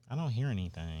hear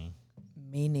anything.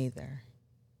 Me neither.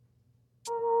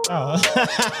 Oh.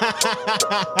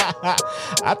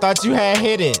 I thought you had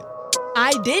hit it.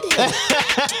 I did hit it.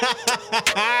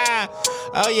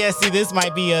 Oh yeah, see, this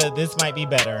might be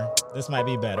better. This might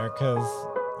be better, cause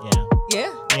yeah.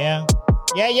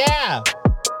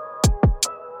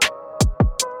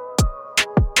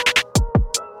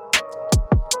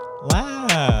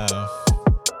 Laugh.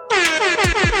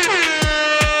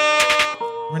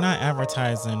 We're not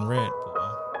advertising Red Bull.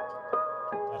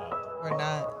 We're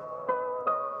not.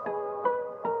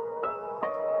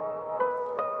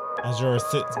 Azure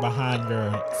sits behind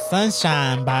your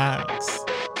sunshine box.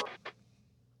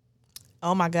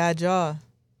 Oh my God, y'all.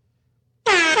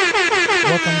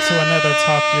 Welcome to another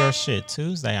Talk Your Shit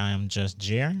Tuesday. I am just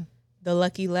Jer. The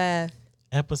Lucky Laugh.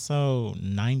 Episode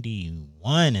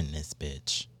 91 in this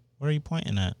bitch. What are you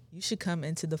pointing at? You should come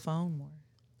into the phone more.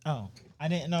 Oh, I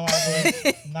didn't know I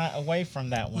was not away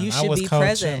from that one. You should be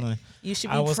present. You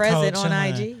should be present on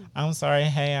IG. I'm sorry.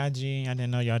 Hey, IG. I didn't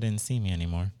know y'all didn't see me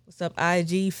anymore. What's up,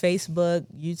 IG, Facebook,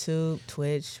 YouTube,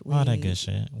 Twitch? All that good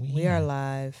shit. We are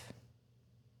live.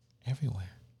 Everywhere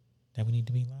that we need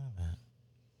to be live at.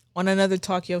 On another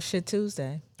Talk Your Shit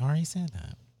Tuesday. I already said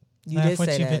that. You did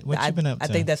say that. What you been up to? I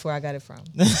think that's where I got it from.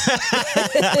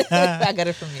 I got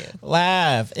it from you.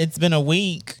 Laugh. It's been a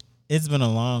week. It's been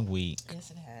a long week. Yes,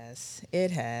 it has.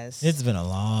 It has. It's been a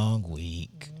long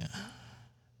week.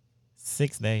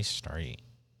 6 days straight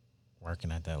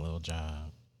working at that little job.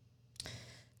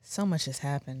 So much has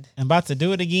happened. I'm about to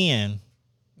do it again.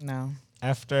 No.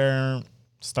 After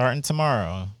starting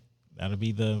tomorrow. That'll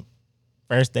be the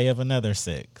first day of another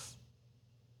 6.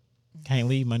 Can't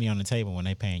leave money on the table when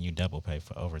they paying you double pay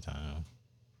for overtime.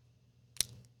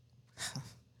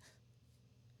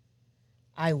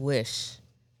 I wish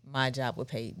my job would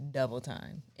pay double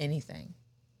time. Anything.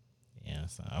 Yeah,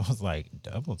 so I was like,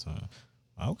 double time.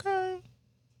 Okay.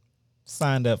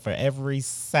 Signed up for every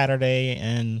Saturday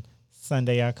and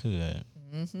Sunday I could.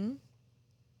 Mm-hmm.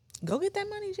 Go get that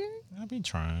money, Jerry. I'll be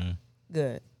trying.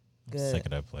 Good. I'm sick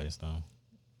of that place though.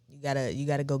 You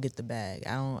gotta go get the bag.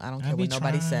 I don't care what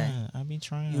nobody say. I'll be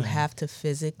trying. You have to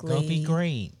physically go be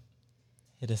great.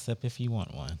 Hit us up if you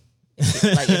want one.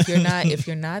 If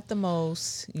you're not the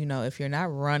most, if you're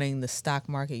not running the stock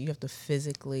market, you have to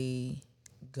physically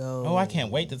go. Oh, I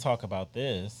can't wait to talk about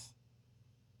this.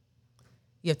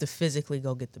 You have to physically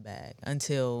go get the bag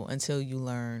until you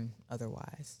learn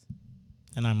otherwise.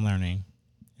 And I'm learning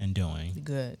and doing.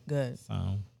 Good.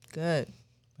 So good.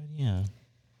 But yeah.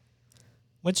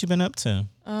 What you been up to?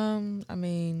 I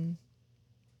mean,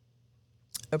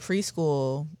 a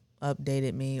preschool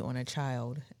updated me on a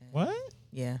child. What?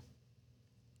 Yeah.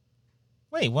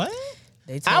 Wait, what?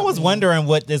 I was wondering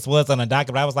what this was on the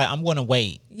docket, but I was like, I'm going to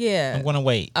wait. Yeah. I'm going to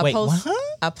wait.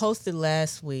 I posted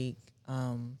last week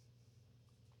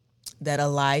that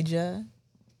Elijah,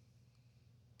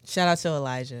 shout out to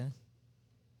Elijah.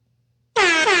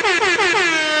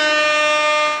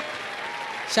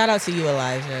 Shout out to you,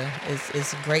 Elijah.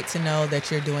 It's great to know that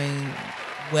you're doing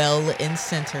well in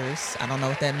centers. I don't know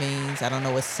what that means. I don't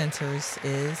know what centers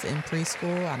is in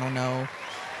preschool. I don't know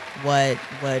what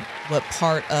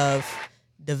part of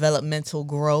developmental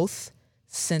growth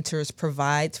centers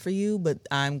provides for you, but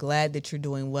I'm glad that you're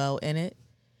doing well in it.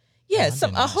 Yeah,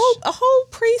 a whole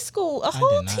preschool, a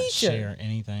whole teacher. I did not share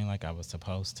anything like I was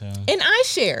supposed to. And I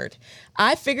shared.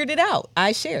 I figured it out.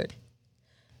 I shared.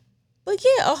 But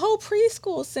yeah, a whole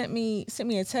preschool sent me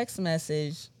a text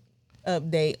message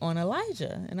update on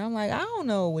Elijah. And I'm like, I don't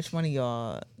know which one of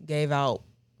y'all gave out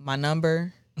my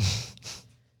number.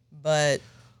 But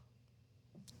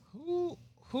who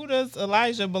does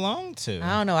Elijah belong to?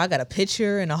 I don't know. I got a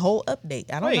picture and a whole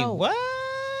update. I don't know. What?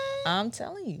 I'm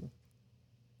telling you.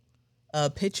 A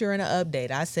picture and an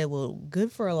update. I said, well,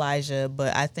 good for Elijah,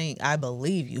 but I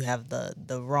believe you have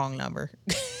the wrong number.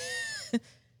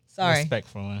 Sorry.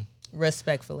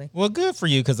 Respectfully. Well, good for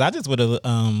you, because I just would have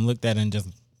looked at it and just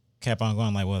kept on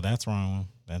going like, well, that's wrong.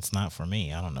 That's not for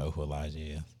me. I don't know who Elijah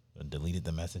is. But deleted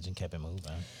the message and kept it moving.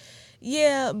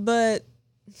 Yeah, but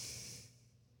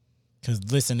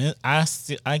because listen,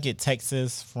 I get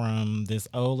texts from this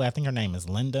old, I think her name is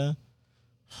Linda.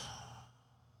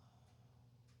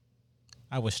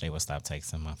 I wish they would stop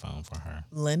texting my phone for her.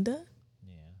 Linda?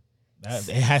 Yeah.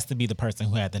 It has to be the person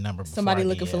who had the number before. Somebody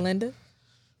looking for Linda?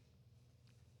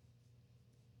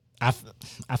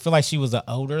 I feel like she was an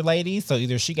older lady, so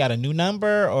either she got a new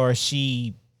number or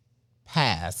she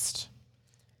passed.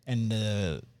 And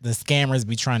the scammers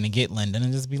be trying to get Linda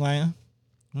and just be like,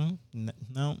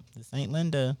 no, this ain't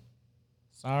Linda.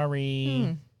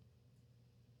 Sorry.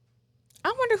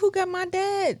 I wonder who got my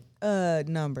dad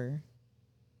number.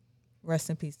 Rest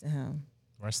in peace to him.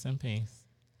 Rest in peace.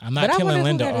 I'm not But I killing wonder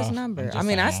Linda who got off. his number. I'm I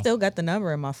mean, I saying. still got the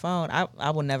number in my phone.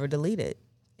 I will never delete it.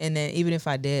 And then even if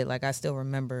I did, like I still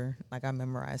remember, like I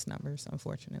memorized numbers,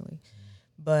 unfortunately.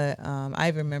 But I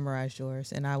even memorized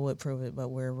yours, and I would prove it, but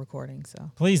we're recording,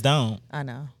 so. Please don't. I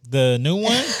know. The new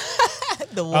one?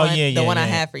 The one, the one I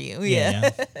have for you. Yeah.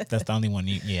 That's the only one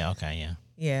you, okay,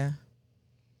 yeah.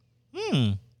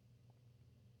 Yeah.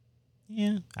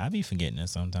 Yeah, I be forgetting it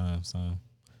sometimes, so.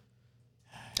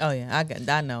 Oh, yeah,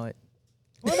 I know it.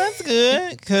 Well, that's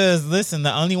good, because listen,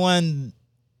 the only one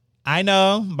I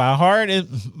know by heart is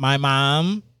my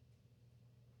mom.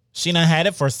 She done had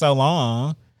it for so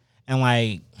long, and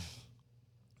like,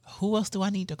 who else do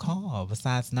I need to call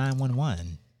besides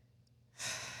 911?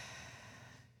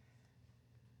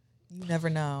 You never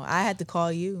know. I had to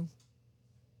call you.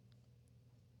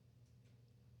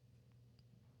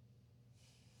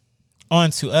 On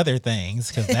to other things,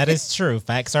 because that is true.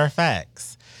 Facts are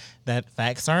facts. That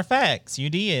facts are facts.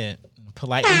 You did.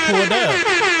 Politely pulled up.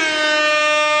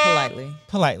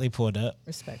 Politely pulled up.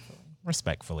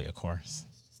 Respectfully, of course.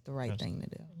 It's the right thing to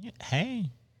do. Yeah, hey.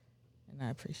 And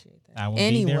I appreciate that. I will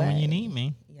be there when you need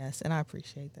me. Yes, and I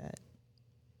appreciate that.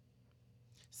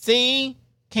 See?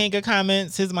 King of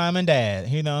comments, his mom and dad.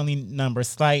 He the only number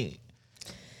slight.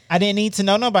 I didn't need to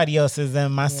know nobody else's.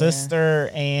 And my sister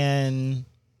and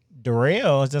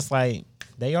Darrell is just like,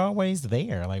 they always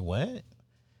there. Like, what?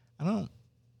 I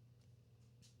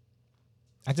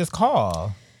just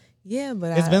call. Yeah,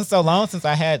 but it's been so long since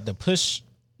I had to push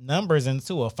numbers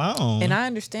into a phone. And I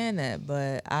understand that,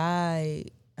 but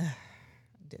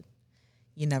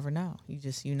you never know.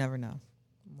 You never know.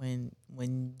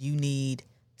 When you need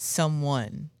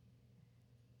someone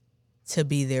to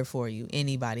be there for you,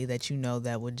 anybody that you know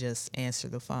that would just answer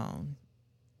the phone,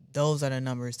 those are the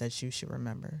numbers that you should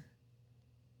remember.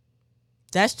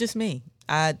 That's just me.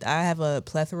 I have a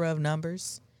plethora of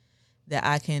numbers that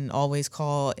I can always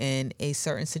call in a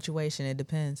certain situation. It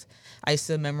depends. I used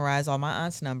to memorize all my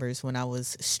aunt's numbers when I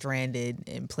was stranded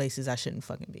in places I shouldn't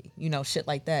fucking be. You know, shit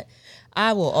like that.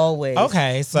 I will always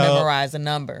memorize a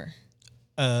number.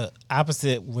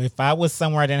 Opposite, if I was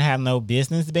somewhere I didn't have no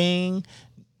business being,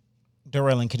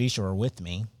 Darrell and Kadisha were with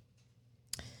me.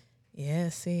 Yeah,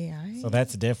 see, so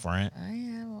that's different.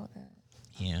 I have all that.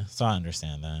 Yeah, so I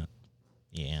understand that.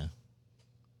 Yeah.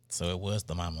 So it was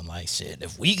the mama like, shit,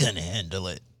 if we couldn't handle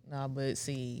it. No, but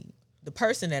see, the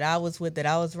person that I was with, that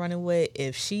I was running with,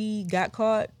 if she got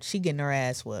caught, she getting her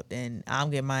ass whooped, and I'm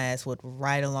getting my ass whooped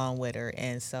right along with her.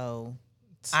 And so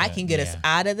I can get us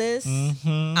out of this.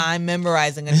 Mm-hmm. I'm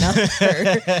memorizing a number.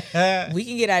 We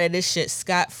can get out of this shit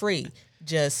scot-free.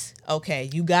 Just, okay,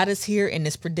 you got us here in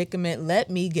this predicament. Let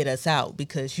me get us out,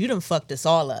 because you done fucked us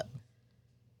all up.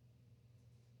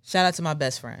 Shout out to my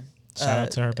best friend. Shout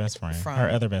out to her best friend. Her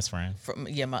other best friend.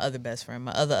 My other best friend.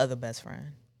 My other best friend.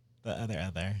 The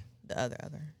other. The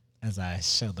other. As I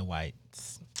show the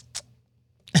whites.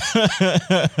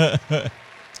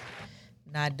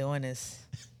 Not doing this.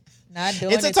 Not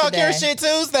doing it. It's a Talk Your Shit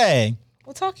Tuesday.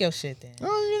 Well, talk your shit then.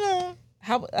 Oh, you know.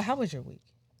 How was your week?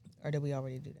 Or did we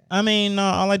already do that? I mean, no,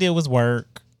 all I did was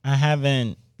work. I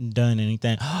haven't done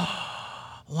anything.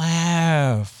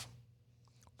 Laugh.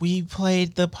 We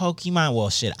played the Pokemon. Well,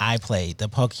 shit, I played the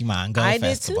Pokemon Go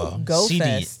Festival. I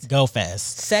did too. Go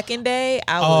Fest. Second day,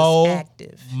 I was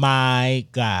active. My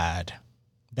God.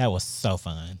 That was so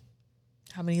fun.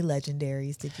 How many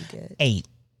legendaries did you get? 8.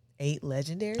 8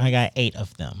 legendaries? I got 8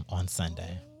 of them on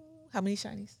Sunday. How many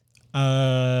shinies?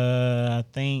 I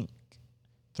think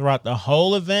throughout the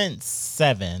whole event,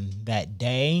 7. That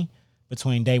day,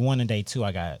 between day 1 and day 2,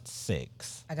 I got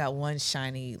 6. I got 1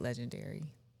 shiny legendary.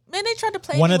 Man, they tried to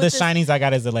play one of the shinies I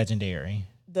got is a legendary.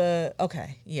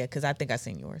 Because I think I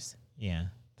seen yours. Yeah,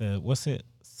 what's it?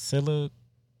 Scylla.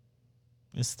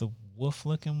 It's the wolf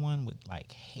looking one with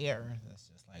like hair. That's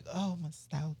just like, oh,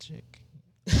 nostalgic.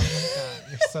 Oh my God,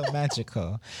 you're so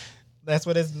magical. That's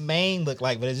what his mane looked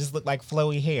like, but it just looked like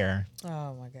flowy hair.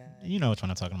 Oh my God. You know which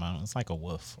one I'm talking about? It's like a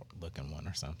wolf looking one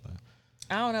or something.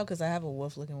 I don't know, because I have a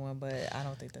wolf looking one, but I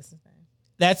don't think that's his name.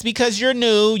 That's because you're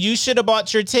new. You should have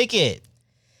bought your ticket.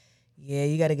 Yeah,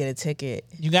 you got to get a ticket.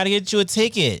 You got to get you a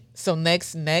ticket. So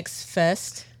next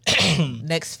fest,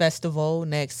 next festival,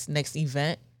 next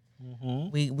event,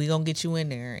 we going to get you in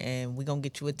there, and we going to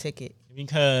get you a ticket.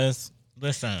 Because,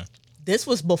 listen. This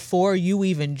was before you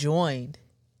even joined,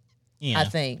 I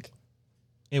think.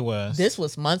 It was. This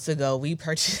was months ago. We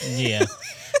purchased. Yeah.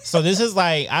 So this is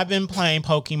like, I've been playing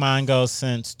Pokemon Go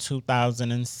since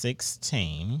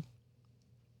 2016.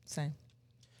 Same.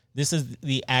 This is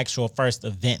the actual first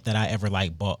event that I ever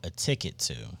like bought a ticket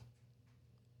to.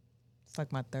 It's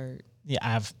like my third. Yeah,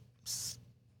 I've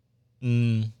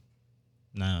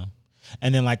No.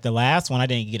 And then like the last one, I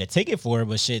didn't get a ticket for it,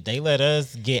 but shit, they let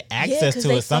us get access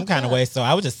to it some kind of way. So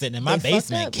I was just sitting in my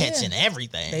basement catching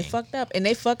everything. They fucked up, and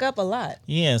they fuck up a lot.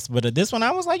 Yes, but this one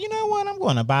I was like, you know what? I'm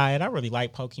going to buy it. I really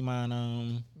like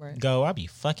Pokemon Go. I be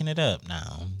fucking it up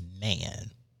now,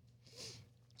 man.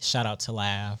 Shout out to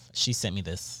Laugh. She sent me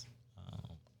this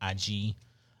IG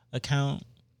account.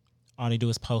 All they do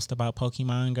is post about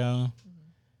Pokemon Go. Mm-hmm.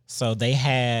 So they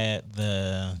had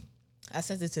I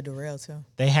sent it to Darrell too.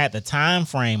 They had the time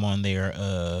frame on there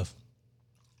of,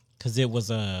 because it was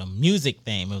a music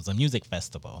theme. It was a music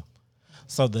festival.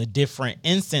 So the different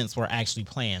instances were actually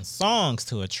playing songs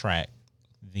to attract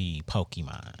the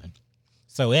Pokemon.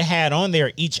 So it had on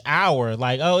there each hour,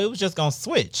 like, it was just going to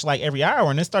switch like every hour.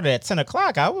 And it started at 10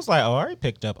 o'clock. I was like, I already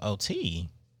picked up OT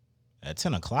at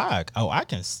 10 o'clock. I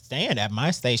can stand at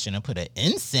my station and put an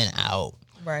instant out.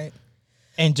 Right.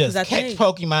 And just catch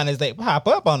Pokemon as they pop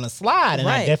up on the slide, and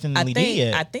I definitely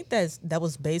did. I think that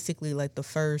was basically like the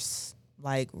first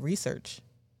like research.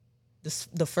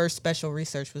 The first special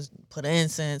research was put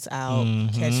incense out,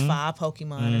 catch 5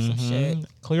 Pokemon or some shit.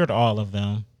 Cleared all of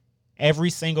them. Every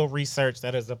single research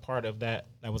that is a part of that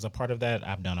was a part of that,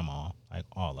 I've done them all, like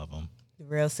all of them.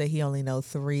 Darrell said he only knows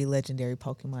 3 legendary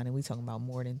Pokemon, and we talking about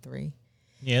more than 3.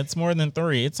 Yeah, it's more than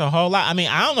 3. It's a whole lot. I mean,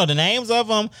 I don't know the names of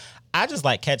them. I just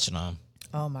like catching them.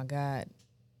 Oh my God!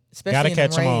 Especially in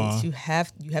the raids, you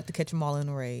have to catch them all in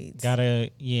the raids.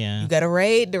 You gotta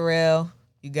raid, Darrell.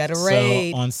 You gotta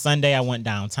raid. So on Sunday, I went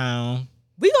downtown.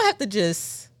 We gonna have to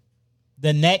just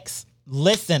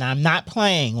listen. I'm not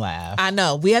playing, Laugh. I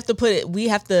know. We have to put it. We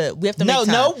have to make time. I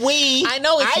know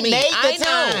it's me.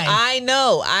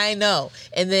 I know.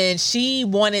 And then she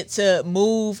wanted to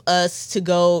move us to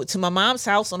go to my mom's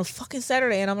house on a fucking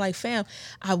Saturday, and I'm like, fam,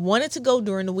 I wanted to go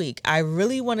during the week. I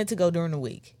really wanted to go during the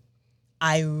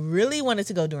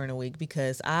week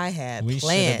because I had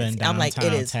plans. I'm like,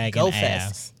 it is Go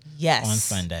Fest. Yes. On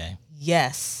Sunday.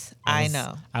 Yes, I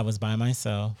know. I was by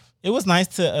myself. It was nice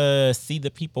to see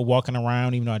the people walking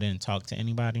around, even though I didn't talk to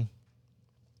anybody.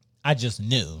 I just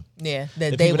knew. Yeah,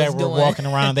 that the people that were walking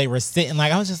around, they were sitting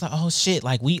like, I was just like, oh shit,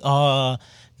 like we all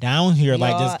down here,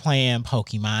 like just playing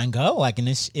Pokemon Go, like, and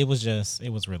it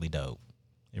was really dope.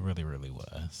 It really, really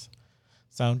was.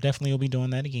 So definitely we'll be doing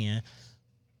that again.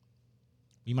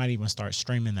 We might even start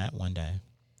streaming that one day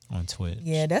on Twitch.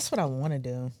 Yeah, that's what I want to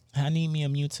do. I need me a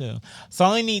Mewtwo. So I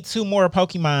only need 2 more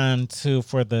Pokemon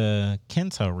for the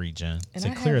Kanto region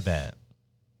to clear that.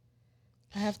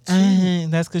 I have 2.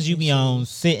 That's because you be on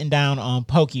sitting down on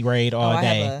Poke Raid all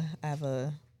day. I have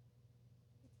a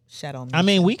Shadow Mewtwo. I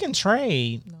mean, we can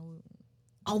trade. No.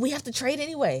 Oh, we have to trade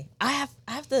anyway. I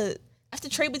have to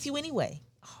trade with you anyway.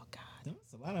 Oh God,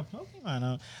 that's a lot of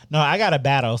Pokemon. No, I got a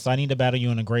battle, so I need to battle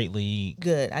you in a Great League.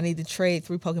 Good. I need to trade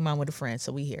 3 Pokemon with a friend,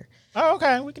 so we here. Oh,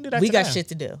 okay. We can do that. We got shit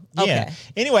to do. Okay. Yeah.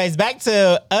 Anyways, back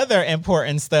to other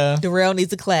important stuff. Darrell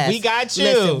needs a class. We got you.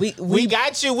 Listen, we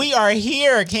got you. We are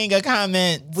here, King of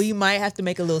Comments. We might have to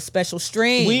make a little special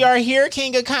stream. We are here,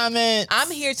 King of Comments. I'm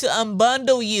here to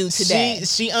unbundle you today.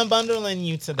 She unbundling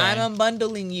you today. I'm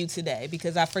unbundling you today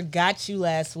because I forgot you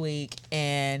last week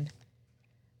and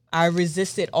I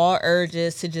resisted all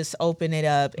urges to just open it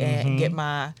up and get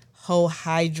my whole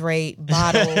hydrate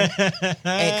bottle,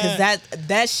 because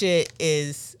that shit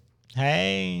is.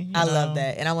 Hey, I love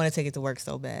that, and I want to take it to work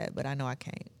so bad, but I know I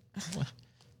can't.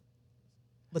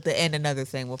 But another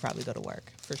thing will probably go to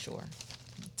work for sure.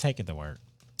 Take it to work.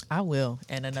 I will,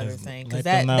 and another thing, because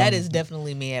that is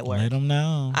definitely me at work. Let them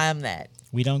know. I'm that.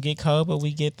 We don't get cold, but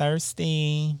we get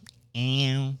thirsty.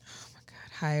 And oh my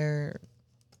God, hire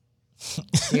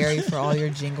Gary for all your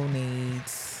jingle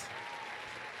needs.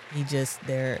 He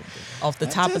they're off the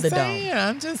top of the dome.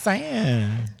 I'm just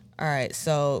saying. All right,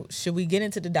 so should we get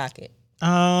into the docket?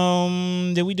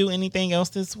 Did we do anything else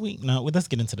this week? No, let's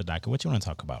get into the docket. What you want to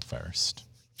talk about first?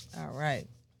 All right.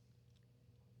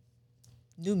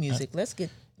 New music. Let's get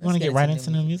right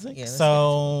into new music? Yeah,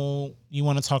 so you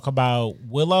want to talk about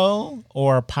Willow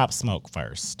or Pop Smoke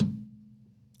first?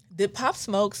 Did Pop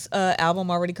Smoke's album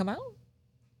already come out?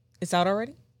 It's out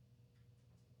already?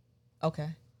 Okay.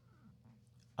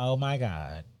 Oh my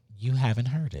God. You haven't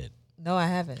heard it. No, I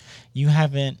haven't. You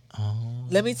haven't? Oh.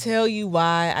 Let me tell you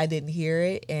why I didn't hear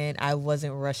it and I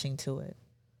wasn't rushing to it.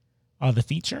 Oh, the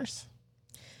features?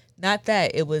 Not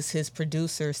that. It was his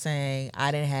producer saying, I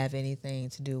didn't have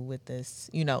anything to do with this.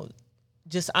 You know,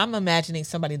 just I'm imagining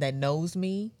somebody that knows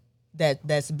me,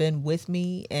 that's been with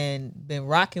me and been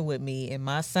rocking with me in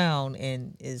my sound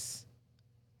and is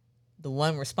the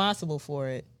one responsible for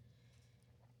it.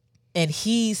 And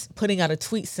he's putting out a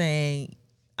tweet saying,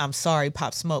 I'm sorry,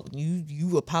 Pop Smoke.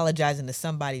 You apologizing to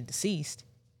somebody deceased,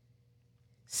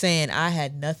 saying I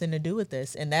had nothing to do with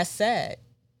this, and that's sad.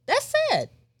 That's sad.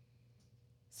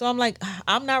 So I'm like,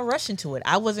 I'm not rushing to it.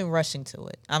 I wasn't rushing to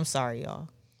it. I'm sorry, y'all.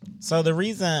 So the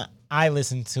reason I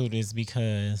listen to it is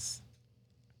because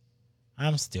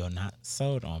I'm still not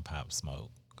sold on Pop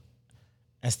Smoke.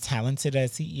 As talented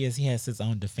as he is, he has his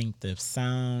own distinctive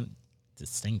sound,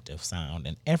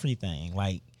 and everything.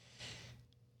 Like,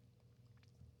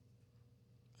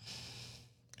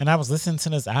 and I was listening to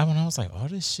this album, and I was like, "Oh,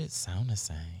 this shit sound the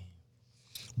same."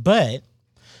 But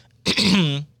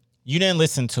you didn't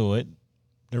listen to it.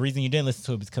 The reason you didn't listen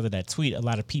to it is because of that tweet. A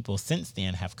lot of people since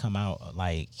then have come out.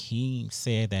 Like, he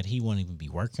said that he won't even be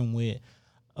working with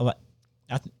a lot.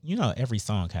 Every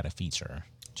song had a feature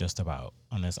just about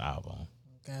on this album.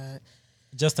 God.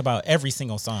 Just about every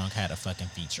single song had a fucking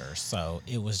feature. So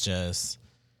it was just.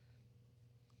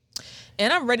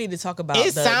 And I'm ready to talk about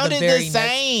it sounded the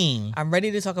same. I'm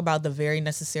ready to talk about the very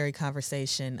necessary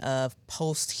conversation of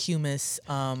posthumous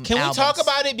Can albums. we talk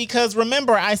about it? Because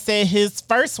remember, I said his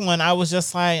first one, I was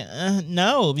just like,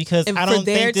 no, because I don't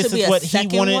think this is what he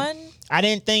wanted. One? I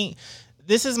didn't think.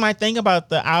 This is my thing about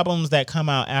the albums that come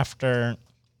out after.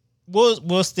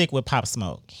 We'll stick with Pop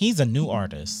Smoke. He's a new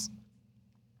artist.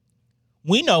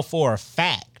 We know for a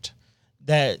fact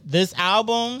that this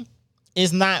album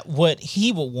is not what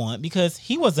he would want because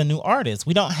he was a new artist.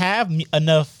 We don't have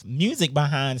enough music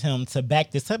behind him to back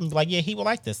this up and be like, yeah, he would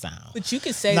like this sound. But you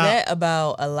could say that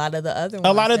about a lot of the other ones.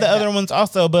 A lot of the other ones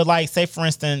also, but like, say for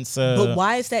instance... but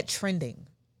why is that trending?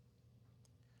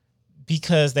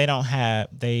 Because they don't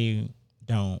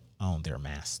own their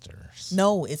masters.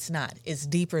 No, it's not. It's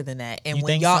deeper than that. And you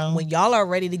when y'all are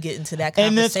ready to get into that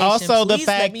conversation, and it's also the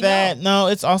fact that know.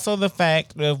 it's also the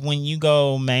fact of when you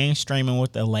go mainstreaming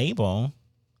with a label,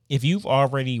 if you've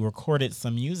already recorded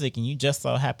some music and you just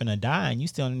so happen to die and you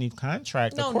still need a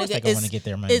contract, of course they're going to get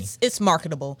their money. It's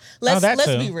marketable. Let's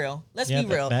be real. Let's be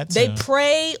real. They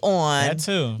prey on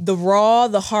the raw,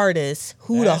 the hardest,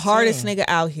 the hardest nigga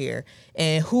out here,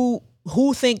 and who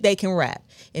think they can rap.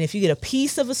 And if you get a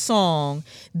piece of a song,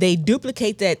 they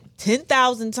duplicate that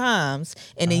 10,000 times,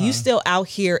 and then you still out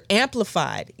here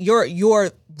amplified. Your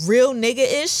real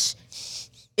nigga-ish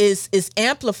is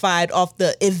amplified off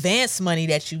the advance money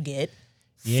that you get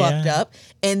fucked up.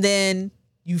 And then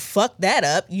you fuck that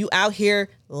up. You out here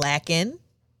lacking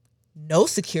no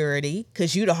security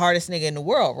because you the hardest nigga in the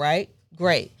world, right?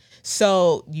 Great.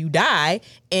 So you die,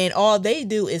 and all they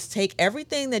do is take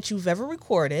everything that you've ever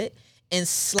recorded and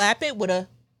slap it with a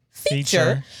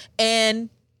feature and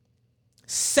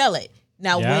sell it.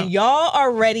 Now, when y'all are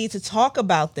ready to talk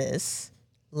about this,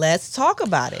 let's talk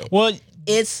about it. Well,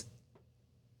 it's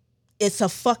a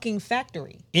fucking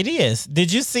factory. It is.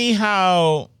 Did you see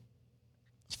how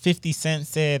 50 Cent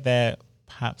said that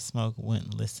Pop Smoke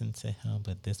wouldn't listen to him,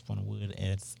 but this one would,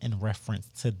 as in reference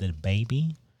to the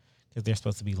baby, because they're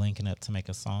supposed to be linking up to make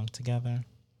a song together?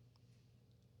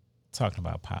 Talking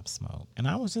about Pop Smoke. And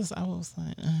I was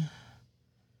like,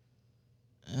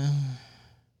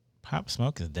 Pop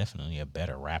Smoke is definitely a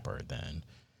better rapper than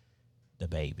the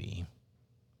baby.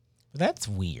 But that's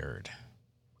weird.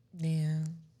 Yeah.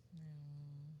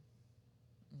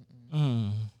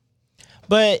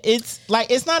 But it's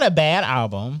like, it's not a bad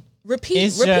album. Repeat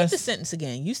the sentence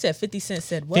again. You said 50 Cent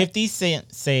said what? 50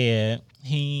 Cent said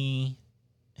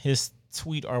his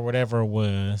tweet or whatever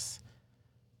was,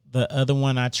 the other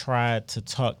one I tried to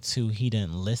talk to, he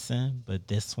didn't listen, but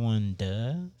this one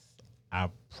does. I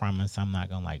promise I'm not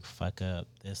going to like fuck up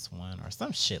this one or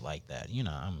some shit like that. You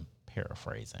know, I'm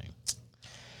paraphrasing.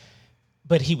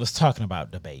 But he was talking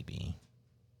about the baby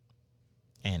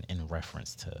and in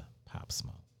reference to Pop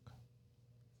Smoke.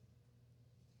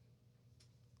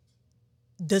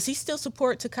 Does he still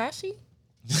support Tekashi?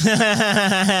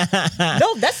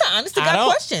 No, that's an honest to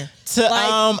God question.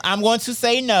 I'm going to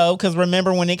say no, because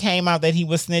remember when it came out that he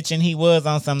was snitching, he was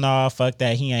on some, no, fuck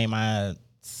that, he ain't my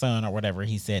son or whatever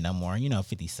he said no more. You know,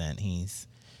 50 Cent, he's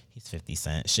 50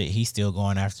 Cent. Shit, he's still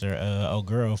going after old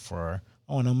girl for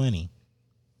no money,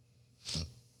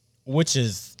 which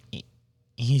is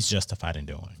he's justified in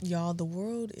doing. Y'all, the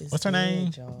world is what's her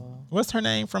name? Y'all. What's her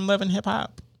name from Love and Hip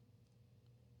Hop?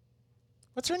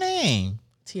 What's her name?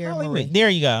 Tierra Marie. There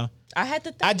you go. I had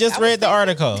to. I just read the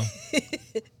article.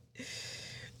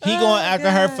 He going after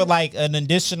her for like an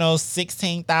additional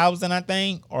 16,000, I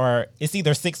think, or it's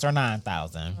either 6 or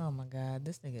 9,000. Oh my God,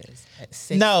 this nigga is at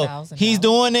 6,000. No, he's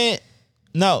doing it.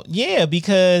 No, yeah,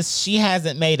 because she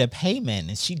hasn't made a payment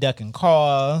and she ducking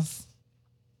calls.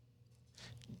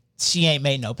 She ain't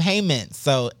made no payment,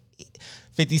 so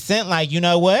 50 Cent like, you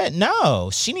know what?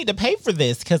 No, she need to pay for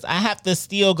this because I have to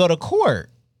still go to court.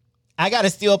 I got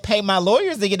to still pay my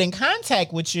lawyers to get in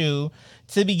contact with you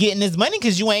to be getting this money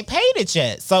because you ain't paid it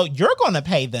yet. So you're going to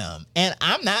pay them. And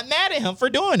I'm not mad at him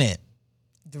for doing it.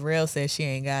 Darrell says she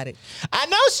ain't got it. I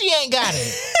know she ain't got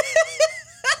it.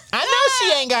 I know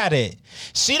she ain't got it.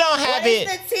 She don't have it.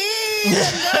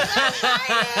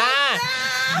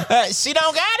 She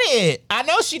don't got it. I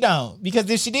know she don't. Because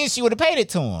if she did, she would have paid it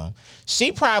to him.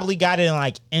 She probably got it in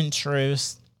like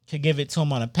interest. Could give it to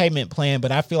him on a payment plan.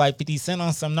 But I feel like 50 Cent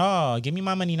on some, no, give me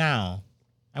my money now.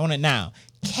 I want it now.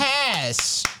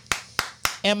 Cash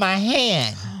in my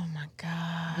hand. Oh my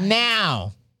God.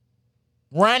 Now.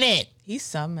 Run it. He's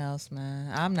something else,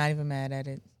 man. I'm not even mad at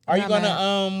it. Are you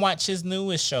gonna watch his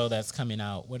newest show that's coming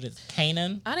out? What is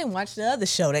Kanan? I didn't watch the other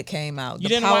show that came out. You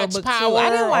didn't watch Power I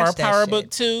didn't watch or Power Book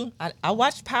 2? I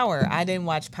watched Power. I didn't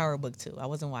watch Power Book 2. I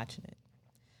wasn't watching it.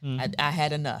 I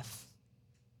had enough.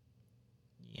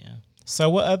 Yeah. So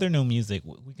what other new music?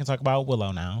 We can talk about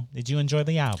Willow now. Did you enjoy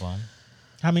the album?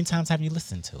 How many times have you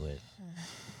listened to it?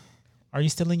 Are you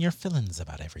still in your feelings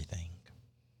about everything?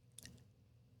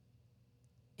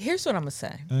 Here's what I'm going to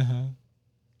say.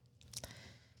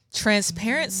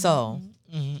 Transparent Soul.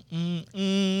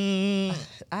 I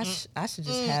should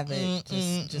just have it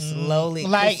just slowly.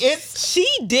 Like she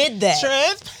did that.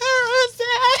 Transparency.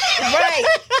 Right.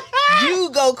 You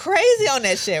go crazy on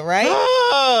that shit, right?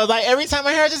 Oh, like every time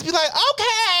I hear it, just be like,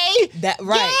 okay. That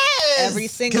right. Yes. Every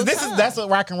single time. That's what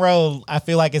rock and roll I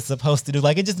feel like it's supposed to do.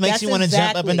 Like it just makes you want to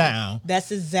jump up and down.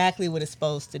 That's exactly what it's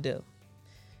supposed to do.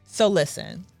 So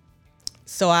listen.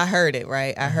 So I heard it,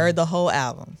 right? I heard the whole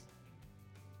album.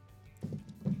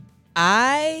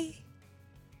 I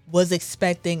was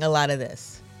expecting a lot of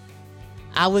this.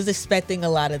 I was expecting a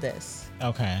lot of this.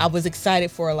 Okay. I was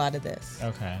excited for a lot of this.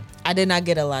 Okay. I did not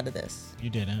get a lot of this. You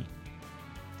didn't.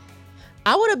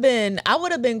 I would have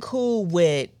been cool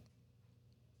with.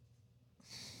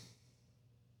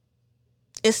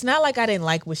 It's not like I didn't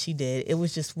like what she did. It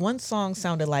was just one song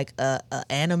sounded like a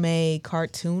anime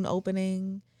cartoon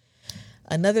opening.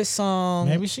 Another song.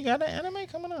 Maybe she got an anime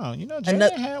coming out. You know,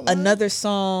 Jada had one. Another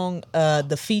song,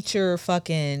 the feature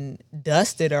fucking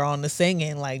dusted her on the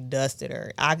singing, like dusted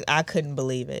her. I couldn't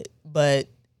believe it.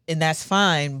 And that's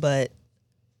fine, but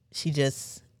she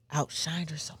just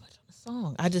outshined her so much on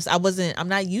the song. I'm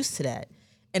not used to that.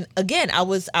 And again, I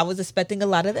was expecting a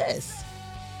lot of this.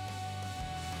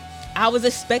 I was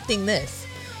expecting this.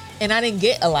 And I didn't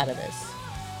get a lot of this.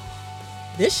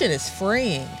 This shit is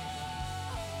freeing.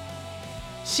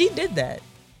 She did that.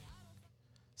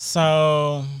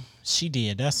 So she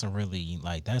did. That's a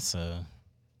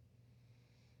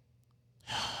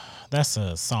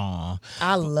song.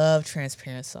 I love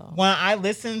Transparent Soul. When I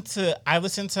listened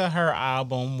to her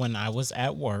album when I was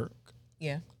at work.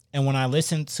 Yeah. And when I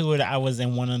listened to it, I was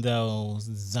in one of those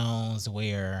zones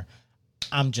where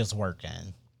I'm just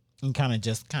working and kind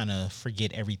of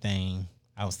forget everything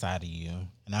outside of you.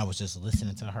 And I was just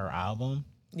listening to her album.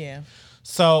 Yeah.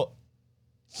 So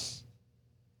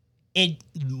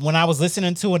when I was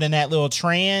listening to it in that little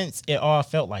trance, it all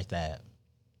felt like that.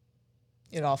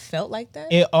 It all felt like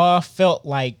that? It all felt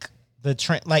like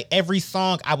like every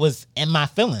song I was in my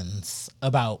feelings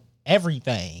about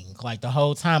everything. Like the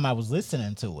whole time I was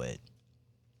listening to it.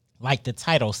 Like the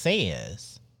title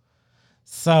says.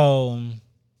 So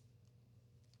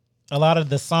a lot of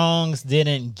the songs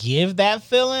didn't give that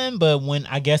feeling, but when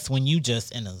you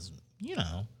just in a,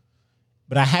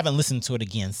 but I haven't listened to it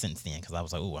again since then because I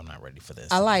was like, "Ooh, I'm not ready for this."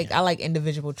 I like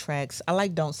individual tracks. I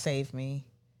like "Don't Save Me."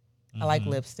 I like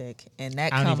 "Lipstick," and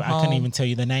that I couldn't even tell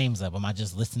you the names of them. I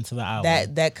just listened to the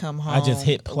album. That come home. I just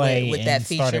hit play with and that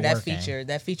feature. started working.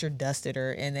 That feature dusted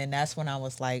her, and then that's when I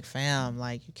was like, "Fam,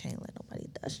 like you can't let nobody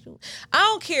dust you."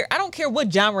 I don't care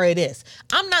what genre it is.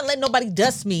 I'm not letting nobody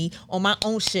dust me on my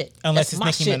own shit. Unless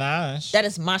that's it's Nicki Minaj. That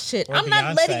is my shit. I'm Beyonce.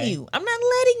 not letting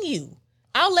you.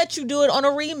 I'll let you do it on a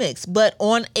remix, but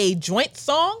on a joint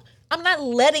song, I'm not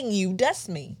letting you dust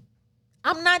me.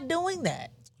 I'm not doing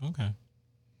that. Okay.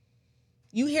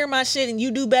 You hear my shit and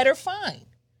you do better, fine.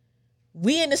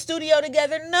 We in the studio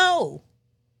together? No.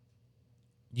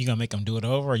 You gonna make them do it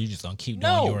over, or you just gonna keep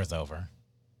doing yours over?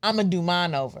 I'm gonna do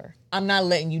mine over. I'm not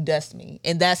letting you dust me,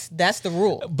 and that's the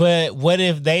rule. But what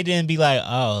if they didn't be like,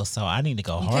 "Oh, so I need to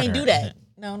go harder"? You can't do that.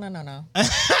 No.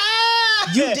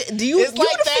 You're the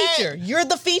feature. You're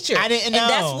the feature. I didn't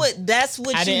know. And that's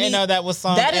what I you didn't need. know that was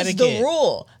song that etiquette. That is the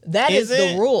rule. That is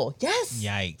the rule. Yes.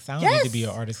 Yikes! I don't need to be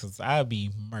an artist because I would be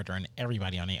murdering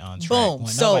everybody on their own track. Boom.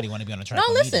 Nobody want to be on a track.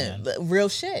 No, with listen. me Real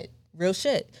shit. Real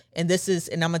shit. And this is,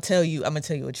 and I'm gonna tell you a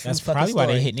true That's fucking probably story.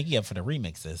 why they hit Nicki up for the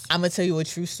remixes. I'm gonna tell you a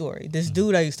true story. This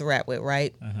dude I used to rap with,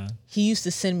 right? He used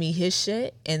to send me his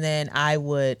shit, and then I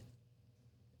would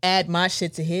add my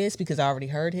shit to his because I already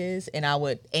heard his, and I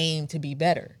would aim to be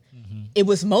better. It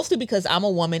was mostly because I'm a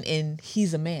woman and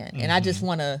he's a man, and I just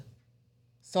wanna.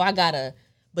 So I gotta.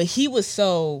 But he was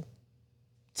so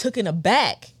taken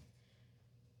aback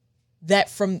that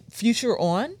from Future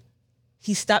on,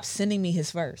 he stopped sending me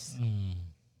his verse.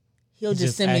 He'll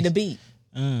just send me the beat.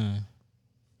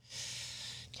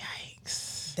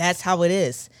 Yikes. That's how it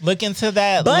is. Look into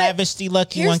that But Lavishly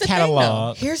Lucky One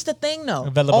catalog. Here's the thing, though.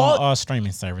 Available on all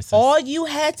streaming services. All you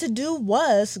had to do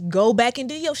was go back and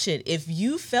do your shit. If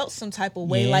you felt some type of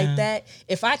way like that,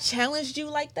 if I challenged you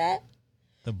like that,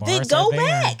 the bars then go are there.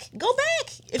 back. Go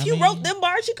back. If you wrote them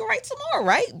bars, you can write some more,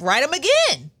 right? Write them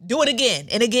again. Do it again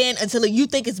and again until you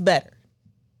think it's better.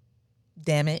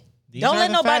 Damn it. These are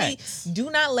the facts. Do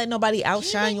not let nobody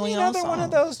outshine you on your own another song. one of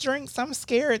those drinks. I'm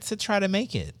scared to try to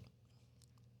make it.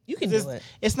 You can do it.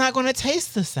 It's not going to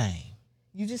taste the same.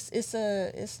 You just,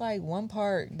 it's like one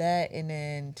part that and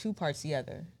then 2 parts the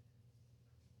other.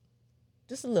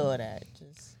 Just a little of that.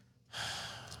 Just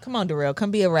come on, Darrell.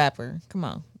 Come be a rapper. Come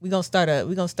on. We gonna start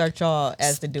y'all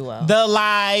as the duo. The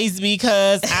lies,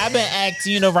 because I've been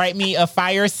asking you to write me a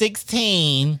Fire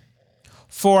 16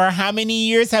 for how many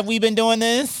years have we been doing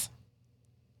this?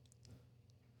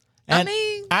 And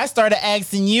I started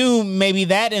asking you maybe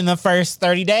that in the first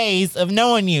 30 days of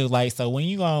knowing you. Like, so when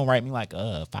you gonna write me like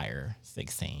a Fire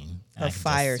 16? A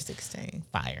Fire 16.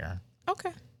 Fire.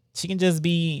 Okay. She can just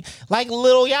be like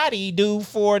Lil Yachty do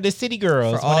for the City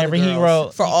Girls For all whenever the he girls.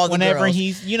 wrote. For all the whenever girls.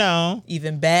 he's, you know.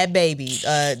 Even Bad Baby,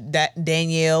 that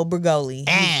Danielle Bergoli.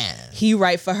 He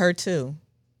write for her too.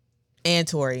 And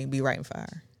Tori be writing for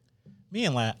her. Me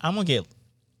and Laugh, I'm gonna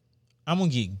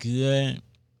get good,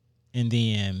 and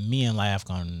then me and Laugh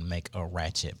gonna make a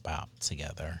ratchet bop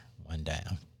together one day.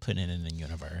 I'm putting it in the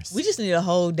universe. We just need a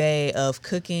whole day of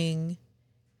cooking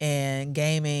and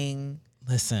gaming.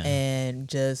 Listen. And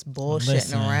just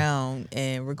bullshitting around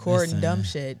and recording dumb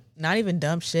shit. Not even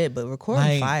dumb shit, but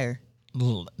recording fire.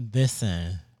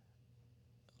 Listen.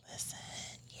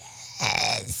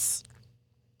 Yes.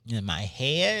 In my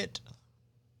head.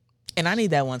 And I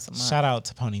need that once a month. Shout out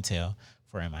to Ponytail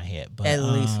for In My Head. But, at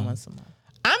least once a month.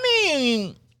 I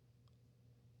mean,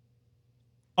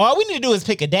 all we need to do is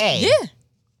pick a day. Yeah.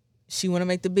 She want to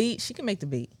make the beat, she can make the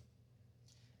beat.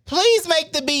 Please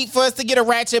make the beat for us to get a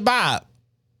ratchet bop.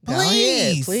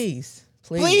 Please.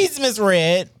 Please, Miss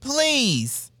Red.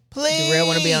 Please. Darrell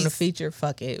want to be on the feature?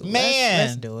 Fuck it. Man.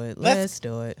 Let's do it. Let's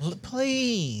do it.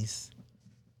 Please.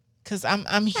 Cause I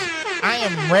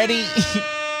am ready.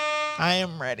 I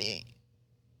am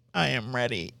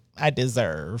ready. I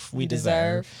deserve. We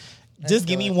deserve. Just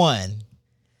give me one.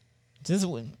 Just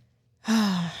one.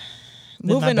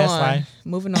 Moving on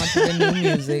to the new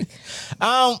music.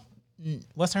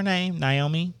 What's her name?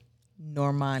 Naomi?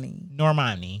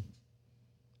 Normani.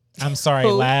 I'm sorry,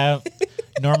 Lav.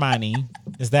 Normani.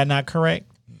 Is that not correct?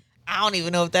 I don't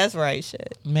even know if that's right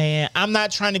shit. Man, I'm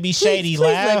not trying to be shady. Please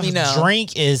let me know.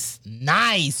 Drink is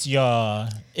nice, y'all.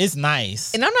 It's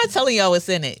nice. And I'm not telling y'all what's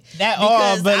in it. But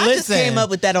I listen. just came up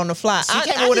with that on the fly. She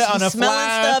came up with it on the smelling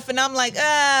fly. stuff, and I'm like,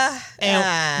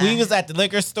 And we was at the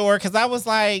liquor store because I was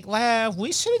like, Lav,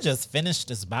 we should have just finished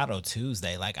this bottle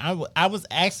Tuesday. Like, I was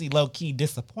actually low-key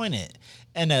disappointed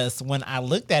in us when I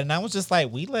looked at it, and I was just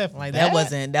like, we left like that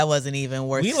wasn't even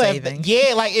worth saving.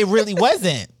 Yeah, like it really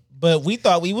wasn't. But we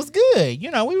thought we was good.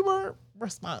 You know, we were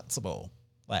responsible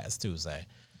last Tuesday.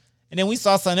 And then we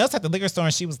saw something else at the liquor store,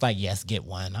 and she was like, yes, get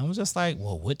one. I was just like,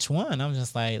 well, which one? I was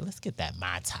just like, let's get that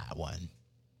Mai Tai one.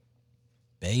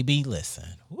 Baby, listen.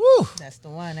 Woo. That's the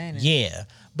one, ain't it? Yeah.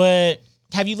 But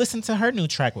have you listened to her new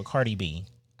track with Cardi B?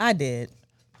 I did.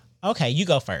 Okay, you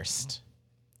go first.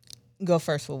 Go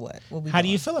first for what? How do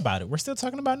you feel about it? We're still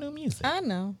talking about new music. I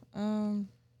know. I'm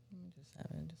just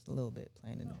having just a little bit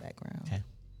playing in the background. Okay.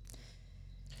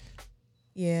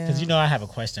 Yeah. Because you know I have a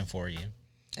question for you.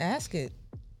 Ask it.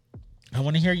 I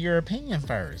want to hear your opinion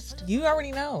first. You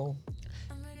already know.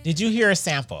 Did you hear a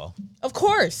sample? Of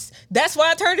course. That's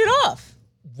why I turned it off.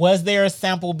 Was there a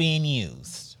sample being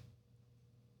used?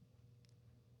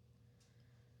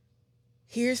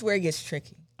 Here's where it gets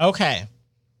tricky. Okay.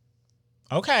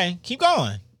 Keep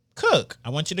going. Cook. I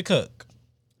want you to cook.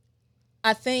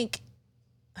 I think,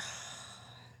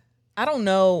 I don't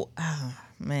know. Oh,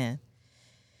 man.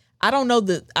 I don't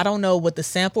know what the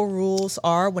sample rules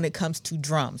are when it comes to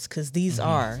drums, because these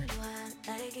are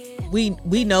we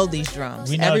know these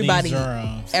drums.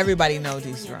 Everybody knows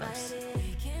these drums.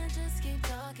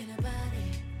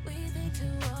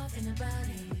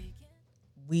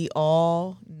 we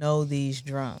all know these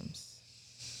drums.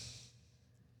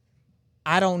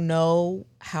 I don't know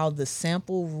how the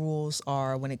sample rules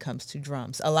are when it comes to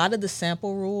drums. A lot of the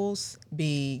sample rules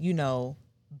be,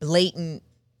 blatant.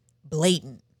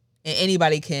 And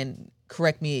anybody can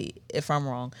correct me if I'm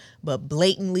wrong, but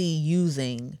blatantly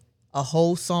using a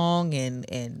whole song and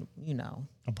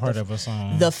a part of a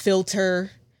song, the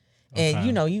filter. And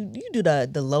you do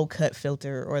the low cut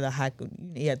filter or the high,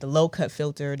 the low cut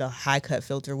filter, the high cut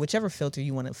filter, whichever filter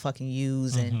you want to fucking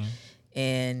use,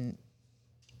 and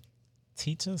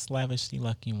teach us lavishly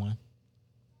lucky one.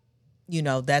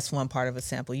 That's one part of a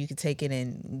sample. You can take it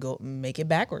and go make it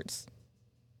backwards.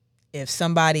 If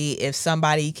somebody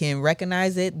can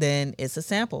recognize it, then it's a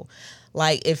sample.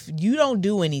 Like if you don't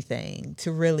do anything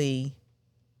to really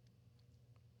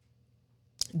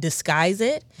disguise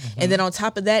it, and then on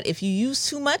top of that, if you use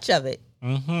too much of it,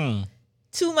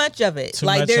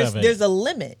 there's a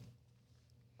limit.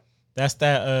 That's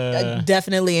that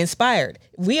definitely inspired.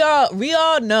 We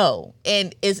all know,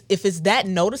 and if it's that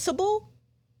noticeable,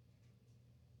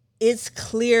 it's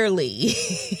clearly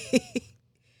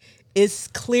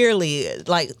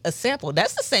like a sample.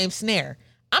 That's the same snare.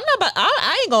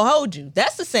 I ain't gonna hold you.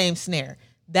 That's the same snare.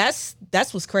 That's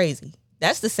what's crazy.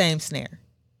 That's the same snare.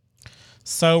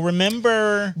 So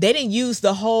remember, they didn't use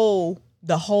the whole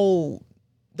line,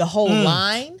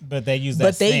 but they used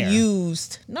that snare.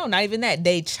 No, not even that.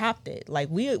 They chopped it. Like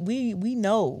we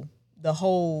know the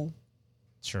whole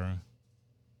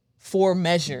 4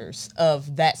 measures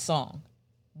of that song.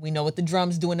 We know what the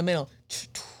drums do in the middle.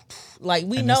 Like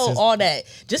we know all that.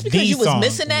 Just because you was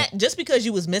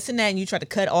missing that, and you tried to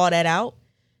cut all that out,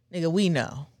 nigga, we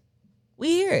know. We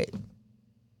hear it.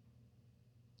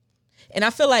 And I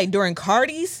feel like during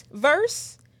Cardi's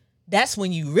verse, that's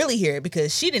when you really hear it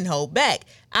because she didn't hold back.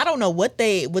 I don't know what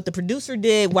the producer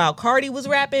did while Cardi was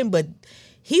rapping, but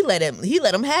he let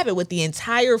him have it with the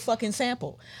entire fucking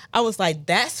sample. I was like,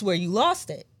 that's where you lost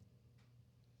it.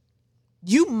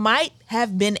 You might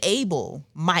have been able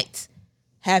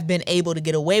to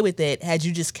get away with it had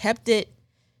you just kept it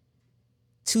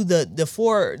to the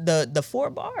 4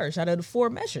 bars out of the 4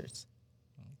 measures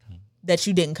that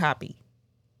you didn't copy.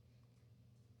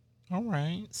 All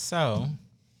right. So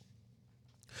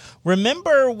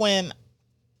remember when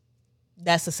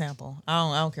that's a sample.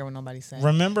 I don't care what nobody's saying.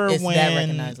 Remember it's when that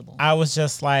recognizable. I was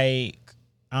just like,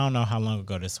 I don't know how long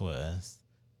ago this was,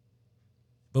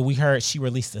 but we heard she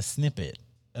released a snippet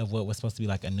of what was supposed to be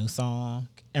like a new song.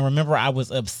 And remember, I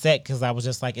was upset because I was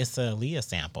just like, it's a Aaliyah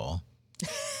sample.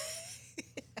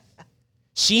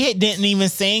 She didn't even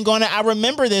sing on it. I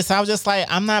remember this. I was just like,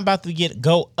 I'm not about to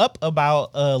go up about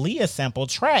a Aaliyah sample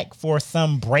track for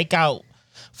some breakout,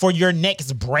 for your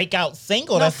next breakout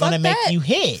single that's going to make you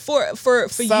hit. For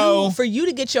you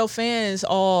to get your fans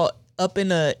all up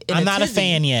in a I'm not tizzy. A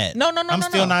fan yet. No. I'm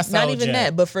still not sold not even yet.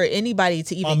 that. But for anybody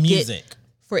to even music.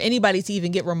 For anybody to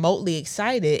even get remotely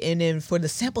excited, and then for the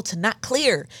sample to not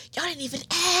clear, y'all didn't even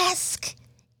ask.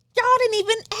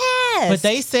 But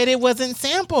they said it wasn't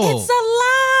sampled. It's a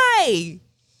lie.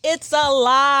 It's a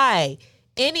lie.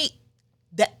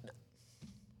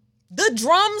 The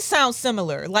drums sound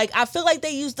similar. Like I feel like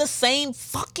they use the same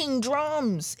fucking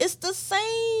drums. It's the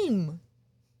same.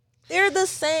 They're the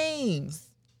same.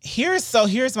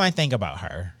 Here's my thing about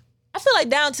her. I feel like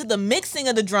down to the mixing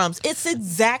of the drums, it's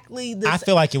exactly the same. I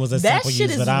feel like it was a sample that shit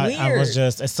use, is but I weird. was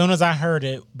just, as soon as I heard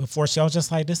it before I was just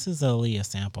like, this is a Aaliyah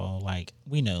sample. Like,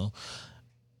 we knew.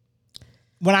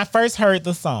 When I first heard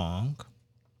the song,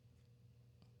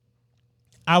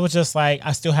 I was just like,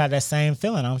 I still had that same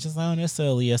feeling. I was just like, oh, this is a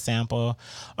Aaliyah sample.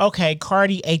 Okay,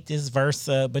 Cardi ate this verse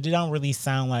up, but it don't really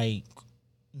sound like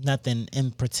nothing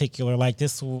in particular. Like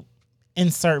this will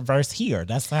insert verse here.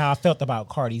 That's how I felt about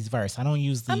Cardi's verse. I don't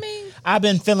use I've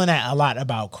been feeling that a lot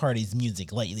about Cardi's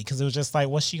music lately because it was just like,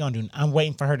 what's she gonna do? I'm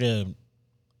waiting for her to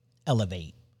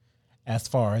elevate as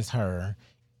far as her.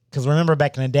 Because remember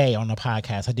back in the day on the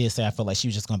podcast, I did say I felt like she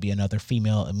was just gonna be another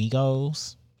female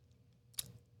Amigos.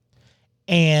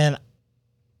 And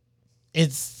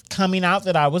it's coming out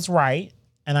that I was right.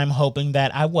 And I'm hoping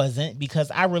that I wasn't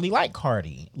because I really like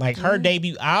Cardi. Like her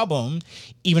debut album,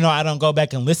 even though I don't go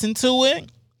back and listen to it,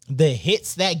 the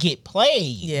hits that get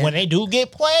played, when they do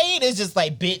get played, it's just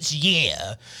like, bitch,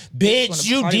 yeah. Bitch,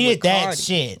 you did that Cardi.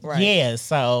 Shit. Right. Yeah,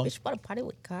 so. Bitch, want to party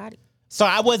with Cardi. So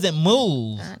I wasn't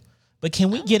moved. But can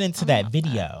we get into that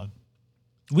video?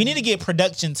 We need to get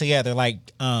production together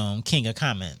like King of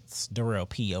Comments, Darrell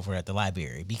P over at the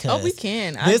library. Because we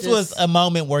can. This was a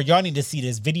moment where y'all need to see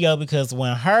this video because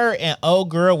when her and old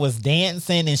girl was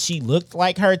dancing and she looked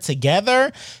like her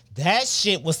together, that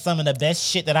shit was some of the best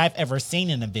shit that I've ever seen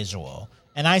in a visual.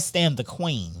 And I stand the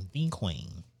queen.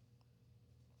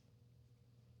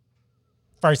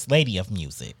 First lady of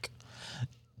music.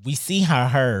 We see how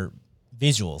her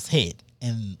visuals hit.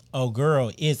 And oh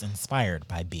girl is inspired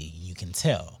by B. You can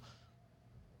tell.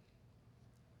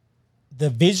 The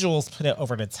visuals put it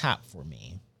over the top for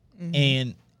me. Mm-hmm.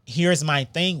 And here's my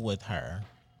thing with her.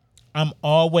 I'm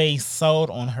always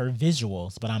sold on her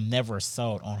visuals, but I'm never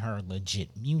sold on her legit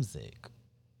music.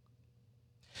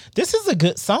 This is a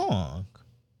good song.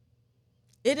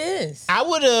 It is.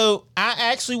 I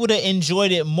actually would have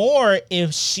enjoyed it more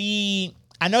if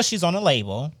I know she's on a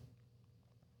label.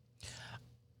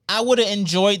 I would have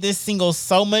enjoyed this single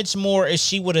so much more if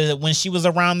she would have, when she was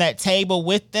around that table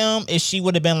with them, if she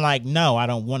would have been like, no, I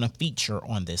don't want to feature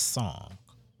on this song.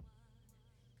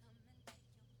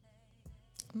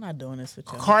 I'm not doing this with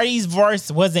you. Cardi's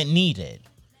verse wasn't needed.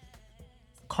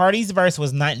 Cardi's verse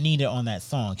was not needed on that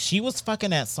song. She was fucking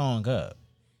that song up.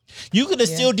 You could have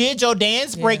still did your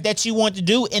dance break that you want to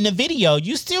do in the video.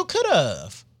 You still could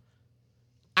have.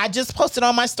 I just posted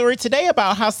on my story today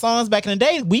about how songs back in the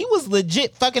day, we was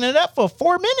legit fucking it up for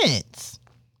 4 minutes.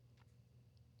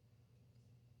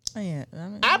 Oh, yeah.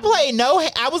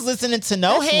 I was listening to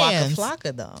No Hands. Waka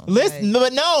Flocka, though. Listen,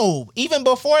 but no, even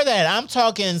before that, I'm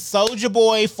talking Soulja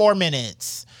Boy 4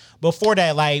 minutes. Before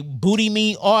that, like Booty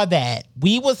Me, all that.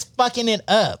 We was fucking it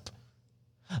up.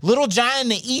 Little John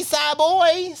and the East Side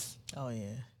Boys. Oh,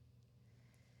 yeah.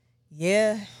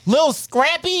 Yeah. Lil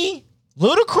Scrappy,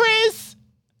 Ludacris.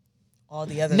 All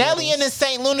the other Nelly littles. and the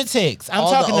Saint Lunatics. I'm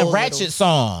talking the Ratchet littles.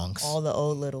 songs. All the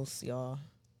old littles, y'all.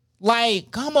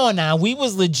 Like, come on now. We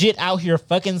was legit out here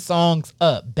fucking songs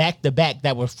up back to back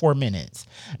that were 4 minutes.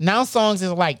 Now songs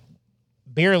is like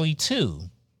barely 2.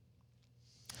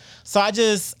 So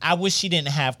I wish she didn't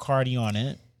have Cardi on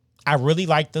it. I really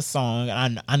like the song.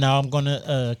 I know I'm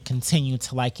gonna continue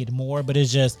to like it more, but it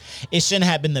shouldn't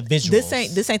have been the visuals.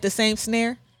 This ain't the same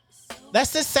snare.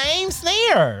 That's the same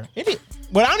snare.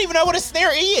 But I don't even know what a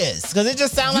snare is because it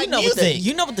just sounds like music.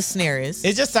 You know what the snare is.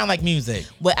 It just sounds like music.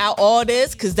 Without all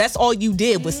this, because that's all you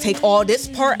did was take all this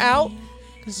part out.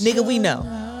 Nigga, we know.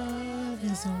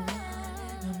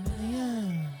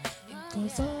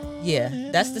 Yeah,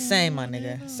 that's the same, my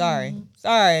nigga. Sorry.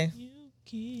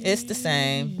 It's the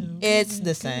same.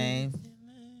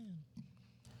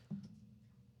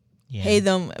 Yeah.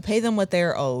 Pay them what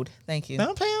they're owed. Thank you.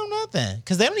 Don't pay them nothing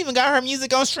because they don't even got her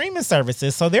music on streaming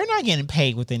services, so they're not getting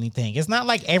paid with anything. It's not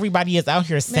like everybody is out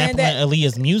here sampling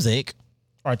Aaliyah's music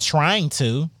or trying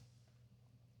to.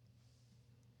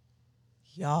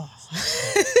 Y'all.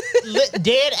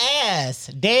 Dead ass.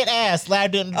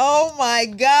 Loud. Oh my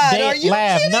God! Are you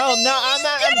kidding No, me? I'm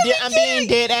not. I'm being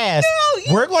dead ass.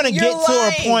 No, we're going to get to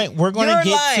a point. We're going to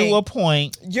get to a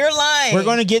point. You're lying. We're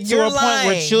going to get to a point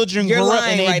where children grow up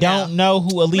and they don't know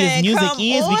who Aaliyah's music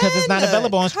is because it's not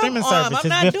available on streaming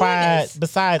services.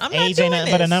 Besides, age ain't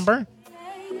nothing but a number.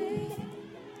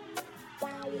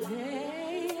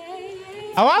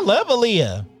 Oh, I love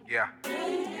Aaliyah. Yeah.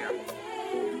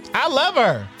 I love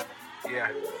her.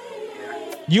 Yeah.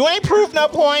 You ain't proved no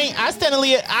point. I stand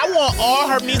Aaliyah. I want all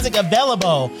her music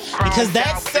available because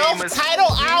that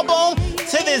self-titled album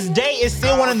to this day is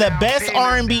still one of the best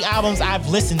R&B albums I've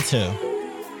listened to.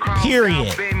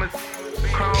 Period. And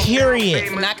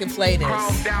I can play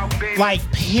this. Like,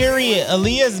 period.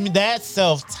 Aaliyah's that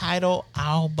self-titled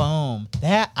album.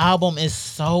 That album is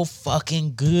so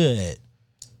fucking good.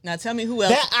 Now tell me who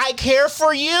else. That I Care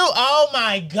For You. Oh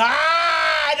my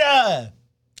God.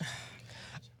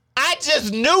 I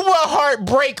just knew what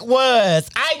heartbreak was.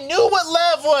 I knew what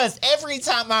love was every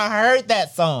time I heard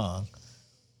that song.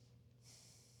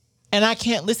 And I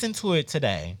can't listen to it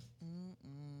today.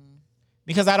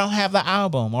 Because I don't have the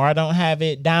album or I don't have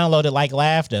it downloaded like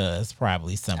Laugh does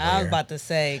probably somewhere. I was about to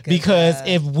say. Because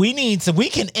if we need to, we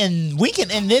can end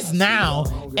this now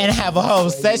and have a whole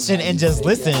session and just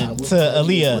listen to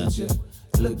Aaliyah.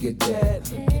 Look at that.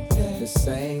 The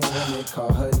same woman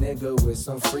call her nigga with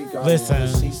some freak on. Listen.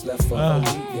 She's left for a week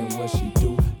and what she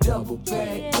do double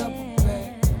back.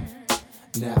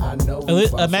 Now I know.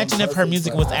 Imagine if her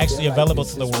music was actually available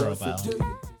to the world though.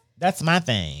 That's my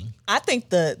thing. I think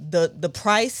the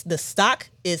price, the stock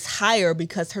is higher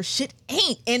because her shit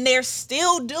ain't, and they're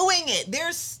still doing it.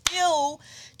 They're still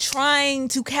trying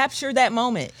to capture that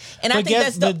moment, and I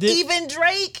think even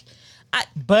Drake.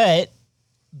 But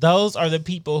those are the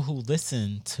people who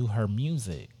listen to her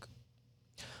music.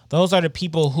 Those are the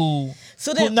people who.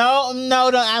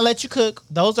 I let you cook.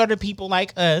 Those are the people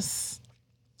like us,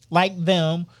 like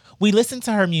them. We listen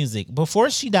to her music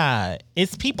before she died.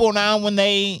 It's people now when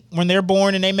they're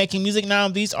born and they making music now.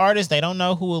 These artists, they don't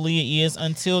know who Aaliyah is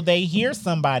until they hear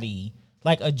somebody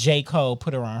like a J. Cole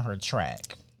put her on her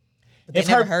track. But they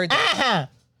never heard that.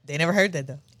 They never heard that,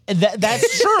 though.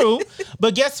 That's true.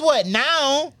 But guess what?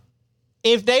 Now,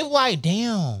 if they like,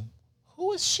 damn,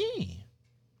 who is she?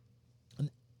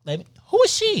 Who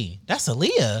is she? That's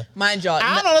Aaliyah. Mind y'all,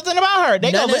 I don't know nothing about her.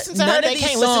 They gonna listen to her. They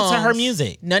can't listen to her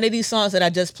music. None of these songs that I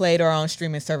just played are on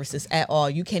streaming services at all.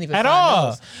 You can't even find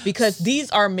those because these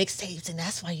are mixtapes, and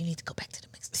that's why you need to go back to the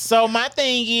mixtape. So my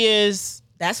thing is,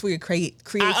 that's where your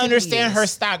creativity I understand is. her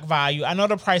stock value. I know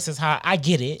the price is high. I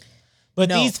get it. But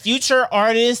these future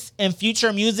artists and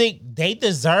future music, they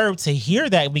deserve to hear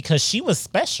that because she was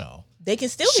special. They can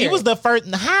still hear She was the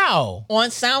first. How? On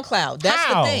SoundCloud.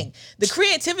 That's the thing. The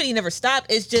creativity never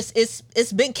stopped. It's just,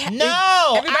 it's been... No,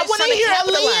 I want to hear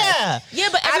Aaliyah. Yeah,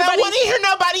 but I don't want to hear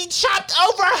nobody chopped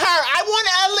over her. I want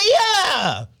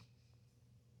Aaliyah.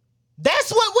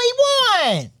 That's what we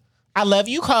want. I love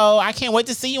you, Cole. I can't wait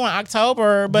to see you in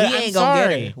October, but I'm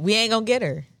sorry. We ain't gonna get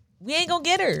her. We ain't gonna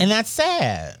get her. And that's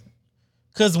sad.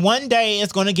 Because one day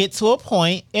it's going to get to a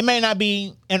point, it may not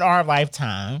be in our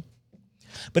lifetime,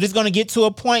 but it's going to get to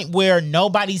a point where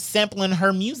nobody's sampling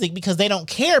her music because they don't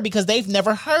care because they've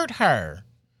never heard her.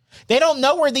 They don't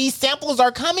know where these samples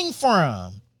are coming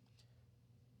from.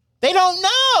 They don't know.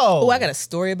 Oh, I got a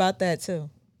story about that too.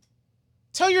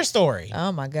 Tell your story.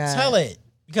 Oh my God. Tell it.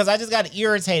 Because I just got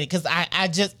irritated because I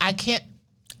can't.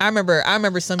 I remember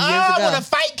some years ago. I want to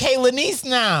fight Kayla Niece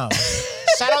now.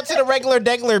 Shout out to the regular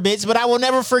bitch, but I will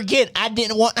never forget. I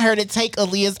didn't want her to take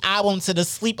Aaliyah's album to the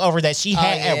sleepover that she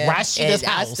had at Rashida's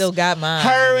house. I still got mine.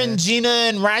 Her and Gina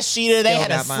and Rashida, they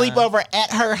had a sleepover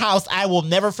at her house. I will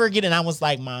never forget. And I was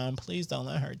like, Mom, please don't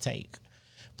let her take.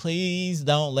 Please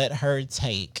don't let her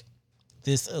take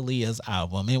this Aaliyah's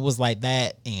album. It was like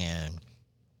that and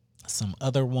some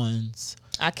other ones.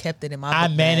 I kept it in my I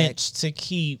managed to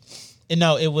keep...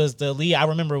 No, it was the Aaliyah. I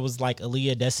remember it was like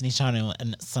Aaliyah, Destiny Child,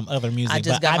 and some other music. I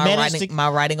just got my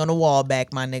writing on the wall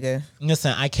back, my nigga.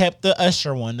 Listen, I kept the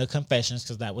Usher one, the Confessions,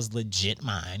 because that was legit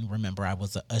mine. Remember, I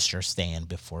was an Usher stan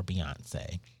before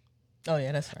Beyonce. Oh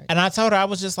yeah, that's right. And I told her, I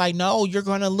was just like, no, you're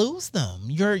going to lose them.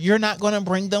 You're not going to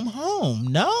bring them home.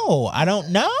 No, I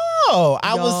don't know.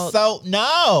 I was so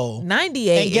no.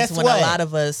 98 is when a lot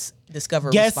of us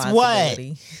discovered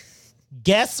responsibility.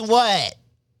 Guess what?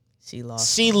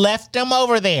 She left them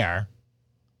over there.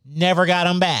 Never got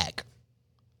them back.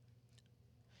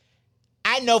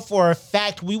 I know for a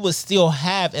fact we would still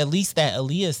have at least that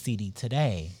Aaliyah CD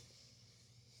today.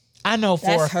 I know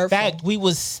for a fact we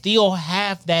would still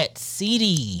have that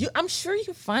CD. I'm sure you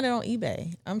can find it on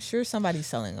eBay. I'm sure somebody's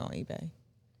selling it on eBay.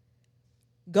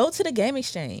 Go to the game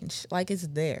exchange. Like it's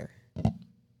there.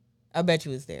 I bet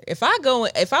you it's there. If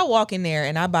I walk in there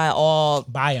and I buy all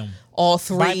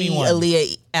three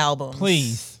Aaliyah albums,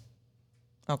 please.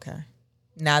 Okay.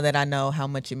 Now that I know how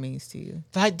much it means to you,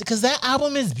 because that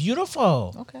album is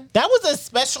beautiful. Okay. That was a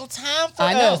special time for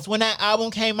us when that album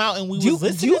came out and we was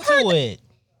listening to it.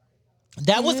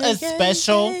 That was a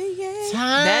special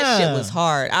time. That shit was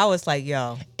hard. I was like,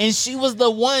 yo. And she was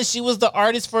the one. She was the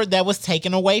artist that was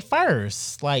taken away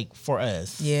first, like for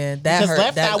us. Yeah, that hurt.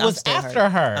 Left Eye was after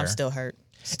her. I'm still hurt.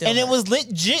 It was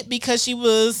legit because she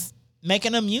was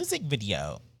making a music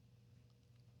video.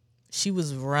 She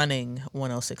was running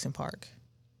 106 in Park.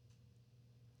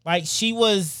 Like she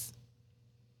was.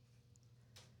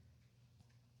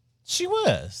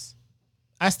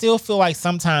 I still feel like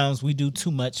sometimes we do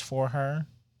too much for her.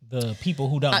 The people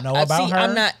who don't know about her.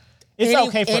 I'm not. It's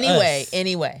okay for us.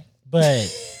 Anyway. But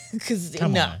because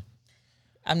on.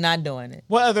 I'm not doing it.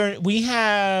 We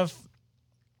have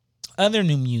other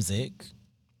new music.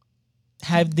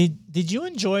 Did you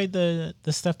enjoy the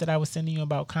stuff that I was sending you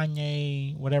about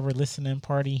Kanye, whatever listening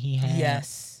party he had?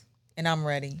 Yes. And I'm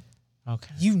ready.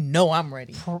 Okay. You know I'm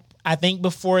ready. I think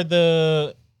before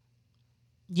the...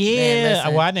 Yeah, man,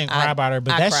 listen, well, I didn't cry about her,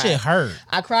 but that shit hurt.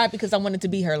 I cried because I wanted to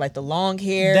be her, like the long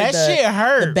hair. That shit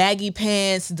hurt. The baggy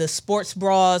pants, the sports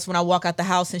bras when I walk out the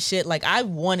house and shit. Like, I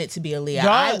wanted to be Aaliyah.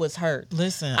 I was hurt.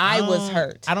 Listen, I was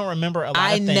hurt. I don't remember a lot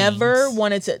of things. I never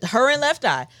wanted to. Her and Left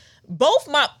Eye. Both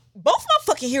my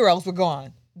fucking heroes were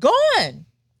gone. Gone.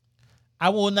 I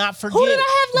will not forget. Who did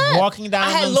I have left? Walking down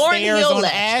I had them Lauryn stairs Hill on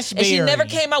left, Ashbury. and she never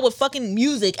came out with fucking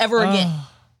music ever again.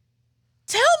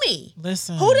 Tell me.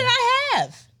 Listen. Who did I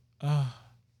have?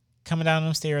 Coming down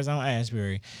them stairs on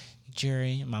Ashbury.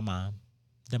 Jerry, my mom.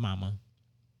 The mama.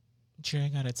 Jerry, I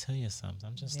gotta tell you something.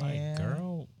 I'm just like,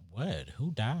 girl, what?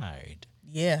 Who died?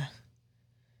 Yeah.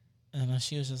 And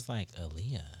she was just like,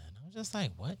 Aaliyah. And I was just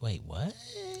like, what? Wait, what?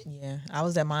 Yeah. I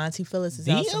was at my auntie Phyllis's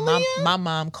house. And my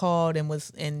mom called and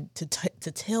was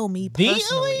to tell me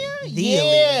personally. The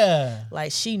Aaliyah? Aaliyah.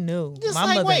 Like, she knew. Just my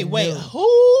like, mother wait, knew. who?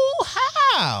 How?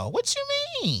 How? What you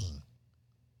mean?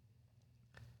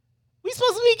 We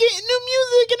supposed to be getting new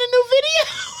music and a new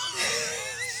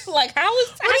video. Like, how What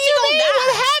she do you gonna mean? die?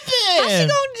 What How she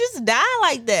happened? gonna just die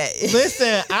like that?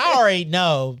 Listen, I already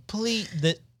know. Please,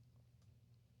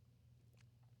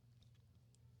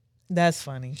 That's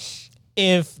funny.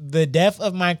 if the death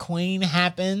of my queen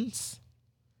happens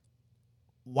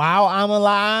while I'm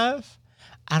alive,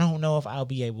 I don't know if I'll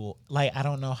be able. Like, I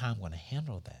don't know how I'm going to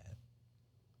handle that.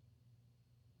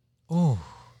 Ooh,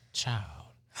 child.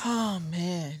 Oh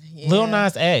man, yeah. Lil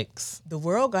Nas X. The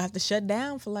world gonna have to shut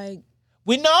down for like.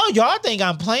 We know y'all think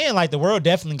I'm playing. Like, the world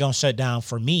definitely gonna shut down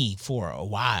for me for a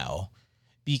while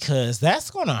because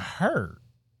that's gonna hurt.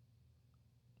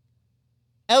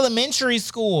 Elementary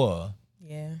school.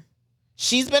 Yeah.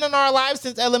 She's been in our lives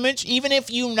since elementary. Even if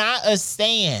you're not a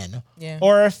stan Yeah.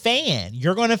 or a fan,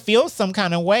 you're gonna feel some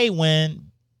kind of way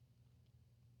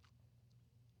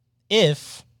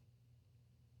if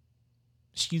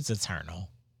she's eternal.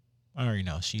 I already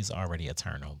know she's already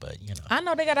eternal, but you know. I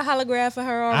know they got a holograph for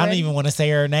her already. I don't even want to say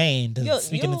her name to You'll-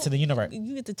 speaking you'll- into the universe.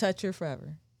 You get to touch her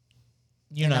forever.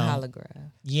 You in know, a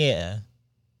holograph. yeah.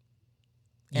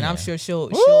 And I'm sure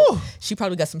Woo! she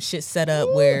probably got some shit set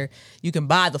up where you can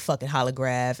buy the fucking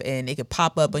holograph and it could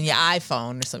pop up on your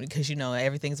iPhone or something because you know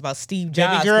everything's about Steve Baby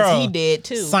Jobs girl, because he did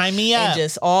too. sign me up. And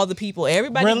just all the people,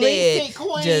 everybody Release dead. it,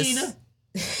 queen.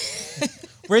 Just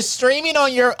We're streaming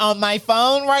on my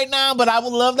phone right now, but I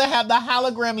would love to have the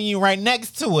hologram of you right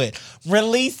next to it.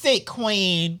 Release it,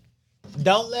 queen.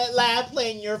 Don't let live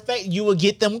play in your face. You will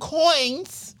get them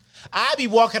coins. I'll be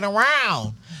walking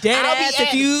around. dead I'll be ass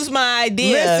if you use my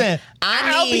idea. Listen,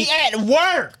 I'll be at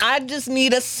work. I just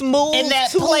need a smooth And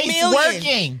that 2 place million.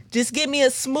 working. Just give me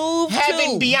a smooth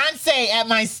Having 2. Beyonce at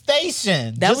my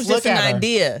station. That was just look an at her.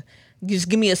 idea. Just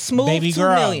give me a smooth Baby 2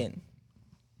 girl. million.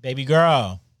 Baby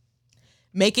girl.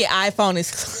 Make it iPhone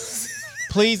exclusive.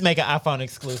 Please make an iPhone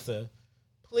exclusive.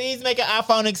 Please make an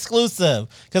iPhone exclusive.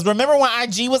 Because remember when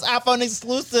IG was iPhone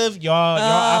exclusive? Y'all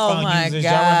Oh my iPhone users,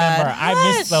 God. y'all remember. I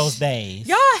Yes. miss those days.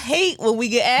 Y'all hate when we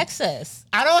get access.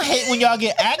 I don't hate when y'all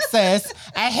get access.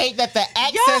 I hate that the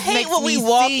access Y'all hate makes when we me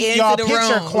walk see into y'all the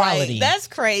picture room. quality. Like, that's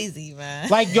crazy, man.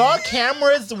 Like, y'all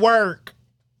cameras work.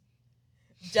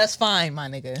 Just fine, my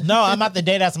nigga. No, I'm about to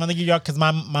date ass. I'm gonna give y'all because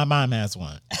my mom has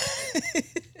one.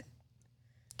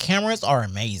 Cameras are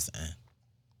amazing.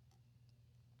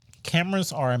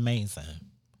 Cameras are amazing.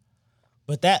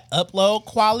 But that upload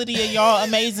quality of y'all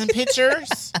amazing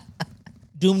pictures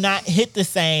do not hit the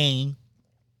same.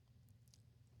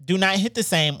 Do not hit the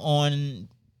same on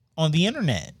the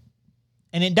internet.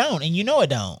 And it don't. And you know it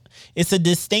don't. It's a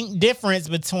distinct difference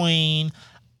between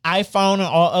iPhone and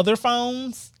all other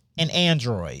phones and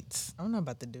Androids. I'm not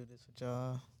about to do this with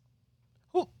y'all.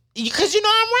 Because you know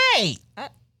I'm right.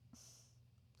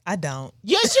 I don't.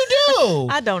 Yes, you do.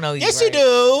 I don't know you. Yes, right. you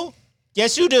do.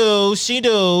 Yes, you do. She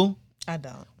do. I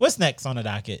don't. What's next on the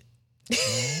docket?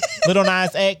 Lil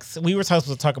Nas X. We were supposed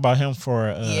to talk about him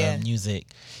for music.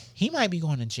 He might be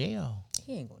going to jail.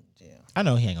 He ain't going to jail. I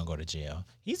know he ain't gonna go to jail.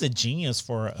 He's a genius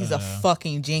for. He's a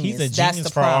fucking genius. He's a That's genius the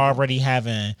for problem. already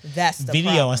having That's the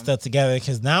video problem. and stuff together.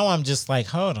 Because now I'm just like,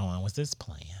 hold on, was this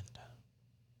planned?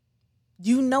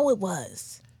 You know it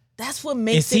was. That's what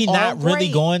makes Is he it all not really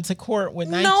great. going to court with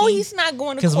Nike? No, he's not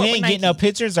going to court Because we with ain't Nike. getting no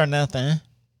pictures or nothing.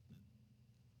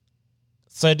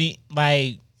 So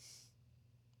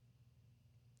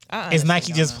is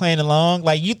Nike just playing along?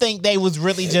 Like, you think they was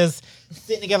really just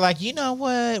sitting together like, you know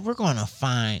what? We're going to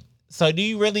find. So do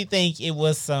you really think it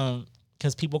was some,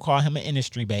 because people call him an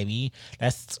industry baby.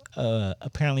 That's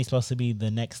apparently supposed to be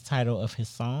the next title of his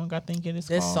song, I think it is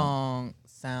This called. song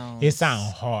sounds... It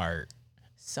sounds hard.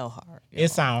 so hard. It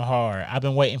sounds hard. I've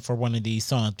been waiting for one of these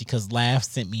songs because Laugh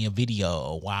sent me a video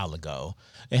a while ago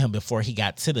of him before he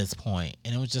got to this point.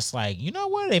 And it was just like, you know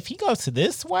what? If he goes to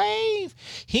this wave,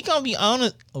 he going to be on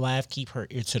it. Laugh keep her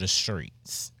ear to the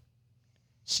streets.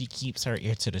 She keeps her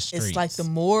ear to the streets. It's like the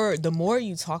more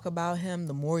you talk about him,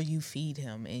 the more you feed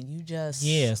him. And you just...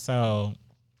 Yeah, so...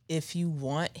 If you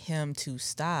want him to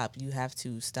stop, you have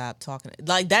to stop talking.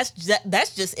 Like, that's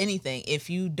just anything. If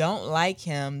you don't like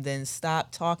him, then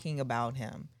stop talking about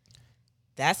him.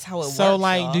 That's how it works. So,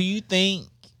 like, y'all. do you think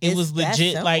it It's was that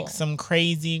legit, like, simple. some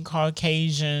crazy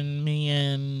Caucasian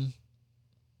man,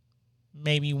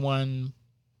 maybe one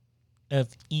of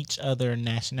each other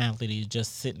nationality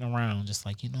just sitting around just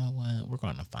like, you know what? We're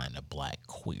going to find a black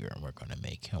queer and we're going to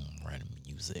make him run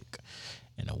music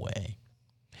in a way.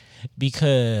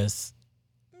 Because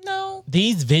No.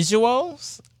 these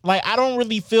visuals, like, I don't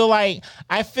really feel like,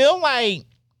 I feel like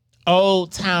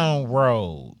Old Town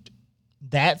Road,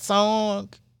 that song,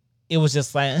 it was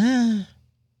just like,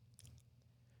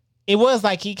 It was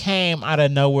like he came out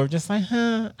of nowhere, just like,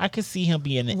 I could see him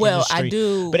being in the industry. I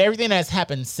do. But everything that's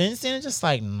happened since then, it's just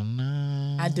like,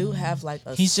 no. I do have like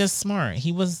he's just smart.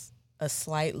 He was a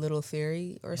slight little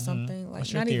theory or something. Like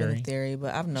What's your not even theory? a theory,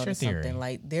 but I've What's your noticed theory? something.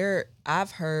 Like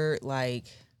I've heard like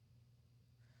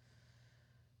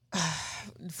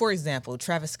for example,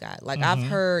 Travis Scott. Like I've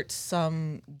heard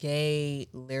some gay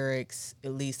lyrics,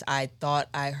 at least I thought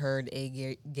I heard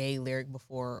a gay lyric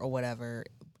before or whatever.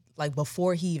 Like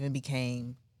before he even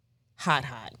became hot,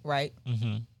 right?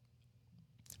 Mm-hmm.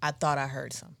 I thought I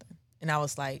heard something. And I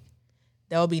was like,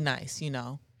 that would be nice, you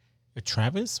know.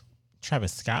 Travis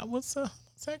Scott was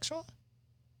homosexual?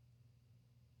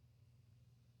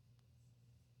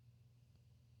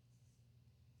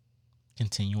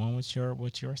 Continue on with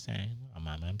what you're saying. I'm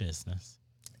on my business.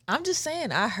 I'm just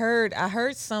saying, I heard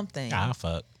something. Ah,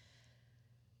 fuck.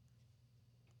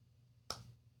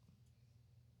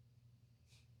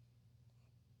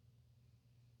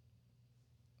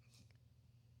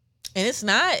 And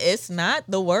it's not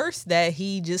the worst that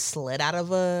he just slid out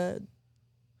of a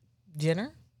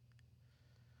Jenner.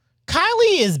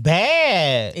 Kylie is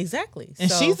bad. Exactly.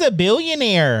 And So, she's a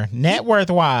billionaire, net worth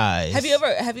wise. have you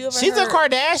ever She's heard, a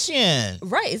Kardashian.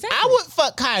 right, exactly. I would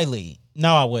fuck Kylie.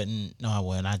 No, I wouldn't.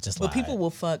 I just But lied. people will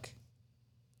fuck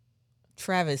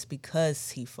Travis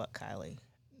because he fucked Kylie.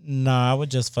 No, I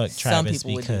would just fuck Travis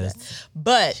people would do because that.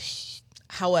 But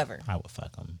however, I would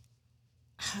fuck him.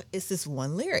 it's this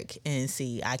one lyric, and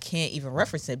see, I can't even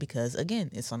reference it because again,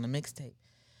 it's on the mixtape.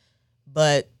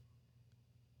 But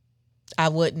I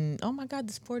wouldn't. Oh my God,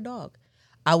 this poor dog.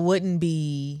 I wouldn't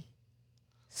be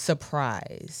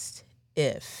surprised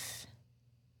if.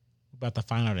 We're about to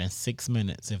find out in 6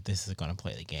 minutes if this is going to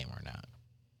play the game or not.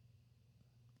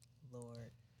 Lord.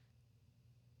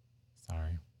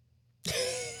 Sorry.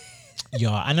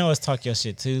 Y'all, I know it's Talk Your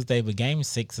Shit Tuesday, but Game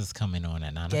 6 is coming on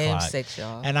at 9 Game o'clock. 6,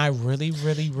 y'all. And I really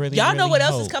Y'all know what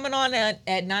else is hope- coming on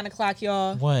at 9 o'clock,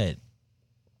 y'all? What?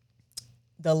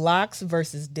 The Locks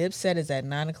versus Dipset is at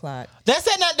 9 o'clock. That's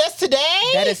today?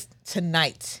 That is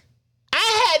tonight.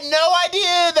 I had no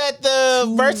idea that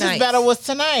the versus Tonight. battle was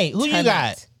tonight. Who you got?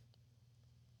 Tonight.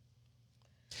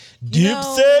 You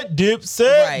know-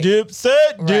 Dipset, Right.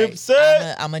 Dipset.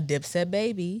 Right. I'm a Dipset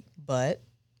baby, but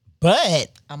But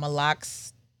I'm a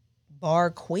Locks bar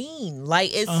queen.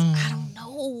 Like it's I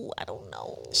don't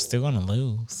know. still gonna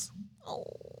lose. Oh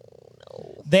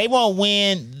no. They won't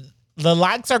win. The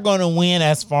Locks are gonna win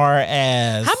as far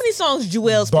as How many songs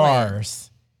Jewel's playing?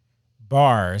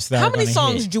 Bars. That How are many gonna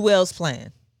songs hit. Jewel's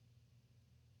playing?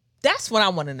 That's what I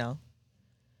want to know.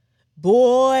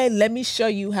 Boy, let me show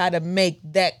you how to make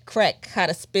that crack, how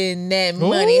to spend that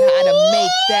money, how to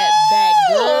make that back,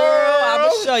 girl. I'm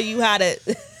gonna show you how to.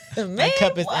 Man, My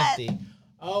cup is what? empty.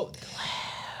 Oh,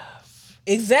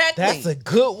 Exactly. that's a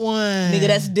good one. Nigga,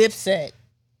 that's Dipset.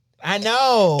 I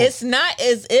know. It's not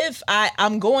as if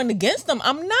I'm going against them.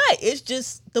 I'm not. It's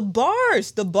just the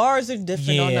bars. The bars are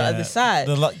different on the other side.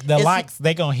 The It's- Locks,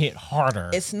 they gonna hit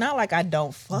harder. It's not like I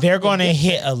don't fuck. They're with gonna Dipset.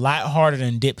 hit a lot harder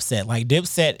than Dipset. Like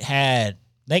Dipset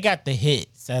they got the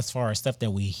hits as far as stuff that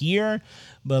we hear,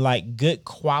 but like good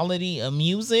quality of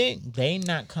music, they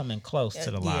not coming close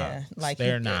to the Locks. Yeah, like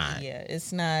they're not. Yeah,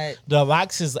 it's not. The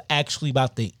Locks is actually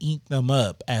about to eat them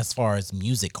up as far as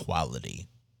music quality.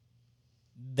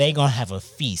 They gonna have a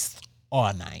feast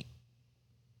all night.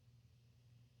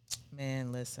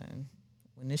 Man, listen.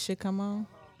 When this shit come on,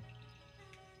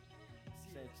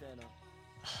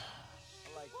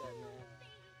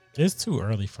 It's too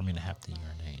early for me to have to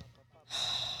urinate.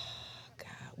 God,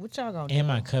 what y'all gonna And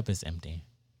do? my cup is empty.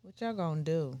 What y'all gonna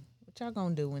do? What y'all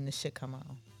gonna do when this shit come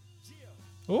on?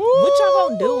 Ooh, What y'all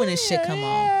gonna do when this shit come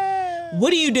on?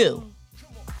 What do you do?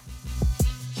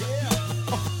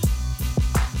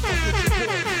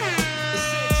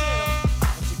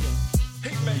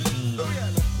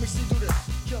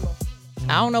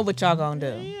 I don't know what y'all gonna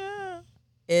do. Yeah.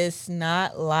 It's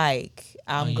not like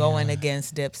I'm Oh, going yeah.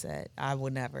 against Dipset. I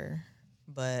would never.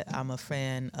 But I'm a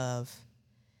fan of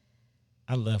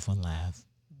I love when Live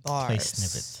bars. play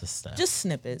snippets of stuff. Just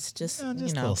snippets. Just, Yeah, just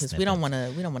you know, little because we don't want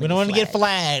to. we don't want to get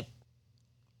flagged.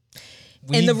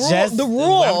 And the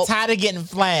rule- I'm tired of getting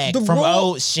flagged the from rule-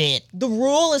 old shit. The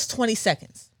rule is 20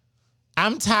 seconds.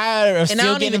 I'm tired of And I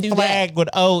still don't even getting do that. flagged with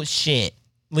old shit.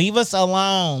 Leave us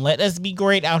alone. Let us be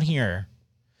great out here.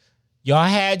 Y'all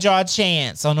had y'all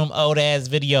chance on them old ass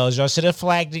videos. Y'all should have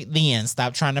flagged it then.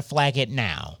 Stop trying to flag it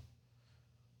now.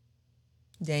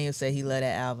 Daniel said he loved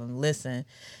that album. Listen,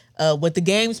 what the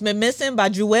game's been missing by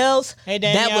Jewels. Hey,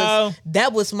 Daniel.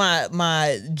 That was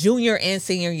my junior and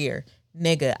senior year,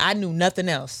 nigga. I knew nothing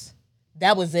else.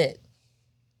 That was it.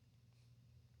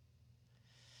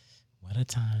 What a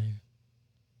time.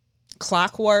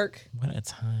 Clockwork. What a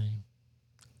time.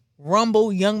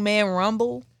 Rumble, Young Man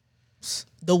Rumble.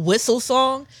 The Whistle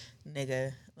song.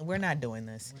 Nigga, we're not doing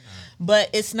this. But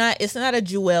it's not a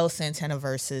Joel Santana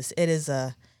versus. It is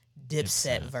a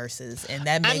Dipset versus. And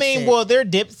that makes well, they're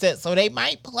Dipset, so they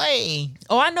might play.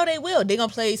 Oh, I know they will. They're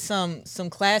gonna play some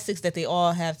classics that they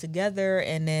all have together,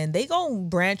 and then they gonna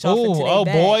branch off into their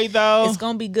bag. Boy, though. It's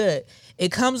gonna be good.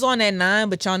 It comes on at 9,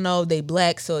 but y'all know they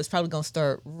black, so it's probably gonna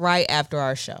start right after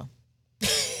our show.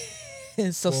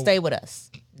 So stay with us.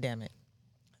 Damn it.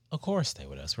 Of course, stay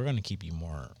with us. We're gonna keep you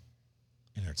more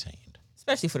entertained.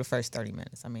 Especially for the first 30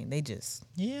 minutes. I mean, they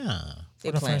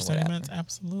for the first 30 minutes,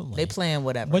 absolutely. They playing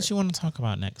whatever. What you want to talk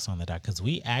about next on the doc? Because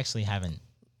we actually haven't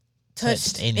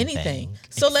touched anything.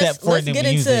 So let's get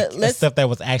into stuff that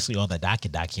was actually on the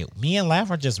docket. Me and Laugh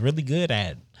are just really good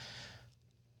at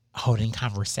holding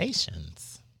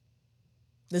conversations.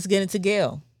 Let's get into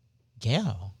Gail.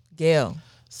 Gail.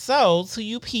 So to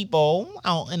you people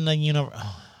out in the universe,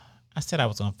 I said I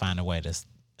was going to find a way to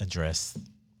address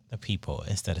the people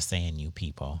instead of saying you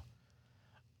people.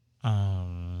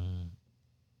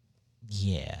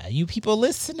 Yeah, you people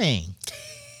listening.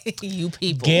 You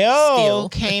people. Gail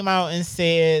came out and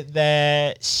said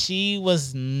that she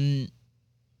was not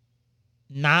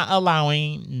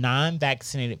allowing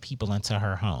non-vaccinated people into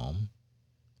her home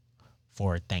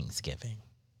for Thanksgiving.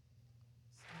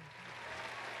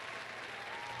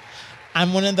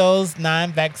 I'm one of those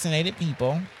non-vaccinated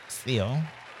people still.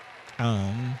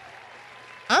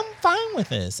 I'm fine with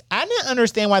this. I didn't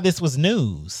understand why this was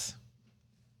news.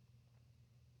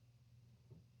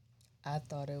 I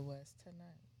thought it was tonight.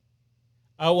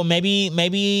 Oh, well,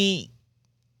 maybe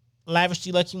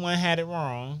Lavishly Lucky One had it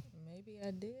wrong. Maybe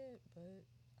I did, but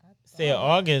I said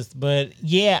August. But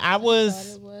yeah, I thought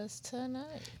it was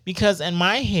tonight. Because in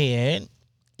my head,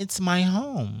 it's my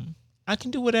home. I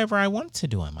can do whatever I want to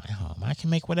do in my home. I can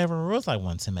make whatever rules I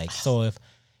want to make.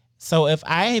 So if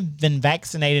I've been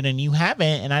vaccinated and you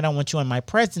haven't, and I don't want you in my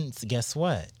presence, guess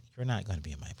what? You're not going to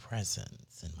be in my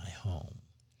presence in my home.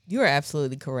 You are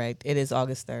absolutely correct. It is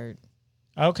August 3rd.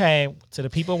 Okay. To the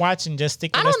people watching, just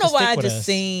stick with us. I don't know why I just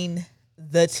seen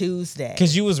the Tuesday.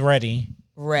 Because you was ready.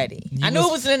 I knew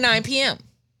it was at 9 p.m.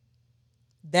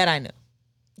 That I knew.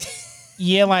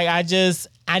 Yeah, like I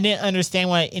didn't understand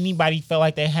why anybody felt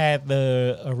like they had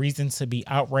a reason to be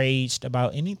outraged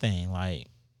about anything. Like,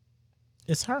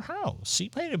 it's her house. She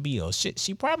paid a bill.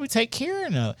 She probably take care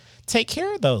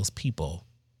of those people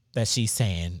that she's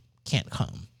saying can't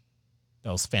come.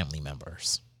 Those family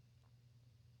members.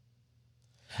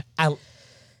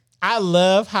 I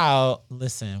love how,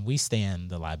 listen, we stay in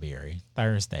the library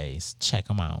Thursdays. Check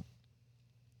them out.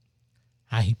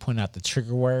 How he pointed out the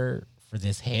trigger word for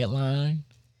this headline.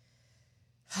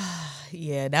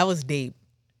 Yeah, that was deep.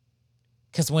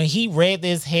 Because when he read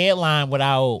this headline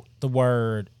without the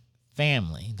word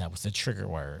family, that was the trigger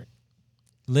word.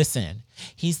 Listen,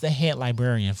 he's the head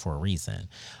librarian for a reason.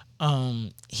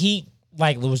 He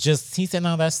said,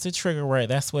 no, that's the trigger word.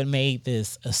 That's what made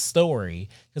this a story.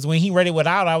 Because when he read it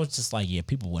without, I was just like, yeah,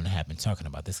 people wouldn't have been talking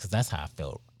about this because that's how I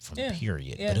felt from the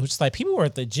period. Yeah. But it was just like, people were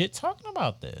legit talking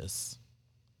about this.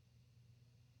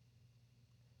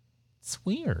 It's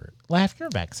weird. Laugh, you're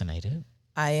vaccinated.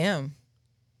 I am.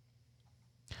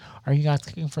 Are you guys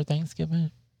cooking for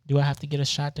Thanksgiving? Do I have to get a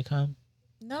shot to come?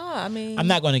 No, I mean, I'm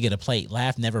not going to get a plate.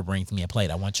 Laugh never brings me a plate.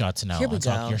 I want y'all to know on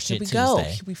Talk Your Shit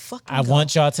Tuesday. I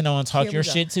want y'all to know on Talk Your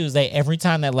Shit Tuesday. Every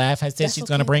time that Laugh has said she's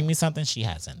going to bring me something, she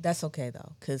hasn't. That's okay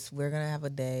though, because we're going to have a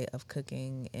day of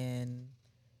cooking and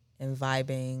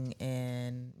vibing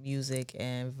and music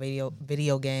and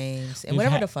video games and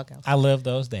whatever the fuck else. I love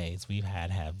those days.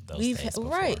 Have those days before.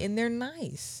 Right, and they're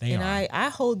nice. They are. I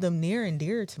hold them near and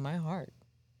dear to my heart.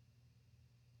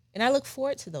 And I look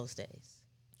forward to those days.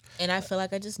 And I feel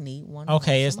like I just need one.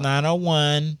 Okay, it's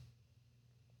 9:01.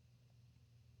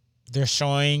 They're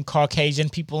showing Caucasian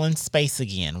people in space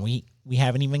again. We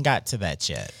haven't even got to that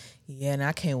yet. Yeah, and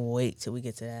I can't wait till we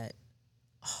get to that.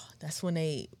 Oh, that's when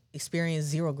they experience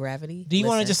zero gravity. Do you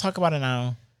want to just talk about it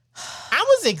now? I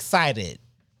was excited.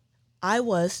 I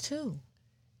was too.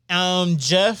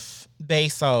 Jeff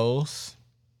Bezos.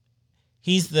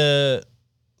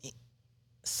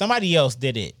 Somebody else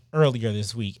did it earlier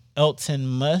this week. Elon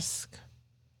Musk. Is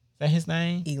that his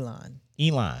name?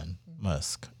 Elon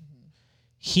Musk. Mm-hmm.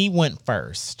 He went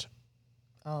first.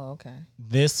 Oh, okay.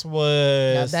 This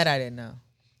was... Now that I didn't know.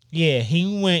 Yeah,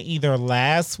 he went either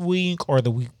last week or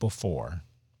the week before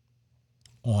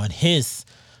on his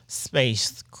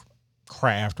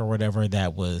spacecraft or whatever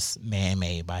that was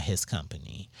man-made by his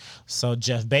company. So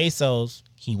Jeff Bezos,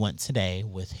 he went today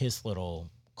with his little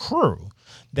crew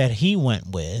that he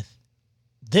went with.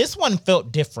 This one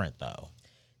felt different though.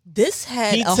 This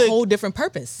had a whole different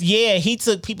purpose. Yeah, he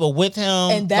took people with him.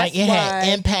 And that's like it had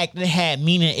impact. It had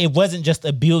meaning. It wasn't just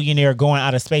a billionaire going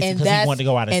out of space because he wanted to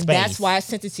go out of space. And that's why I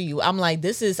sent it to you. I'm like,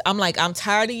 I'm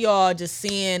tired of y'all just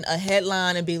seeing a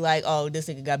headline and be like, oh, this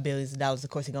nigga got billions of dollars. Of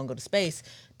course he gonna go to space.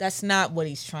 That's not what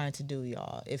he's trying to do,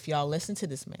 y'all. If y'all listen to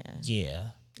this man.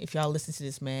 Yeah. If y'all listen to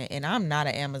this man, and I'm not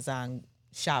an Amazon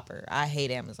shopper. I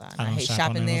hate Amazon. I hate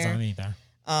shopping there. Amazon either.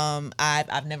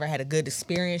 I've never had a good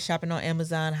experience shopping on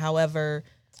Amazon. However,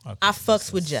 I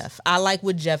fucks with Jeff. I like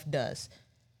what Jeff does.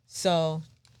 So,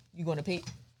 you going to Pete?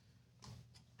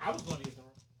 I was going to use the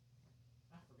room.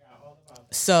 I forgot all about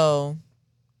that. So,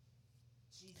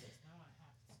 Jesus, now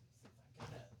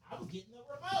I was getting the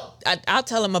remote. I'll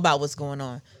tell him about what's going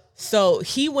on. So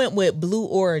he went with Blue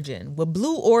Origin. What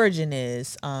Blue Origin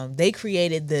is, they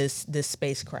created this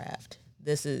spacecraft.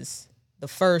 This is the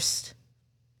first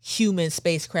human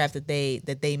spacecraft that they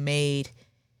made.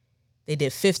 They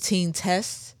did 15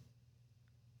 tests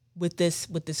with this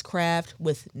craft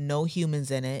with no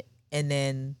humans in it, and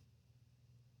then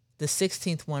the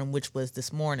 16th one, which was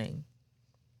this morning,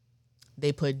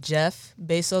 they put Jeff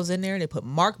Bezos in there. They put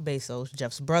Mark Bezos,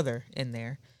 Jeff's brother, in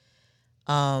there,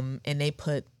 and they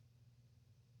put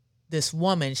this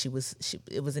woman. It was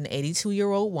an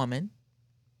 82-year-old woman,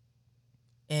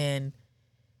 and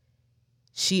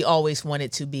she always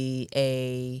wanted to be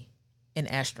an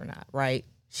astronaut, right?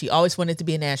 She always wanted to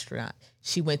be an astronaut.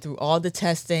 She went through all the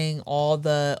testing, all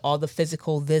the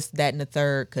physical, this, that, and the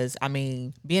third. Because I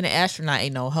mean, being an astronaut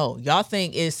ain't no hoe. Y'all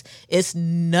think it's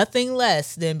nothing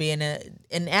less than being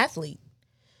an athlete.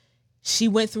 She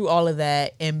went through all of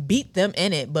that and beat them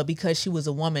in it, but because she was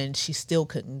a woman, she still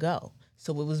couldn't go.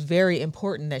 So it was very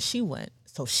important that she went.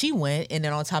 So she went, and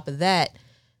then on top of that,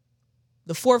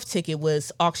 the fourth ticket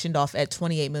was auctioned off at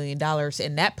 $28 million,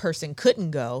 and that person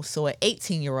couldn't go, so an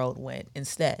 18-year-old went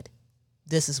instead.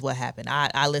 This is what happened.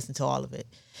 I listened to all of it.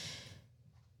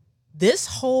 This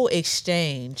whole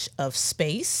exchange of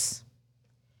space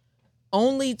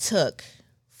only took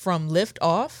from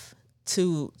liftoff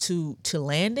to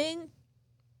landing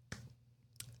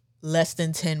less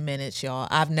than 10 minutes, y'all.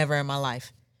 I've never in my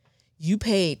life. You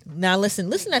paid. Now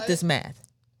listen at this math.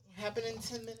 What happened in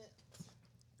 10 minutes?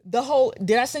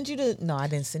 Did I send you no, I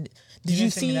didn't send it. Did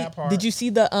you see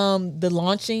the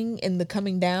launching and the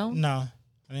coming down? No,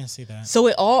 I didn't see that. So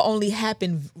it all only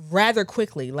happened rather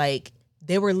quickly. Like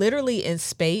they were literally in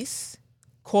space,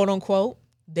 quote unquote.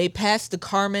 They passed the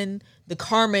Kármán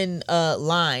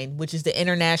line, which is the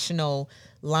international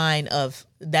line of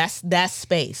that's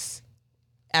space.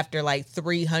 After like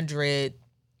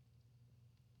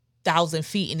 300,000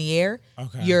 feet in the air,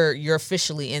 okay, you're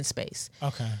officially in space.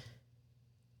 Okay.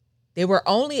 They were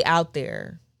only out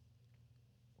there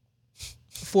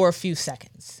for a few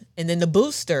seconds. And then the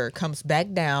booster comes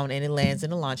back down and it lands in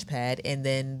the launch pad. And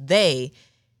then they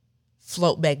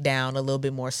float back down a little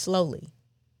bit more slowly.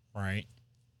 Right.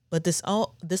 But this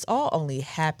all only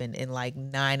happened in like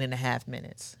 9.5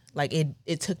 minutes. Like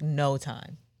it took no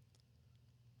time.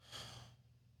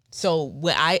 So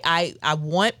when I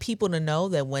want people to know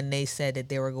that when they said that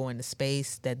they were going to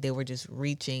space, that they were just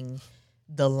reaching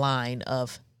the line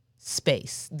of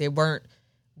space. They weren't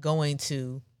going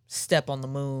to step on the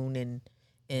moon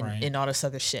and all this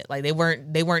other shit. Like they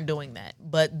weren't doing that.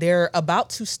 But they're about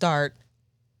to start.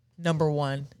 Number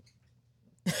one,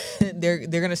 they're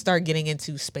gonna start getting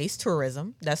into space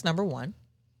tourism. That's number one.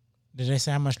 Did they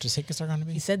say how much the tickets are going to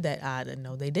be? He said that. I didn't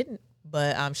know they didn't,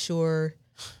 but I'm sure.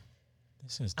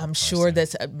 I'm sure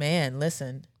that's man.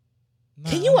 Listen,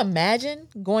 can you imagine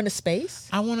going to space?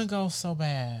 I want to go so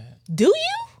bad. Do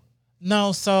you?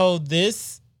 No, so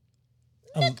this,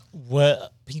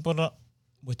 what you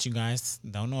guys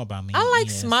don't know about me. I like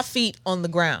my feet on the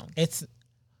ground. It's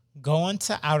going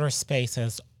to outer space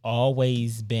has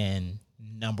always been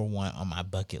number one on my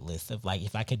bucket list of like,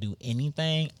 if I could do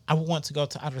anything, I would want to go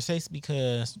to outer space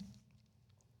because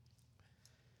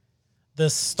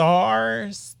the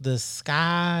stars, the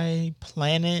sky,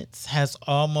 planets has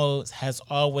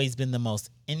always been the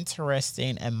most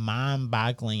interesting and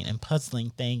mind-boggling and puzzling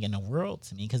thing in the world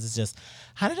to me because it's just,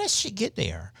 how did that shit get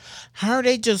there? How are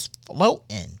they just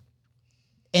floating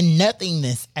in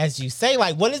nothingness, as you say?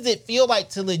 Like, what does it feel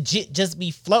like to legit just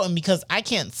be floating? Because I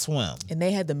can't swim. And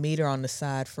they had the meter on the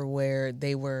side for where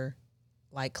they were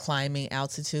like climbing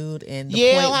altitude, and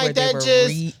the point like where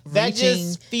that they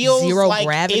just feels zero like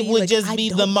gravity. It would like, just be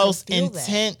the most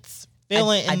intense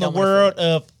feeling in the world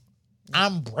of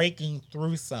I'm breaking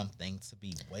through something to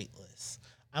be weightless.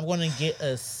 I'm going to get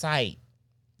a sight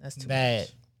that's too that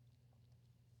much.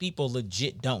 people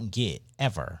legit don't get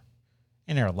ever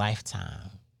in their lifetime.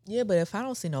 Yeah, but if I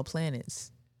don't see no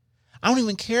planets, I don't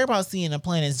even care about seeing the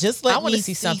planets. Just let I want me to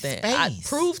see something. Space.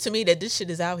 Prove to me that this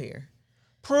shit is out here.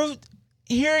 Prove.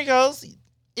 Here it goes.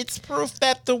 It's proof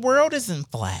that the world isn't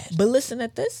flat. But listen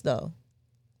at this, though.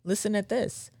 Listen at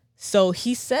this. So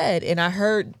he said, and I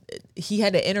heard he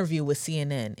had an interview with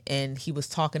CNN, and he was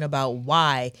talking about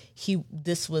why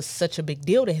this was such a big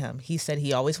deal to him. He said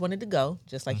he always wanted to go,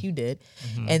 just like you did.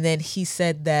 Mm-hmm. And then he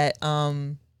said that,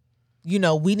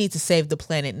 we need to save the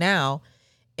planet now.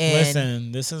 And,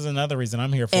 listen, this is another reason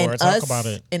I'm here for it. Talk about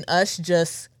it. And us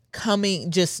just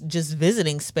just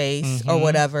visiting space or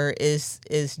whatever is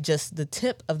just the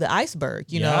tip of the iceberg,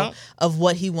 you know, of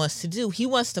what he wants to do. He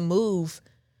wants to move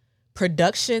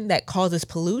production that causes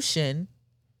pollution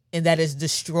and that is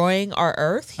destroying our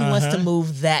earth. He wants to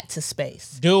move that to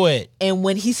space. Do it. And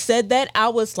when he said that, I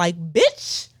was like,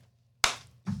 bitch.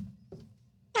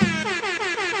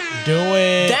 Do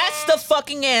it. That's the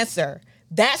fucking answer.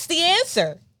 That's the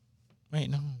answer. Wait,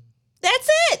 no. That's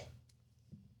it.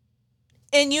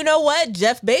 And you know what?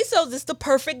 Jeff Bezos is the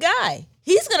perfect guy.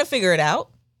 He's going to figure it out.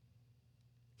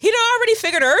 He done already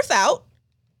figured Earth out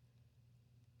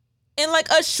in like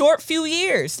a short few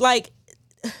years.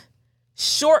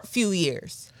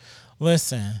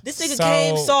 Listen. This nigga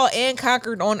came, saw, and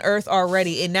conquered on Earth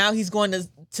already. And now he's going to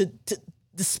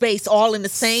the space all in the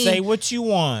same. Say what you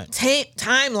want.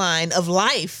 Timeline of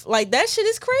life. Like, that shit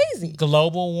is crazy.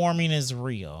 Global warming is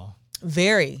real.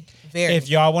 Very. If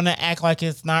y'all want to act like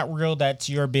it's not real, that's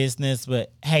your business.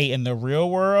 But hey, in the real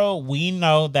world, we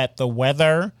know that the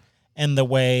weather and the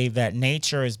way that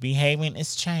nature is behaving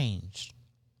is changed.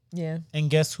 Yeah. And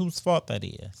guess whose fault that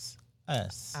is?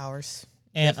 Us. Ours.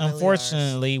 And definitely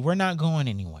unfortunately, we're not going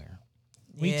anywhere.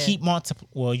 We keep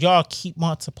y'all keep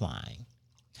multiplying.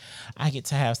 I get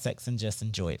to have sex and just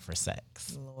enjoy it for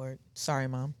sex. Lord. Sorry,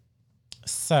 Mom.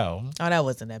 So. Oh, that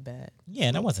wasn't that bad.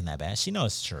 Yeah, that wasn't that bad. She knows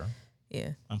it's true.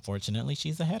 Yeah. Unfortunately,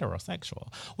 she's a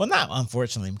heterosexual. Well, not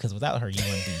unfortunately, because without her, you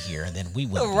wouldn't be here, and then we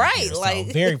wouldn't be here. So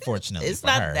very fortunately it's for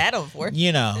not her. that unfortunate.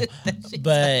 You know,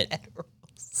 but,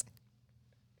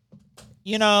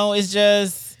 it's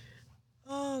just...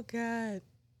 Oh, God.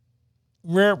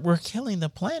 We're killing the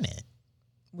planet.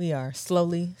 We are.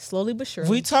 Slowly but surely.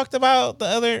 We talked about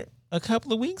a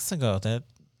couple of weeks ago that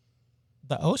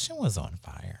the ocean was on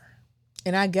fire.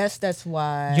 And I guess that's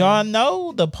why... Y'all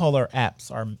know the polar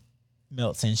apps are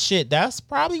melting shit. That's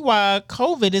probably why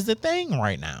COVID is a thing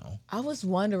right now. I was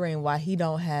wondering why he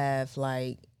don't have,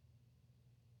 like,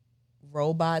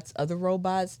 other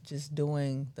robots just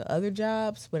doing the other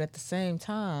jobs, but at the same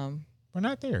time... We're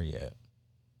not there yet.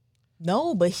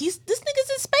 No, but this nigga's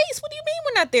in space. What do you mean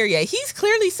we're not there yet? He's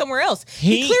clearly somewhere else.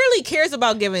 He clearly cares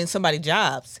about giving somebody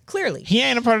jobs. Clearly. He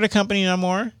ain't a part of the company no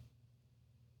more.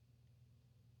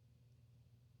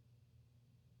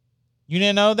 You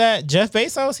didn't know that? Jeff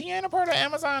Bezos, he ain't a part of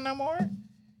Amazon no more.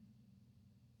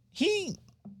 He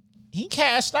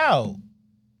cashed out.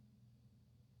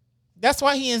 That's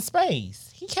why he in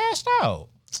space. He cashed out.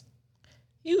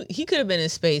 He could have been in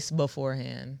space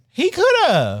beforehand. He could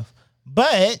have.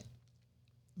 But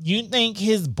you think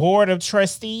his board of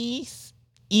trustees,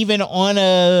 even on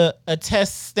a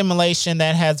test stimulation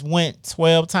that has went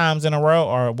 12 times in a row,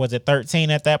 or was it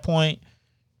 13 at that point,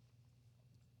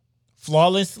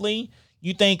 flawlessly,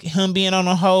 you think him being on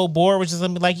a whole board, which is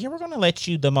going to be like, yeah, we're going to let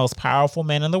you, the most powerful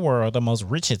man in the world, the most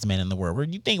richest man in the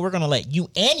world, you think we're going to let you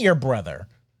and your brother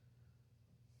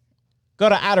go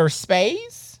to outer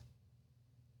space?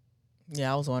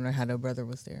 Yeah, I was wondering how their brother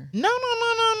was there. No.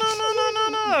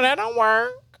 That don't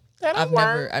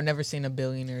work. I've never seen a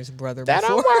billionaire's brother before. That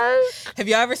don't work. Have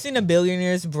y'all ever seen a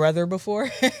billionaire's brother before?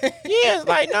 Yeah, it's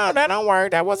like, no, that don't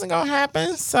work. That wasn't going to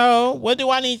happen. So what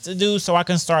do I need to do so I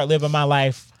can start living my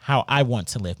life how I want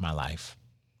to live my life?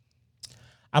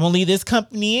 I'm going to leave this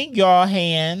company in your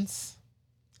hands.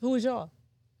 Who is y'all?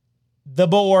 The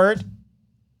board.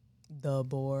 The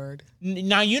board.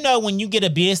 Now, when you get a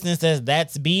business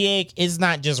that's big, it's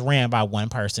not just ran by one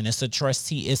person. It's a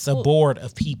trustee. It's a board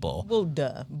of people. Well,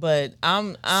 duh. But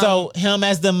I'm so him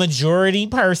as the majority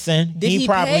person. Did he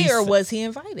pay or was he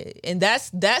invited? And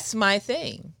that's my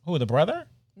thing. Who, the brother?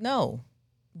 No,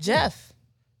 Jeff.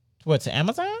 What, to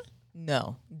Amazon?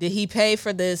 No. Did he pay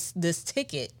for this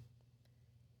ticket,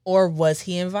 or was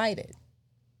he invited?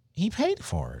 He paid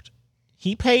for it.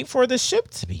 He paid for the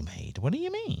ship to be made. What do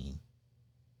you mean?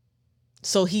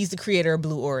 So he's the creator of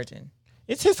Blue Origin.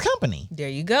 It's his company. There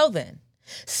you go then.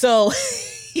 So,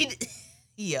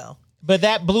 But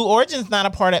that Blue Origin's not a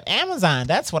part of Amazon.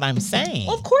 That's what I'm saying.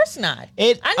 Of course not.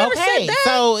 I never said that.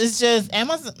 So it's just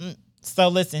Amazon. So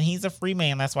listen, he's a free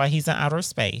man. That's why he's in outer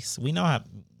space. We know how.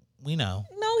 We know.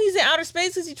 No, he's in outer space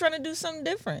because he's trying to do something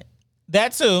different.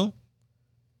 That too.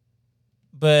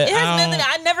 But it has nothing.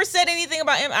 I never said anything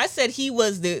about him. I said he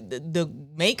was the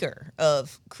maker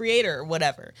of creator or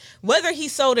whatever. Whether he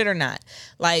sold it or not.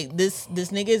 Like this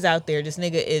nigga is out there. This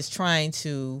nigga is trying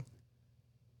to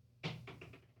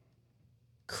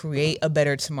create a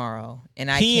better tomorrow.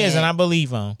 And he is, and I believe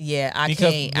him. Yeah,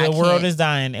 because the world is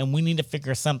dying and we need to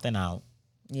figure something out.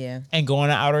 Yeah. And going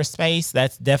to outer space,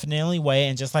 that's definitely a way.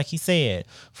 And just like he said,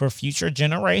 for future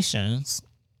generations,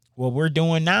 what we're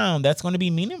doing now, that's going to be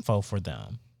meaningful for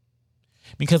them.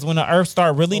 Because when the earth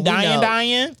start really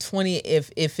dying, 20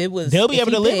 if it was they'll be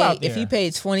able to live out there. If he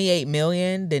paid 28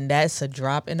 million, then that's a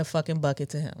drop in the fucking bucket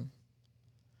to him.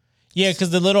 Yeah, because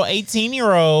the little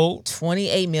 18-year-old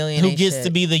 28 million who gets to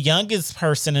be the youngest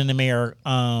person in the mirror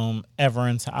ever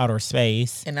into outer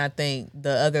space. And I think the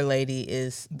other lady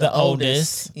is the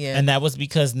oldest. Yeah. And that was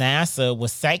because NASA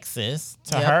was sexist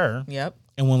to her. Yep.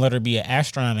 And wouldn't let her be an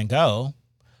astronaut and go.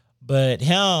 But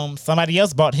somebody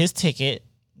else bought his ticket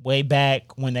way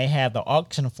back when they had the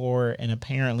auction for it, and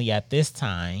apparently at this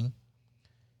time,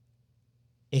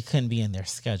 it couldn't be in their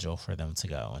schedule for them to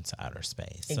go into outer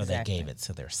space. Exactly. So they gave it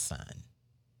to their son.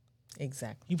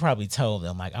 Exactly. He probably told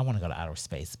them, like, I want to go to outer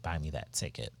space. Buy me that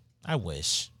ticket. I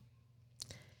wish.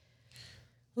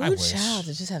 Ooh, child,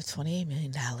 to just have $28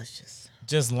 million.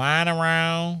 Just lying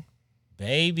around.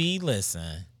 Baby,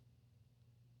 listen.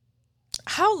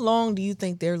 How long do you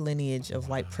think their lineage of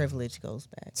white privilege goes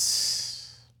back?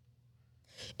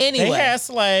 Anyway. They had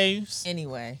slaves.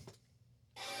 Anyway.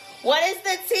 What is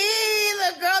the tea?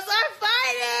 The girls are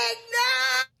fighting.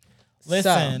 No.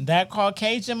 Listen, that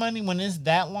Caucasian money, when it's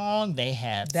that long, they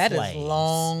had slaves. That is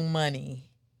long money.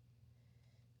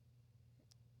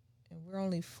 And we're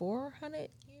only 400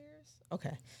 years?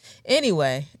 Okay.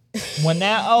 Anyway. when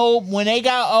they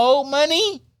got old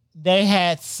money, they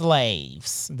had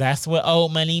slaves. That's what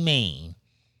old money mean.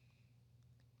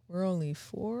 We're only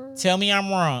 4. Tell me I'm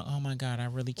wrong. Oh my God, I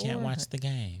really can't watch the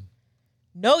game.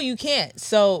 No, you can't.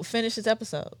 So finish this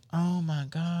episode. Oh my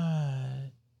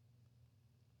God.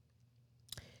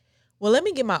 Well, let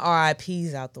me get my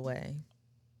RIPs out the way.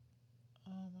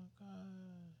 Oh my God.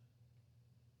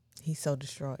 He's so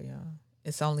distraught, y'all.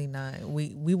 It's only 9.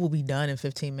 We will be done in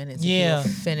 15 minutes. Yeah. If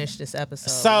you finish this episode.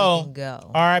 So we can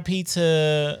go. RIP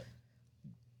to.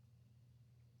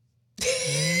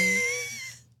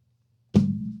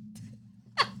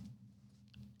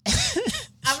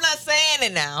 I'm not saying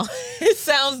it now. It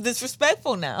sounds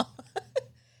disrespectful now.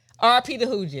 RIP to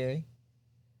who, Jerry?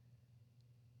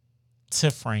 To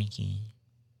Frankie.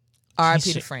 RIP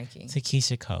to Frankie. To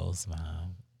Keisha Cole's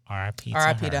mom.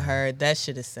 RIP to her. That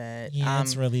shit is sad. Yeah,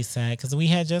 it's really sad because we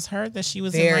had just heard that she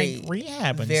was in like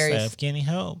rehab and stuff, getting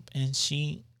help, and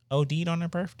she OD'd on her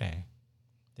birthday.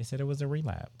 They said it was a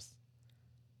relapse.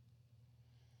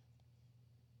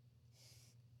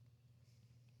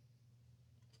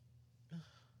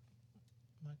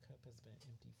 My cup has been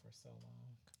empty for so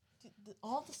long.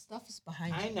 All the stuff is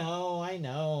behind you. I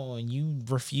know. And you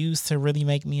refuse to really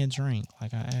make me a drink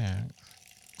like I asked.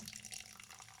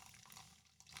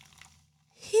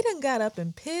 He done got up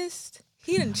and pissed.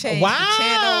 He done changed the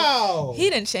channel. He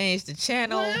done changed the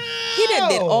channel. Wow. He done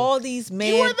did all these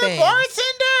man things. You were the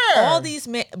bartender. All these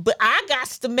man, but I got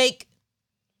to make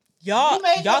y'all. You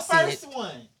made y'all the first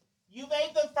one. You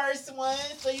made the first one,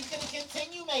 so you can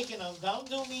continue making them. Don't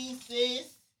do me,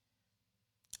 sis.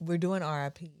 We're doing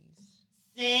RIPs.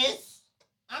 Sis,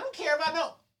 I don't care about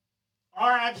no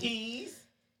RIPs.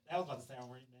 That was about to sound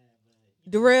really bad.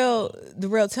 Darrell,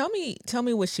 tell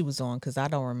me what she was on, because I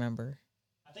don't remember.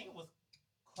 I think it was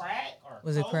crack or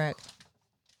was coke. It crack?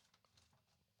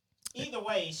 Either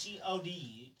way, she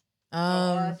OD'd.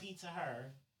 So RIP to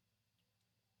her.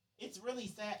 It's really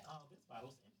sad. Oh, this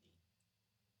bottle's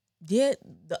empty. Yeah,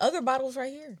 the other bottle's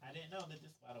right here. I didn't know that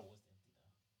this bottle was empty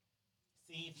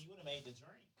though. See, if you would have made the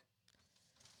drink,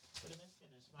 would have been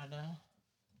finished by now.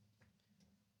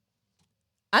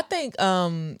 I think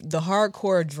the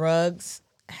hardcore drugs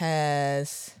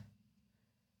has.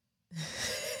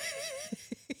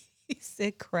 He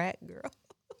said crack, girl.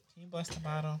 Can you bless the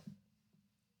bottle?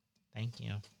 Thank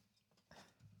you.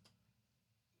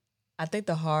 I think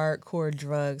the hardcore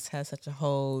drugs has such a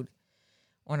hold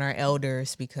on our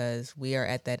elders because we are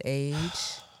at that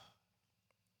age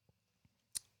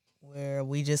where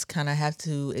we just kind of have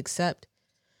to accept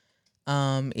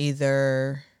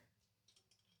either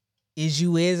is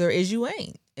you is or is you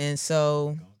ain't. And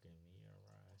so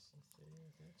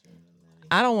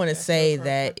I don't want to say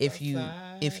that if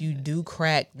outside. you do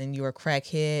crack, then you're a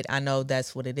crackhead. I know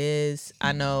that's what it is.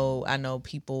 I know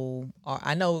people are.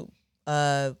 I know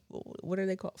what are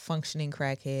they called? Functioning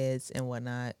crackheads and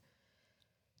whatnot.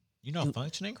 You know,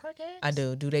 functioning crackheads? I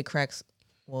do. Do they crack?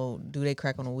 Well, do they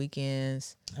crack on the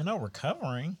weekends? I know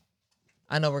recovering.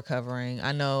 I know recovering.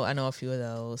 I know a few of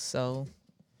those. So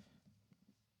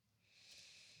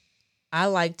I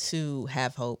like to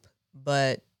have hope,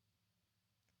 but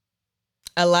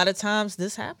a lot of times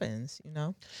this happens, you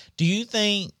know? Do you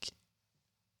think...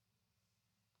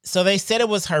 So they said it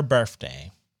was her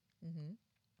birthday.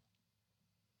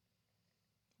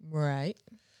 Right.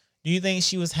 Do you think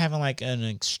she was having like an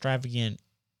extravagant...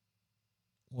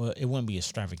 Well, it wouldn't be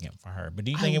extravagant for her, but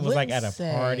do you think it was like at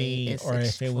a party, or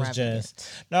if it was just...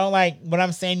 No, like what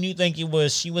I'm saying, you think it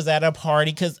was she was at a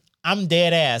party? Because I'm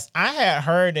dead ass. I had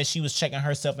heard that she was checking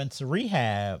herself into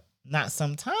rehab not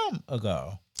some time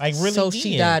ago. Like really So did.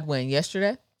 she died when?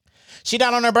 Yesterday? She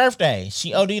died on her birthday.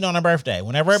 She OD'd on her birthday.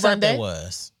 Whenever her Sunday? birthday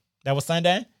was. That was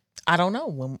Sunday? I don't know.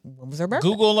 When was her birthday?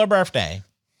 Google her birthday.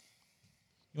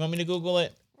 You want me to Google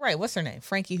it? Right. What's her name?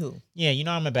 Frankie who? Yeah, you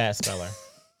know I'm a bad speller.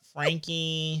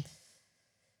 Frankie.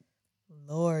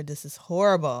 Lord, this is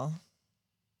horrible.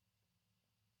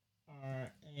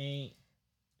 R-A.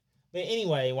 But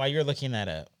anyway, while you're looking that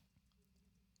up.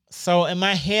 So in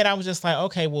my head, I was just like,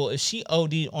 okay, well, if she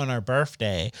OD'd on her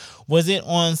birthday, was it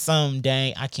on some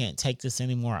day, I can't take this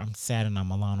anymore, I'm sad and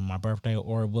I'm alone on my birthday?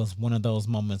 Or it was one of those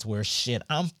moments where, shit,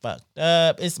 I'm fucked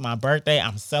up. It's my birthday.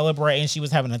 I'm celebrating. She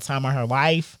was having a time of her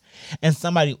life. And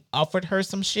somebody offered her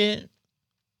some shit.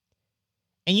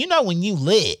 And you know when you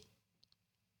lit.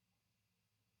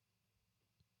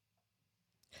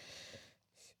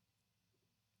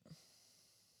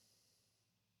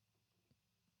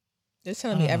 They're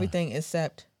telling me everything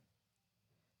except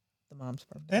the mom's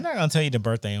birthday. They're not going to tell you the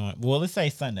birthday on. Well, let's say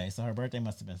Sunday. So her birthday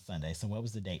must have been Sunday. So what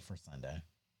was the date for Sunday?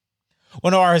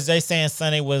 Well, no, are they saying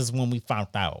Sunday was when we found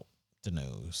out the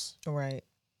news? Right.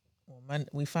 Well,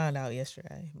 we found out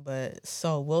yesterday. But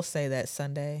so we'll say that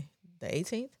Sunday, the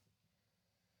 18th.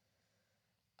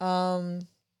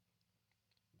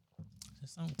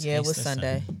 Yeah, it was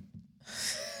Sunday.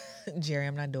 Jerry,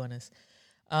 I'm not doing this.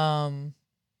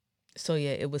 So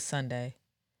yeah, it was Sunday.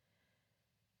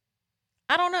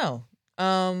 I don't know.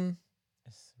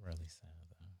 It's really sad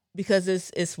though. Because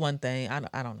it's one thing.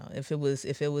 I don't know. If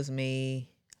it was me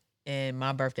and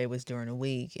my birthday was during the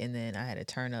week and then I had a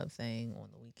turn up thing on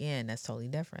the weekend, that's totally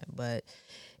different. But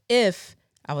if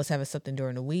I was having something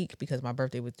during the week because my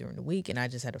birthday was during the week and I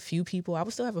just had a few people, I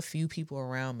would still have a few people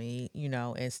around me, you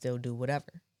know, and still do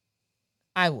whatever.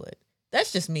 I would.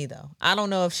 That's just me though. I don't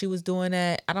know if she was doing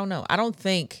that. I don't know. I don't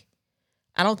think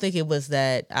it was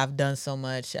that I've done so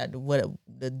much. What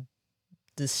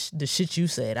the shit you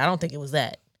said. I don't think it was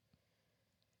that.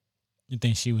 You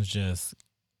think she was just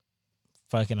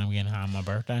fucking? I'm getting high on my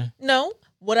birthday. No.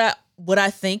 What I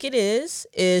think it is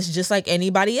just like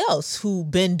anybody else who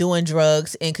been doing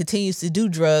drugs and continues to do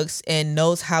drugs and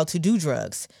knows how to do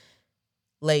drugs.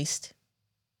 Laced,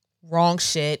 wrong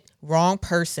shit, wrong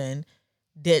person,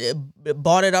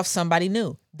 bought it off somebody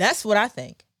new. That's what I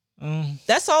think.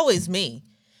 That's always me.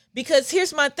 Because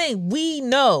here's my thing. We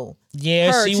know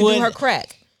her to do her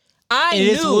crack.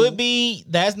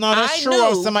 That's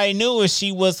true. If somebody knew if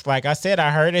she was, like I said,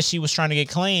 I heard that she was trying to get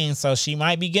clean, so she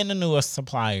might be getting a new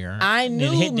supplier. I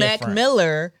knew Mac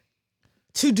Miller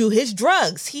to do his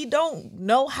drugs. He don't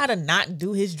know how to not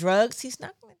do his drugs. He's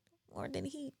not going to do more than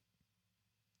he.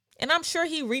 And I'm sure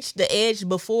he reached the edge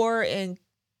before and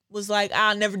was like,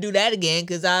 I'll never do that again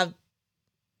because I've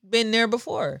been there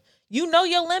before. You know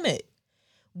your limit.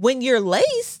 When you're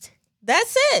laced,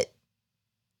 that's it.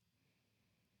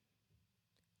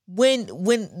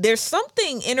 When there's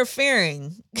something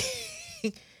interfering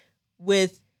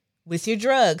with your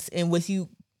drugs and with you,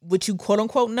 what you quote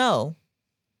unquote know,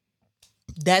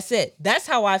 that's it. That's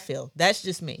how I feel. That's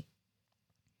just me.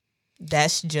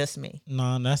 That's just me.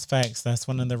 No, that's facts. That's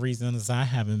one of the reasons I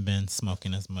haven't been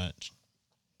smoking as much.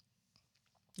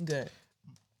 Good.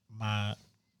 Well,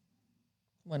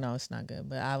 no, it's not good.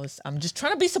 But I'm just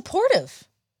trying to be supportive.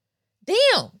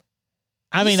 Damn.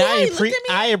 I mean,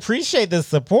 I appreciate the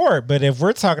support, but if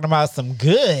we're talking about some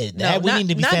good, we need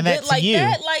to be saying that to like you.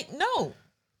 That, like, no.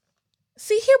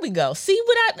 See, here we go. See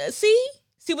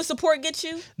what support gets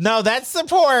you? No, that's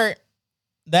support.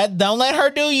 That don't let her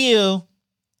do you.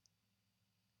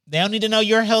 They don't need to know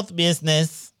your health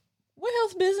business. What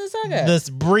health business I got? This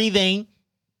breathing.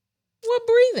 What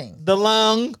breathing? The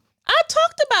lung. I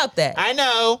talked about that. I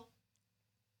know.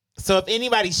 So if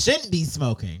anybody shouldn't be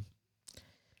smoking.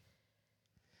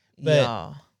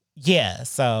 But Yeah,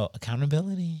 so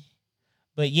accountability.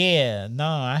 But yeah, no,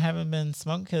 I haven't been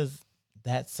smoking because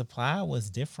that supply was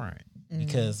different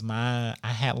because I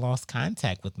had lost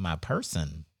contact with my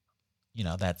person,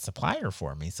 that supplier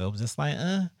for me. So it was just like,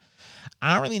 I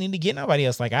don't really need to get nobody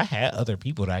else. Like I had other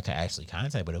people that I could actually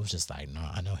contact, but it was just like, no,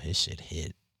 I know his shit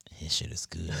hit. His shit is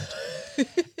good.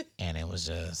 And it was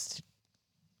just,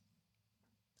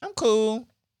 I'm cool.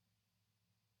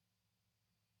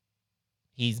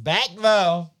 He's back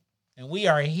though. And we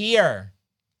are here.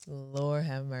 Lord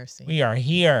have mercy. We are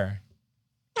here.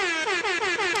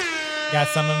 Got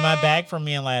some in my bag for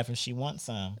me and laugh if she wants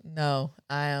some. No,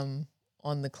 I am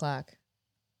on the clock.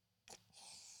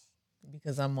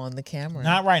 Because I'm on the camera.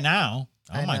 Not right now.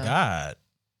 Oh my know. God.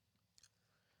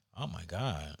 Oh my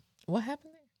God. What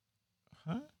happened there?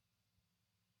 Huh?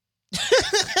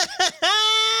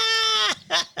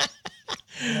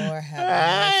 Lord have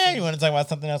mercy. You want to talk about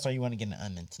something else or you want to get into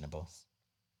unmentionables?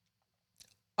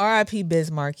 R.I.P.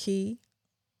 Biz Marquis.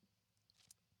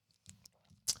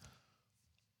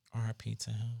 R.I.P. to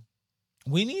him.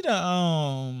 We need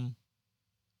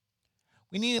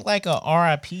like a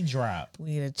R.I.P. drop. We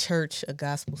need a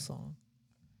gospel song.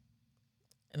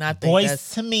 And I think Boys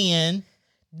to Men.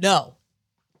 No.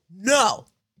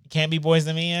 Can't be Boys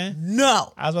to Men?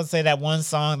 No. I was about to say that one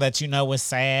song that was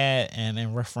sad and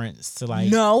in reference to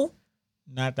like. No.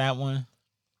 Not that one.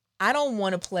 I don't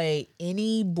want to play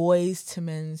any Boys to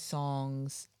Men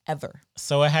songs ever.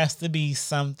 So it has to be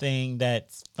something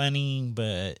that's funny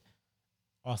but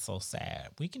also sad.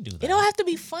 We can do that. It don't have to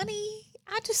be funny.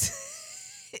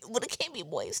 But it can't be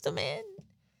Boys to Men.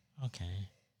 Okay.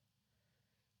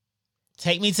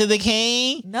 Take Me to the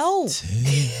King? No.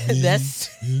 That's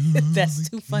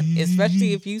too funny,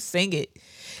 especially if you sing it.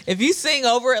 If you sing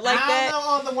over it like that, I don't know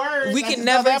all the words. we can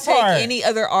never take any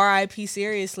other RIP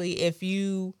seriously if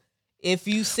you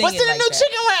sing What's it in like the new that.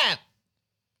 chicken rap?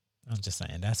 I'm just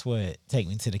saying that's what Take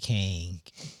Me to the King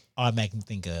automatically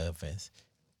think of as.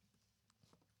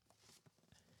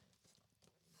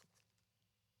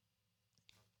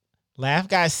 Laugh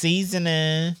got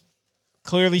seasoning.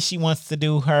 Clearly, she wants to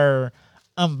do her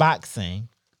unboxing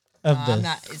of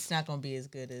It's not gonna be as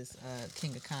good as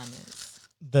King of Comments,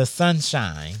 the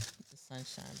sunshine. the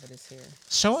sunshine, but it's here.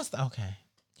 Show us. Okay,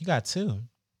 you got two.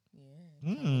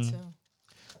 Yeah, two.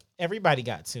 Everybody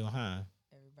got two, huh?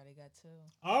 Everybody got two.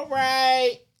 All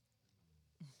right.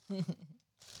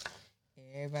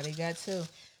 Everybody got two.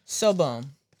 So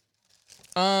boom.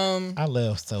 I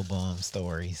love so bum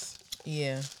stories.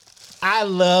 Yeah. I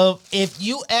love if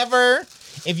you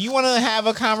want to have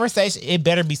a conversation, it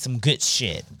better be some good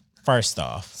shit. First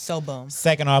off. So boom.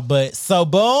 Second off, but so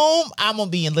boom, I'm gonna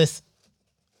be in listen.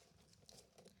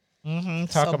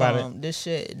 Talk So about boom. This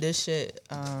shit,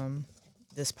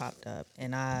 this popped up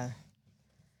and I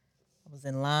was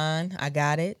in line. I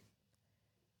got it.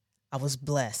 I was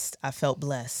blessed. I felt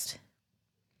blessed.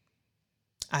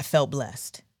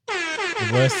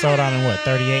 It was sold out in what,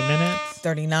 38 minutes?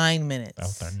 39 minutes. Oh,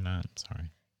 39. Sorry.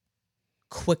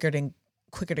 Quicker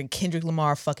than Kendrick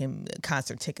Lamar fucking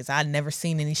concert tickets. I'd never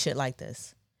seen any shit like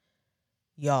this.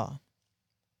 Y'all.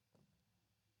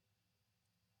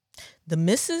 The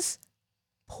missus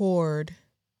poured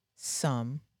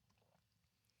some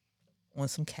on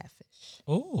some catfish.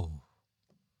 Ooh.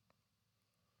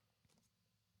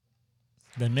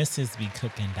 The missus be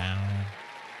cooking down.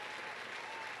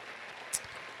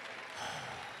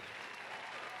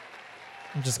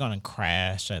 I'm just gonna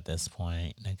crash at this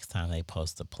point. Next time they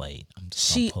post a plate, I'm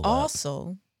just gonna pull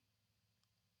also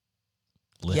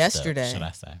up. yesterday, Should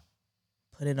I say?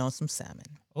 Put it on some salmon.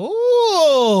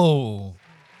 Ooh,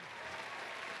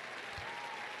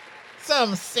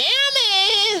 some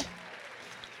salmon.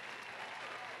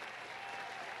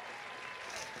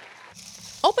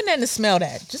 Open that and smell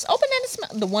that. Just open that and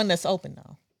smell the one that's open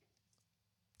though.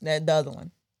 The other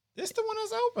one. This the one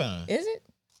that's open. Is it?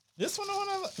 This one the one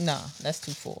that's No, that's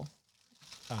too full.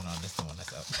 Oh no, this the one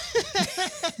that's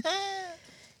open.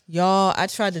 Y'all, I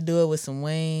tried to do it with some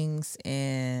wings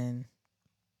and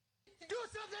Do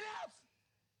something else!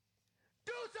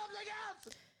 Do something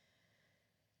else!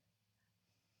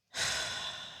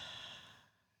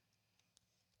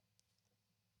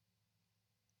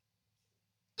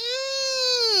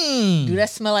 do that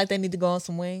smell like they need to go on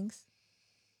some wings?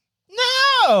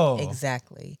 No.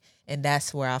 Exactly. And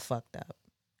that's where I fucked up.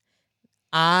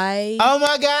 Oh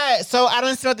my God. So I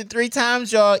done smelled it 3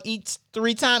 times, y'all. Each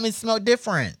 3 times it smelled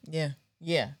different.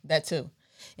 Yeah, that too.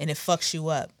 And it fucks you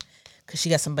up. Cause she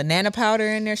got some banana powder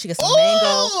in there. She got some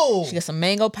mango. She got some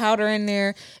mango powder in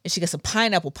there. And she got some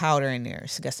pineapple powder in there.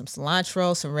 She got some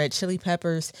cilantro, some red chili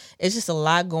peppers. It's just a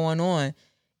lot going on.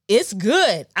 It's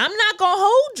good. I'm not gonna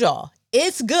hold y'all.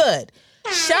 It's good.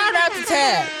 Shout out to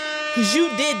Tab, because you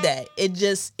did that.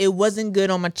 It wasn't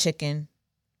good on my chicken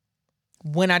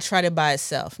when I tried it by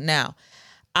itself. Now,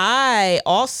 I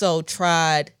also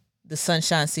tried the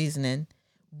sunshine seasoning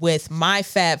with my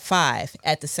Fab 5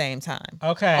 at the same time.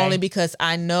 Okay. Only because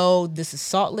I know this is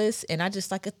saltless and I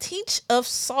just like a tinge of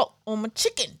salt on my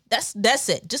chicken. That's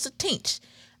it. Just a tinge.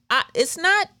 It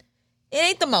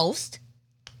ain't the most.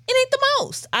 It ain't the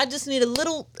most. I just need a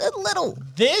little.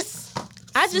 This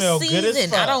I just smell good as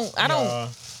season. fuck. I don't. Yeah.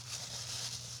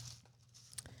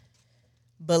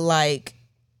 But like,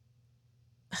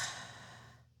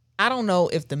 I don't know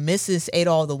if the missus ate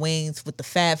all the wings with the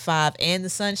Fab 5 and the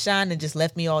sunshine and just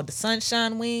left me all the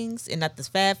sunshine wings and not the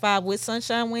Fab 5 with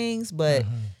sunshine wings. But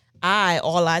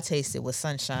all I tasted was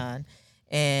sunshine,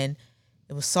 and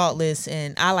it was saltless.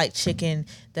 And I like chicken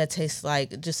that tastes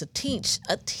like just a tinge.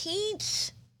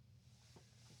 Tinge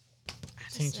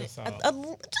of salt. Just a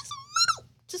little.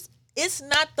 Just it's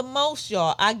not the most,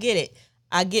 y'all. I get it.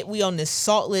 I get we on this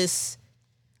saltless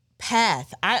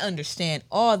path. I understand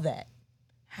all that.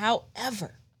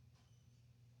 However,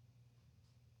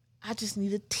 I just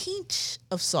need a tinge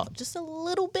of salt, just a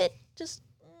little bit, just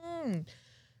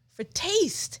for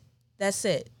taste. That's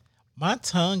it. My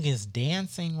tongue is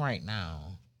dancing right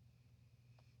now,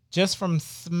 just from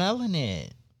smelling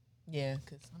it. Yeah,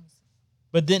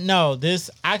 But then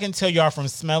I can tell y'all from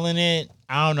smelling it.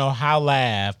 I don't know how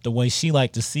laugh the way she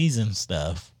like to season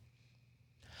stuff.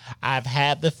 I've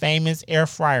had the famous air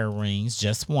fryer rings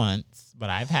just once, but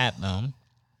I've had them.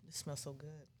 it smells so good.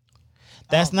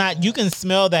 That's not. You can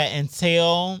smell that and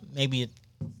tell maybe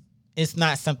it's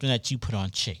not something that you put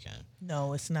on chicken.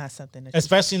 No, it's not something that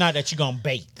Especially not that you're gonna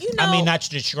bake. I mean, not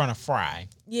that you're gonna fry.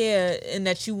 Yeah, and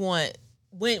that you want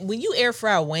when you air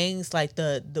fry wings, like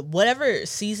the whatever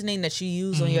seasoning that you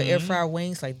use on your air fryer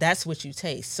wings, like that's what you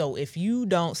taste. So if you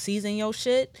don't season your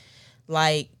shit,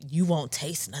 like you won't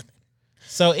taste nothing.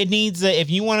 So it needs if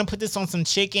you want to put this on some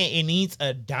chicken, it needs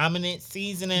a dominant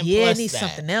seasoning. Yeah, plus it needs that.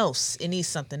 something else. It needs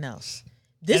something else.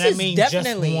 This And is I mean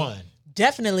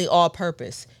definitely all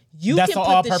purpose. That's can put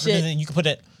all this purpose, shit and you can put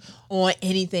it on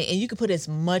anything, and you can put as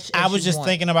much. I was just want.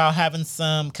 thinking about having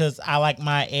some because I like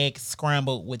my eggs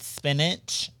scrambled with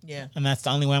spinach. Yeah, and that's the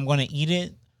only way I'm going to eat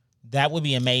it. That would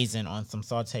be amazing on some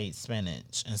sauteed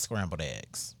spinach and scrambled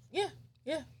eggs. Yeah.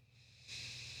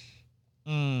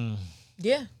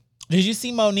 Did you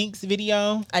see Monique's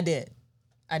video? I did.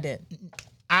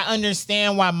 I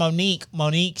understand why Monique,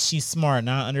 she's smart, and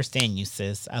I understand you,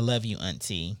 sis. I love you,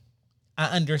 auntie. I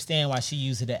understand why she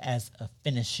used it as a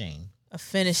finishing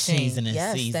seasoning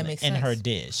Yes, season that makes in sense. her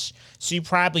dish. She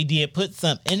probably did put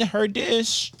some in her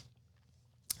dish.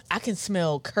 I can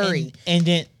smell curry. And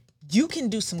then You can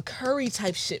do some curry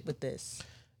type shit with this.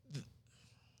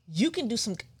 You can do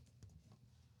some.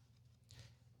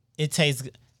 it tastes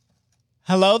good.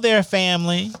 Hello there,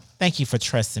 family. Thank you for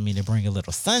trusting me to bring a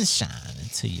little sunshine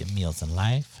into your meals in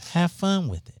life. Have fun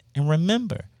with it. And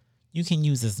remember, you can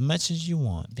use as much as you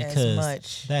want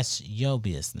because that's your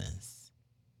business.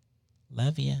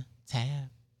 Love ya, Tab.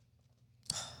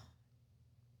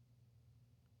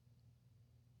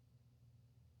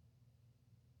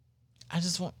 I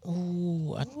just want.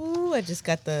 I just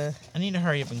got the I need to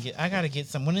hurry up and get. I gotta get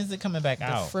some. When is it coming back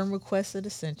out? friend request of the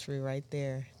century right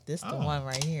there. This the one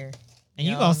right here. And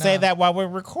you gonna say that while we're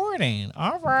recording?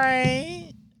 All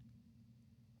right.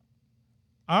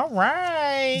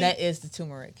 That is the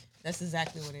turmeric. That's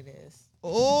exactly what it is.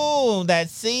 Ooh, that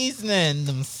seasoning,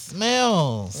 them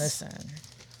smells. Listen.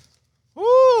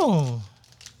 Ooh.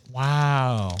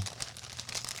 Wow.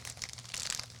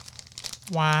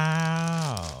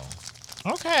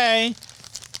 Okay.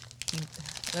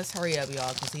 Let's hurry up,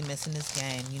 y'all, because he missing this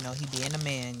game. You know, he being a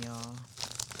man, y'all.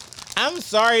 I'm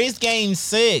sorry, it's game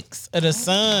 6 of the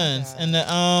Suns and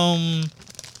the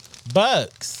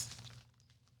Bucks.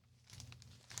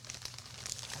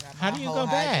 How do you go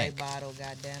back? Bottle,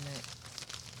 God damn it.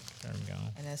 There we go.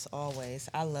 And as always,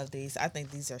 I love these. I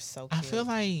think these are so cute. I feel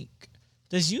like,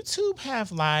 does YouTube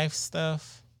have live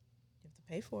stuff? You have to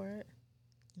pay for it.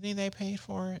 You think they paid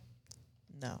for it?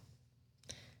 No.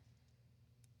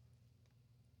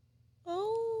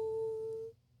 Oh.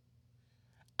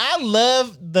 I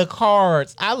love the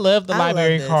cards. I love the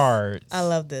library cards. I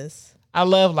love this. I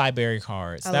love library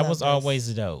cards. That was this.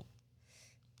 always dope.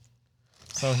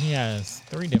 So he has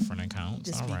 3 different accounts.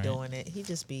 He just All be right. doing it. He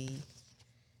just be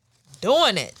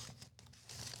doing it.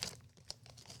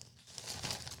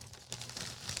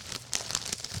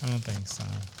 I don't think so.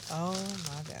 Oh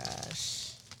my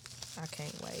gosh. I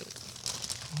can't wait.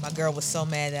 My girl was so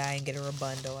mad that I didn't get her a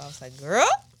bundle. I was like, girl.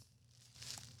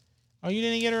 Oh, you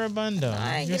didn't get her a bundle.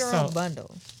 I ain't get her a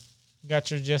bundle.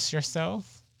 Got your just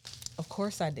yourself? Of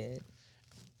course I did.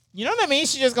 You know what I mean?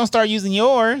 She's just gonna start using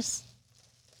yours.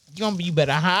 You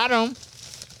better hide them.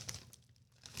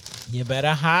 You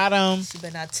better hide them. She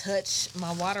better not touch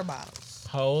my water bottles.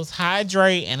 Hoes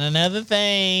hydrate, and another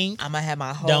thing. I'm gonna have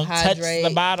my whole don't hydrate. touch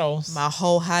the bottles. My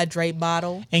whole hydrate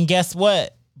bottle. And guess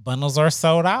what? Bundles are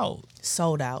sold out.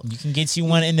 Sold out. You can get you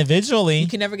one individually. You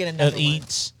can never get another of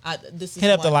each. This is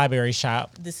Hit up one. the library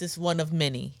shop. This is one of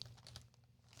many.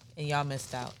 And y'all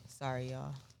missed out. Sorry,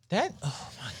 y'all.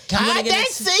 Oh my God, that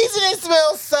seasoning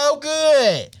smells so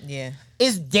good. Yeah.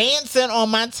 It's dancing on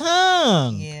my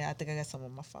tongue. Yeah, I think I got some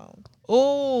on my phone.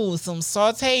 Ooh, some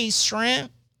sauteed shrimp,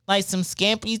 like some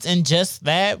scampies, and just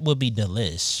that would be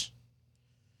delish.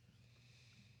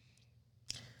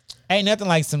 Ain't nothing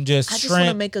like some just I shrimp. just want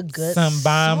to make a good some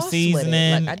bomb sauce seasoning. With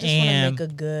it. Like, I just want to and make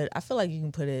a good. I feel like you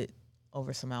can put it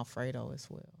over some Alfredo as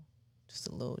well.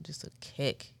 Just a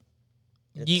kick.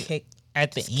 Kick.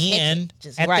 At the end,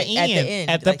 at the end,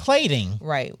 at the plating,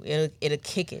 right? It'll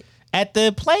kick it at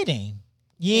the plating.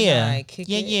 Yeah,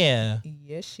 yeah.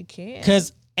 Yes, you can.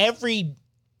 Because I'm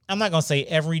not gonna say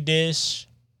every dish,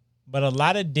 but a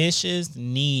lot of dishes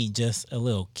need just a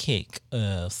little kick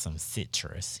of some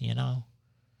citrus, you know,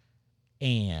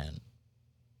 and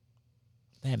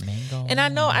that mango. And I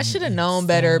know I should have known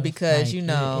better because like, you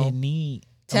know,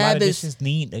 a lot of dishes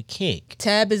need a kick.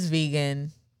 Tab is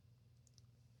vegan.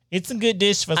 It's a good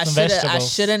dish for some vegetables. I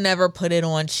should have never put it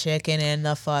on chicken in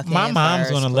the fucking. My mom's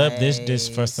gonna love this dish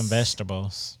for some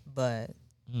vegetables. But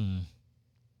all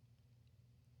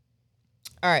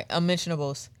right,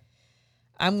 unmentionables.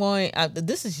 I'm going.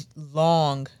 This is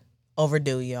long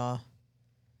overdue, y'all.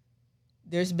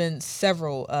 There's been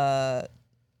several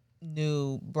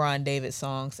new Bron Dayvid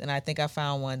songs, and I think I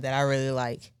found one that I really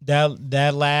like.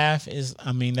 That laugh is.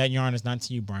 I mean, that yarn is not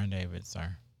to you, Bron Dayvid,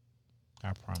 sir.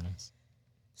 I promise.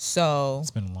 So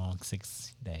it's been a long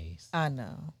 6 days. I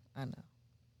know.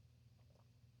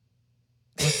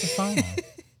 What's the song?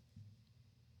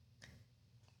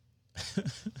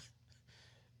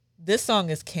 This song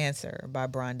is Cancer by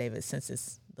Bron Dayvid, since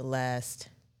it's the last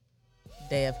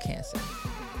day of Cancer.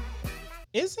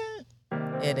 Is it?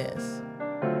 It is.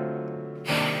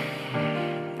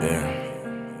 Yeah.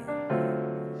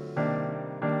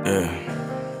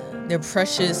 They're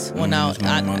precious. Well, now it's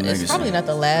probably not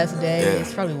the last day. Yeah.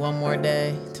 It's probably one more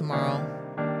day tomorrow.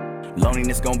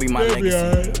 Loneliness gonna be my legacy.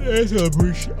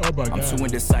 Oh my God. I'm too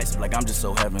indecisive, like I'm just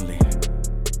so heavenly.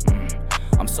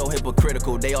 I'm so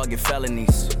hypocritical, they all get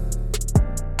felonies.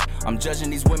 I'm judging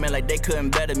these women like they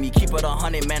couldn't better me. Keep it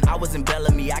 100, man, I was in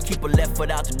Bellamy. I keep her left foot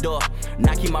out the door,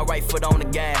 now keep my right foot on the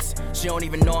gas. She don't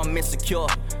even know I'm insecure.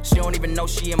 She don't even know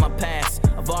she in my past.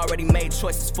 I've already made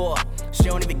choices for her. She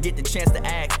don't even get the chance to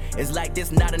act. It's like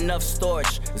there's not enough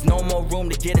storage. There's no more room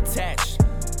to get attached.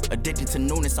 Addicted to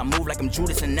newness, I move like I'm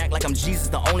Judas and act like I'm Jesus.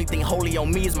 The only thing holy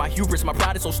on me is my hubris. My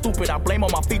pride is so stupid, I blame all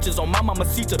my features on my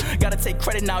mamacita. Gotta take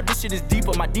credit now, this shit is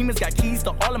deeper. My demons got keys to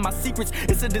all of my secrets.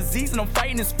 It's a disease and I'm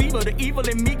fighting this fever. The evil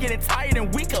in me getting tired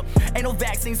and weaker. Ain't no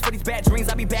vaccines for these bad dreams.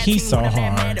 I be bad. He's so hard.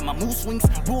 Mad and my mood swings.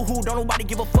 Boo-hoo, don't nobody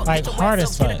give a fuck. Like hard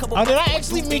as fuck. Oh, did I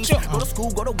actually meet you? Go to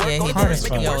school, go to work, go to hard as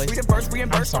church, fuck. make it worse,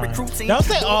 reimburse, recruit team. Don't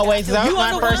say always, that was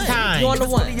my first time. You on the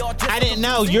one. I didn't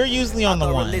know. You're usually on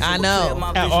the one. I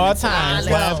know. At all times.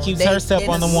 Love keeps herself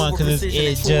on the one because it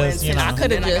just, you know. I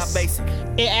could have just.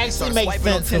 It actually makes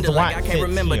sense because Watt fits here.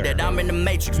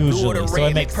 Usually. So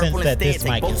it makes sense that this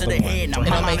mic is the one. It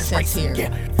don't make sense here.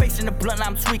 Facing the blunt,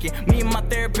 I'm tweaking. Me and my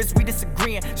therapist, we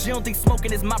disagreeing. She don't think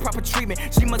smoking is my proper treatment.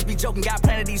 She must be joking. God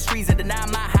planted these trees and deny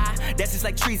my high. That's just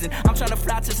like treason. I'm trying to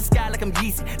fly to the sky like I'm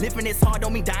Yeezy. Living this hard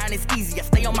don't mean dying is easy. I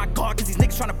stay on my guard because these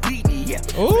niggas trying to beat me. Yeah.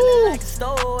 Ooh. Like a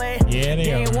stowaway. Yeah,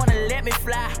 they ain't are. wanna let me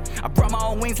fly. I brought my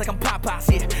own wings like I'm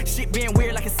Popeyes. Yeah. Shit being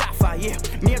weird like a sci-fi. Yeah.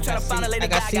 Me, I'm trying to find a lady. I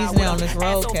got seasoning on this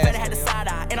road, had the side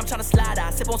eye, and I'm trying to slide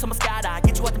eye. Sip on some skydive.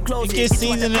 Get you out the clothes. It gets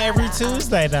seasoned every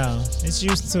Tuesday though. It's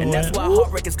used to and it. that's why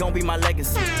heartbreak is gonna be my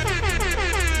legacy.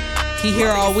 He here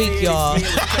all week, y'all.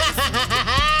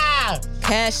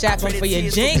 Cash app him for your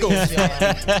jingles,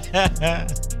 y'all.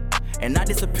 And I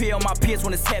disappear on my peers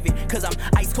when it's heavy. Cause I'm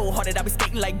ice cold hearted, I be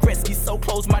skating like Gretzky. So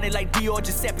close minded like Dior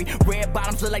Giuseppe. Red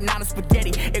bottoms look like Nana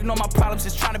spaghetti. Ignore my problems,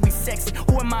 just trying to be sexy.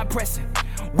 Who am I impressing?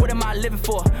 What am I living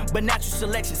for? But natural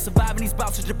selection. Surviving these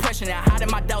bouts of depression and hiding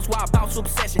my doubts while I bounce to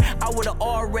obsession. I would've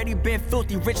already been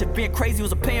filthy rich if being crazy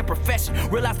was a paying profession.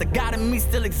 Realize the God in me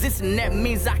still exists, and that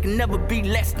means I can never be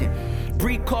less than.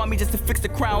 Breed called me just to fix the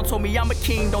crown. Told me I'm a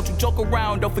king, don't you joke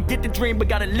around. Don't forget the dream, but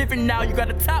gotta live it now. You got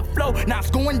a top flow, now it's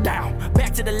going down.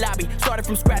 Back to the lobby, started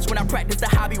from scratch when I practiced the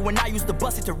hobby. When I used to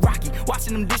bust it to Rocky.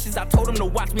 Washing them dishes, I told him to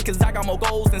watch me, cause I got more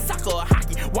goals than soccer or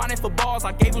hockey. Wanting for balls,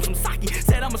 I gave him some sake.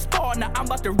 Said I'm a star, now I'm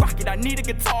about to rock it. I need a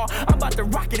guitar, I'm about to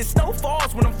rock it. It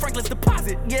snowfalls when I'm Franklin's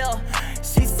deposit. Yeah,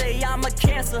 she say I'm a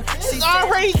cancer. It's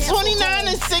already 29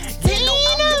 and 16.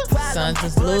 Sons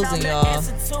is losing,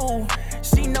 y'all.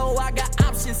 She know I got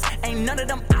options, ain't none of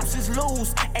them options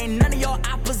lose. Ain't none of your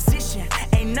opposition,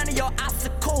 ain't none of your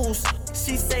obstacles.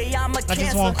 She say I'm a cancer. I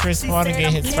just want Chris Paul to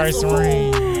get his first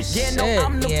ring.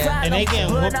 And they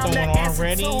getting whooped on one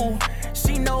already.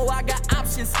 She know I got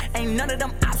options, ain't none of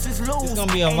them options lose. It's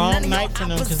gonna be a long night for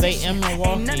them because they in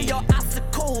Milwaukee. Ain't none of your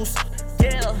obstacles,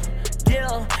 yeah,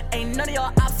 ain't none of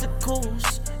your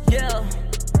obstacles, yeah.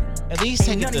 At least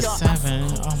take it to 7.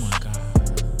 Oh my god.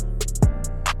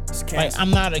 Like, I'm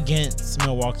not against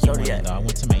Milwaukee winning, though. I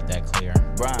want to make that clear.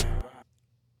 Bron.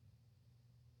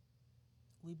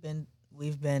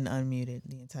 We've been unmuted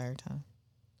the entire time.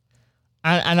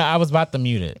 I know. I was about to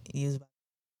mute it.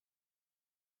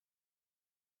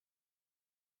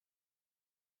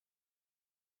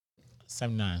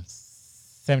 79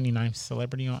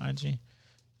 celebrity on IG.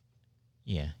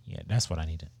 Yeah, that's what I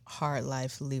needed. Hard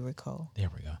Life Leericole. There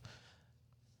we go.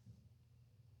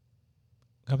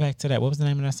 Go back to that. What was the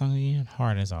name of that song again?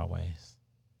 Hard as always.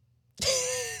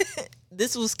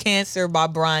 This was Cancer by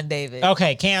Bron Dayvid.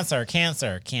 Okay, Cancer.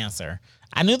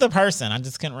 I knew the person. I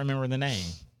just couldn't remember the name.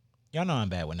 Y'all know I'm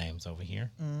bad with names over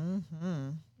here. Mm-hmm.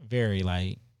 Very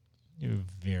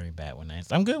bad with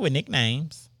names. I'm good with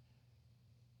nicknames.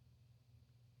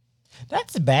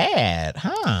 That's bad,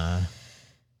 huh?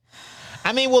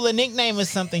 I mean, well, a nickname is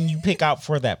something you pick out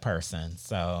for that person,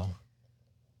 so...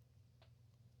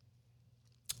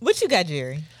 What you got,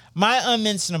 Jerry? My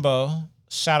unmentionable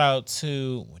shout out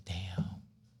to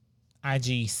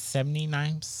IG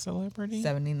 79 celebrity.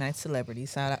 79 celebrity.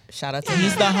 Shout out to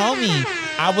He's the homie.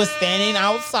 I was standing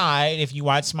outside. If you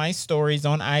watch my stories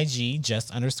on IG,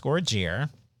 just_Jer.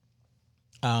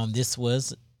 This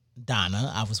was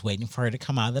Donna. I was waiting for her to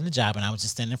come out of the job, and I was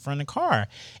just standing in front of the car.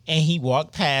 And he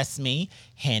walked past me,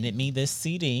 handed me this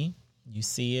CD. You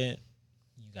see it.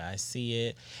 Guys see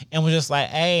it, and we're just like,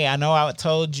 hey, I know I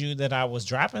told you that I was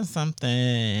dropping something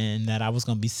and that I was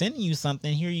gonna be sending you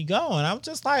something. Here you go. And I'm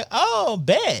just like, oh,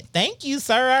 bet, thank you,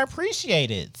 sir, I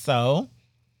appreciate it. So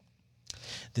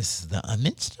this is the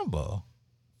unmentionable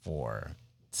for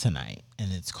tonight,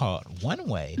 and it's called One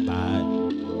Way by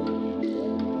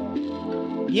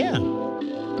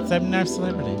 79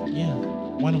 celebrity.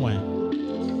 One Way,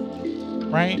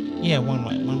 right? One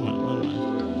Way.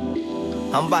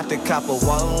 I'm about to cop a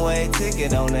one-way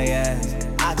ticket on they ass.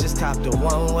 I just copped a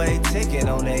one-way ticket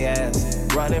on they ass.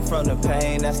 Running from the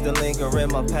pain that's still lingering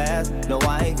in my past. No,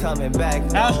 I ain't coming back.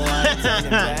 No, I ain't turning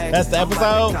back. That's the episode.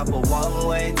 I'm about to cop a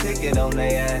one-way ticket on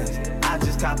they ass. I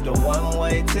just copped a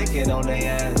one-way ticket on they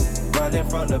ass. Running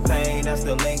from the pain that's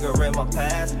still lingering in my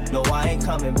past. No, I ain't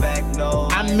coming back. No,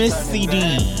 I miss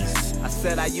CDs. I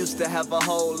said I used to have a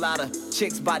whole lot of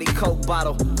chicks body Coke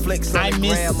bottle flicks on the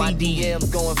gram. My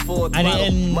DMs going for a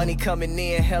throttle. Money coming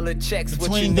in, hella checks.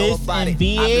 What you know about it?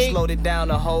 I just slowed it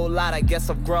down a whole lot. I guess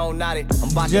I've grown out it.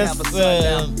 I'm about to have a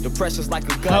sundown. The pressure's like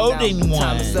a gun now.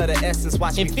 Time is of the essence.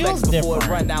 Watch me flex before it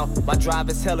run out. My drive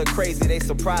is hella crazy. They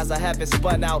surprised I haven't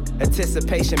spun out.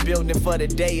 Anticipation building for the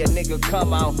day a nigga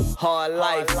come out. Hard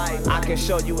life. I can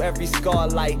show you every scar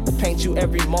light. Paint you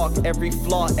every mark, every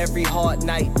flaw, every hard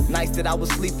night. Nights that I was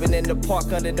sleeping in the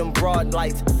park under them broad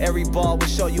lights. Every bar will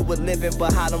show you what living,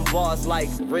 but how them bars like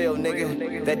real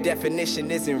nigga. That definition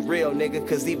isn't real nigga,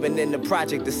 cause even in the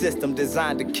project the system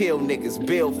designed to kill niggas.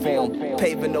 Build for them,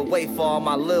 paving the way for all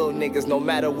my little niggas. No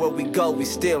matter where we go, we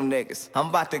still niggas. I'm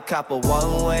about to cop a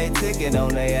one-way ticket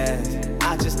on they ass.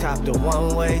 I just copped a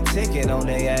one-way ticket on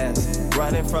they ass.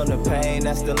 Running from the pain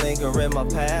that's still lingering in my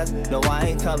past. No, I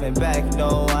ain't coming back.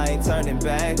 No, I ain't turning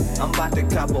back. I'm about to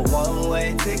cop a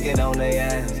one-way ticket on they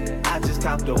ass. I just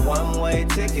copped a one-way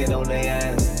ticket on they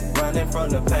ass. Running from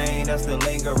the pain that's still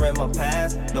lingering in my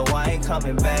past. No, I ain't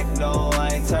coming back. No,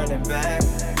 I ain't turning back.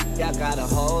 Y'all got a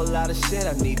whole lot of shit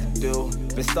I need to do.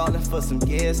 Been stalling for some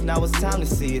years, now it's time to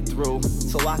see it through.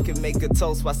 So I can make a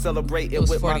toast while celebrating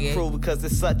with 48. My crew. Because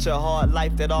it's such a hard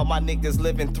life that all my niggas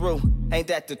living through. Ain't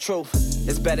that the truth?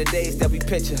 It's better days that we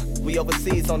picture. We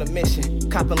overseas on a mission.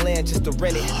 Copping land just to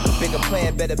rent it. Bigger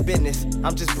plan, better business.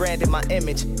 I'm just branding my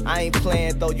image. I ain't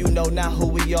playing though, you know now who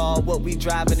we are. What we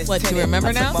driving is what, you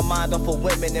remember now? my mind off of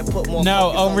women and put more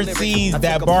no, overseas,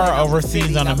 that bar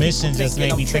overseas on a mission just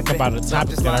made me think about a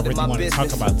topic that I really want to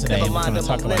talk about today. We're going to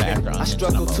talk about it after I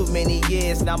struggled too many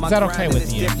years. Now my is that okay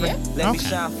with you? Yeah. Let me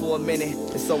shine for a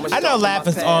minute. So much I know Laugh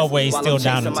is always still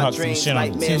down to talk some shit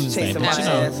on Tuesday, but you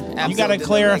know, you gotta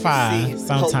clarify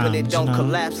sometimes. It don't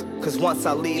collapse, cause once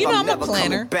I leave, I'm never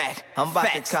coming back. I'm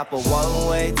about to cop a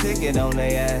one-way ticket on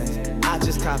their ass. I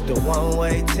just copped a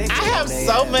one-way ticket. I have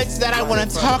so much that I want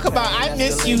to talk about. I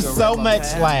miss you so much,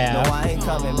 Laugh. No, I ain't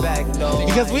coming back, no.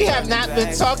 Because we have not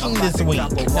been talking this week.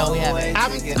 No, we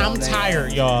haven't. I'm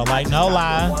tired, y'all. Like, no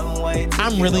lie.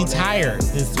 I'm really tired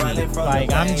this week.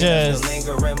 Like, I'm just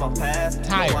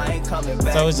tired.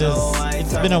 So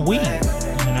it's been a week,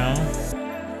 you know?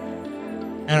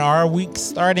 And our weeks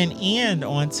start and end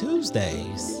on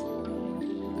Tuesdays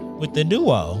with the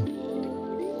duo.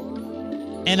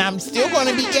 And I'm still going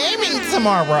to be gaming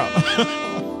tomorrow.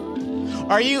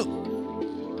 Are you?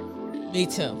 Me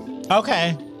too.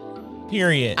 Okay.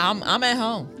 Period. I'm at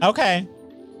home. Okay.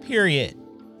 Period.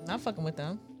 Not fucking with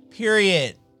them.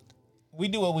 Period. We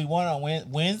do what we want on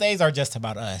Wednesdays are just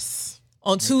about us.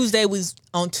 On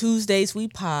Tuesdays we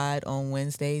pod. On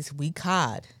Wednesdays we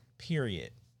cod.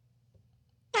 Period.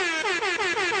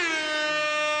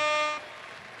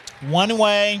 One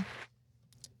way.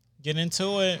 Get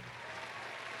into it.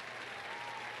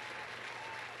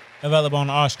 Available on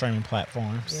all streaming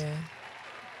platforms. Yeah.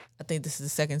 I think this is the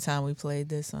second time we played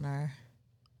this on our.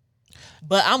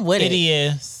 But I'm with it. It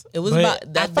is. It was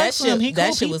about that shit.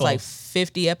 That shit was like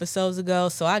 50 episodes ago,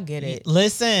 so I get it.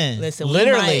 Listen.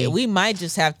 Literally, we might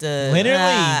just have to. Literally,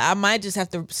 I might just have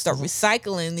to start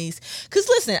recycling these. Cause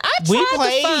listen, I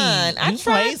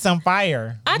played some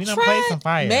fire. We played some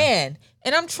fire, man.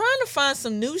 And I'm trying to find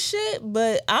some new shit,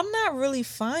 but I'm not really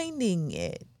finding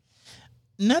it.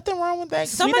 Nothing wrong with that.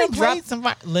 Somebody dropped some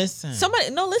fire. Listen. Somebody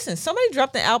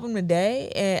dropped the album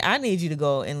today, and I need you to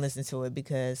go and listen to it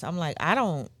because I'm like, I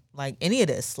don't like any of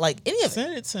this. Like any of it.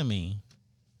 Send it to me.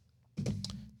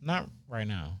 Not right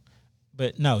now,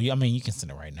 but no. I mean, you can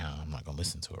send it right now. I'm not gonna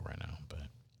listen to it right now, but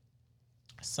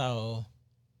so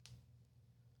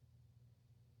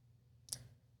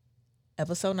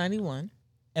episode 91.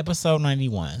 Episode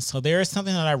 91. So there is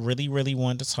something that I really, really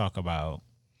wanted to talk about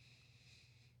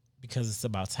because it's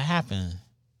about to happen.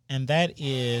 And that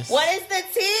is... What is the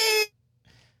tea?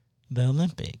 The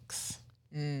Olympics.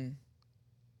 Now,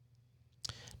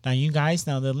 you guys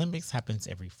know the Olympics happens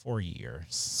every 4 years.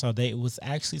 So it was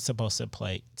actually supposed to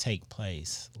take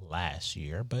place last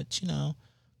year. But, you know,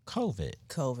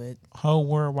 COVID. Whole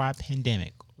worldwide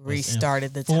pandemic.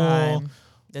 Restarted the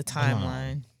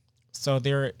timeline. So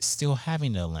they're still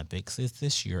having the Olympics. It's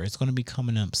this year. It's going to be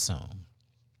coming up soon.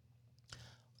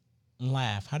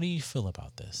 Laugh. How do you feel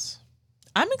about this?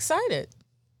 I'm excited.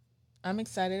 I'm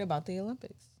excited about the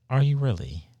Olympics. Are you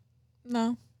really?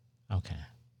 No. Okay.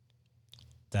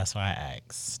 That's why I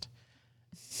asked.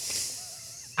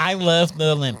 I love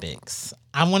the Olympics.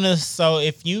 So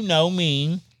if you know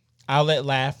me, I'll let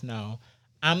Laugh know.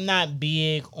 I'm not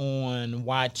big on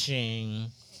watching...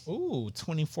 Ooh,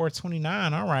 24,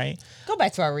 29. All right. Go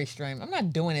back to our restream. I'm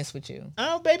not doing this with you.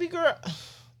 Oh, baby girl.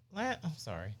 I'm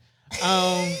sorry.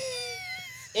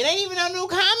 It ain't even no new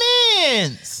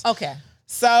comments. Okay.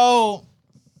 So,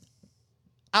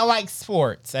 I like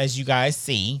sports, as you guys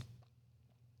see.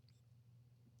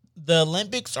 The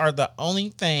Olympics are the only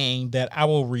thing that I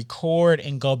will record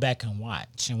and go back and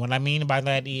watch. And what I mean by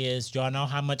that is, y'all know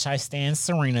how much I stand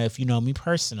Serena, if you know me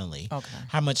personally. Okay.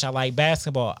 How much I like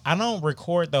basketball. I don't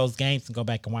record those games and go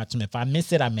back and watch them. If I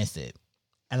miss it, I miss it.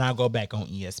 And I'll go back on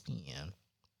ESPN.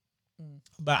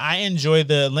 But I enjoy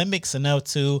the Olympics enough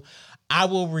to, I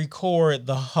will record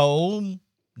the whole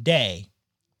day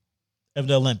of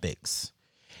the Olympics.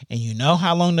 And you know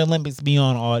how long the Olympics be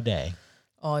on all day.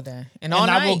 All day. And all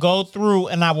night. I will go through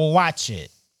and I will watch it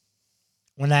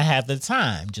when I have the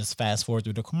time. Just fast forward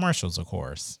through the commercials, of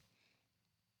course.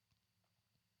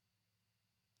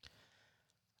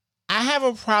 I have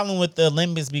a problem with the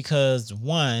Olympics because,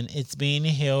 one, it's being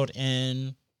held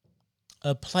in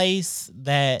a place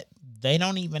that they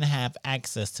don't even have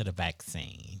access to the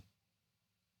vaccine.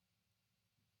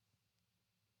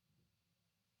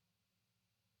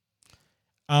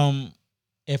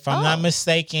 If I'm not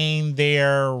mistaken,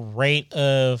 their rate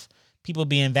of people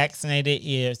being vaccinated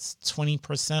is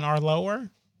 20% or lower.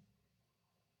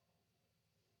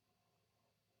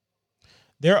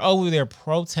 They're over there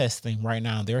protesting right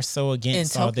now. They're so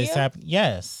against all this happening.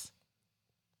 Yes.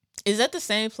 Is that the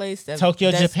same place that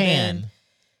Tokyo, Japan?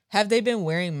 Have they been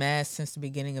wearing masks since the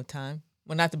beginning of time?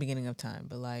 Well, not the beginning of time,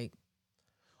 but like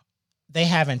they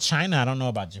have in China. I don't know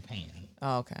about Japan.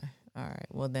 Oh, okay. All right.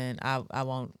 Well, then I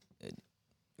won't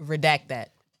redact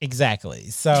that. Exactly.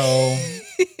 So.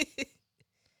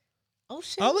 Oh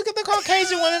shit! Oh, look at the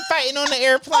Caucasian women fighting on the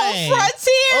airplane. Oh,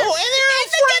 Frontier! Oh, and they're on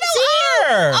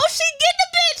Frontier. Oh, she get the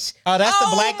bitch. Oh, that's the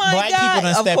black people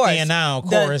that step in now. Of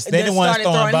course, they didn't want to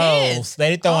throwing bows. They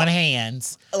did throwing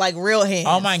hands, like real hands.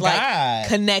 Oh my god,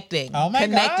 connecting. Oh my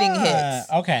connecting god.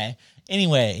 hits. Okay.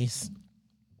 Anyways,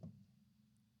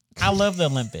 I love the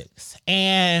Olympics,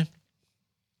 and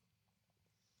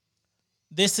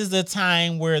this is the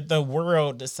time where the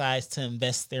world decides to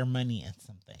invest their money in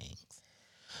some things.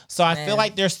 So I feel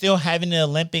like they're still having the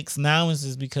Olympics now is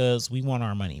just because we want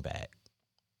our money back.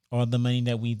 Or the money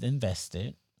that we've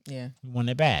invested. Yeah. We want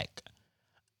it back.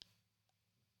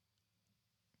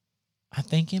 I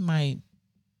think it might.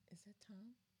 Is that Tom?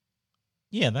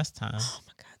 Yeah, that's Tom. Oh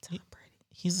my God, Tom Brady.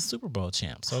 He's a Super Bowl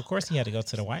champ. So of course he had to go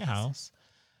to the White House.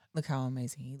 Look how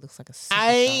amazing. He looks like a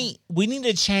superstar. We need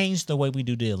to change the way we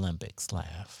do the Olympics,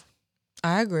 Laugh.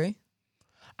 I agree.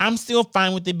 I'm still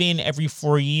fine with it being every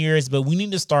 4 years, but we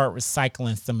need to start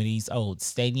recycling some of these old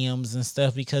stadiums and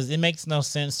stuff because it makes no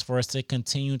sense for us to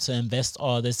continue to invest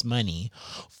all this money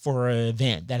for an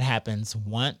event that happens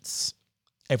once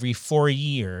every 4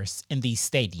 years in these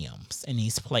stadiums, in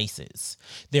these places.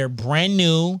 They're brand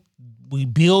new. We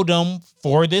build them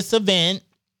for this event,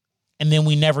 and then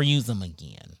we never use them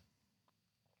again.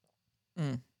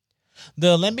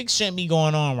 The Olympics shouldn't be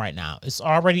going on right now. It's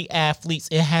already athletes.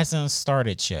 It hasn't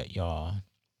started yet, y'all.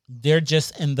 They're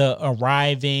just in the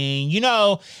arriving,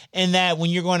 and that when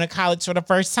you're going to college for the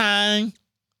first time,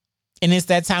 and it's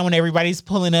that time when everybody's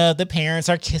pulling up, the parents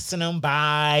are kissing them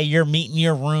bye, you're meeting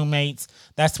your roommates.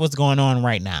 That's what's going on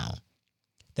right now.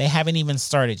 They haven't even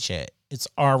started yet. It's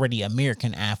already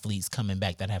American athletes coming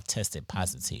back that have tested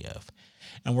positive.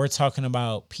 And we're talking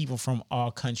about people from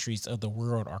all countries of the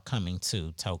world are coming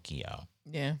to Tokyo.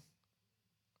 Yeah.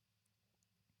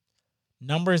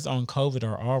 Numbers on COVID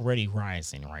are already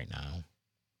rising right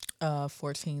now.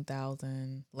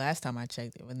 14,000. Last time I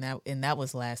checked it, and that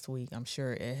was last week. I'm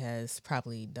sure it has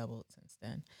probably doubled since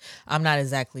then. I'm not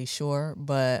exactly sure,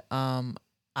 but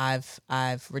I've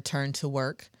returned to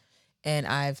work, and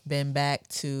I've been back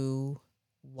to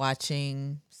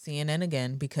watching CNN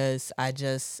again because I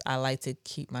like to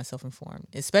keep myself informed,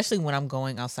 especially when I'm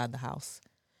going outside the house.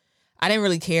 I didn't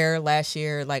really care last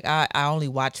year. Like I only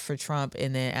watched for Trump,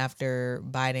 and then after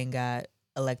Biden got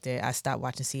elected, I stopped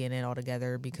watching CNN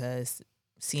altogether because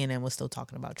CNN was still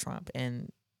talking about Trump,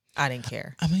 and I didn't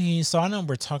care. I mean, so I know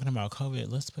we're talking about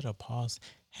COVID. Let's put a pause.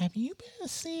 Have you been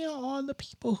seeing all the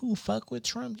people who fuck with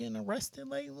Trump getting arrested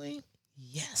lately?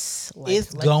 Yes.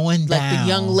 It's going down. Like the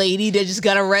young lady that just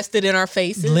got arrested in our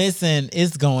faces. Listen,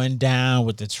 it's going down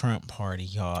with the Trump party,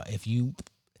 y'all.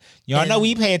 Y'all know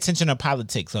we pay attention to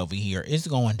politics over here. It's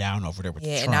going down over there with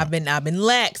Trump. Yeah, and I've been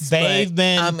lax. They've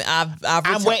been.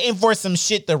 I'm waiting for some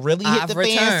shit to really hit the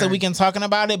fan so we can talking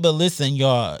about it. But listen,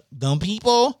 y'all, them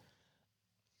people,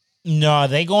 no,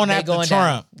 they going after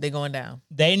Trump. They going down.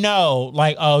 They know,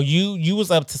 like, oh, you was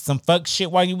up to some fuck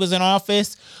shit while you was in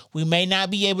office. We may not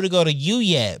be able to go to you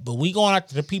yet, but we going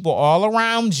after the people all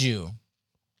around you.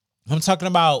 I'm talking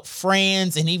about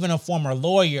friends and even a former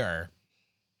lawyer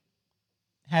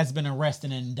has been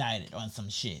arrested and indicted on some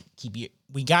shit.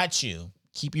 We got you.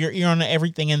 Keep your ear on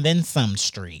everything and then some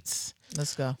streets.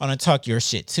 Let's go. On a Talk Your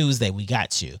Shit Tuesday, we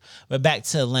got you. But back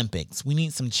to Olympics. We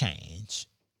need some change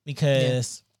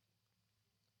because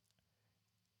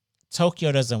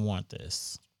Tokyo doesn't want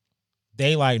this.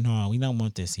 They like, no, we don't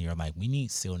want this here. Like, we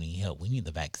still need help. We need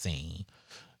the vaccine.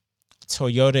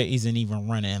 Toyota isn't even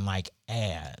running like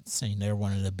ads, and they're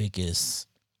one of the biggest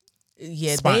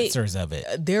sponsors of it.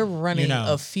 They're running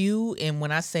a few, and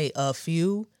when I say a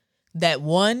few, that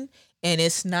one, and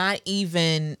it's not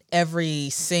even every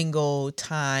single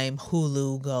time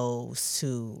Hulu goes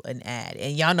to an ad.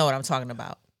 And y'all know what I'm talking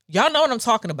about. Yeah,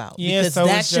 because so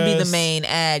that should be the main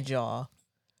ad, y'all.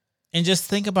 And just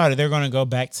think about it. They're going to go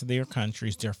back to their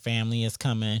countries. Their family is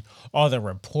coming. All the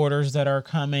reporters that are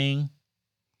coming.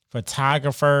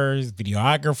 Photographers,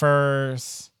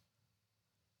 videographers.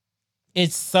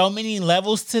 It's so many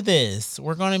levels to this.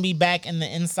 We're going to be back in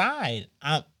the inside.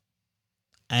 I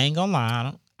ain't going to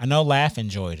lie. I know Laugh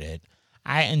enjoyed it.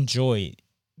 I enjoyed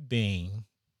being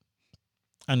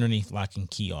underneath lock and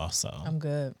key also. I'm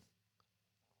good.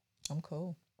 I'm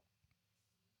cool.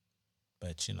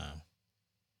 But,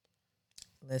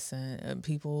 Listen,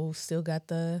 people still got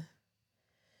the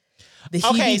The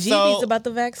heebie-jeebies about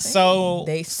the vaccine.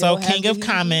 So king of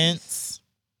comments.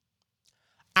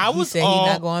 He said he's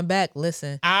not going back.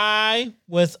 Listen, I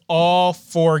was all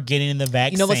for getting the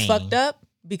vaccine. You know what's fucked up?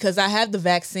 Because I have the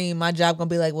vaccine, my job gonna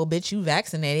be like, well, bitch, you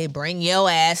vaccinated. Bring your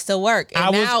ass to work.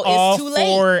 And now it's too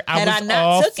late. I was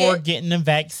all for getting the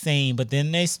vaccine, but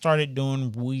then they started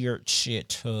doing weird shit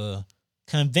to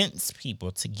convince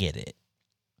people to get it.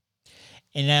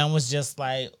 And I was just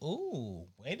like, ooh,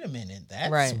 wait a minute.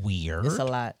 That's weird. It's a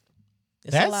lot.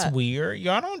 That's weird.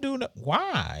 Y'all don't do that.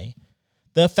 Why?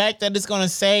 The fact that it's going to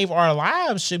save our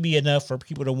lives should be enough for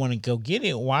people to want to go get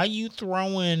it. Why are you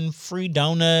throwing free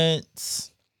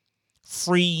donuts,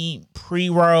 free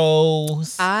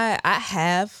pre-rolls? I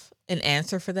have an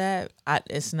answer for that.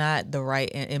 It's not the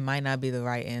right. It might not be the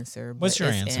right answer. But what's your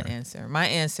answer? An answer. My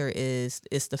answer is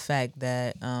it's the fact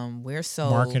that we're so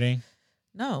marketing.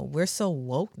 No, we're so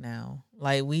woke now.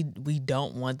 Like we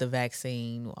don't want the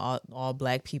vaccine. All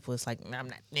black people is like, I'm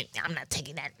not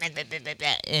taking that.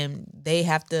 And they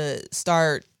have to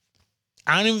start.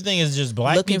 I don't even think it's just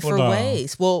black looking people for though.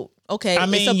 ways. Well, okay, I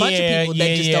mean, it's a bunch of people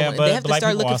that just don't. They have to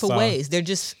start looking for ways.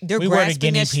 They're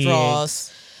grasping at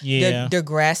straws. Yeah, they're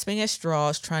grasping at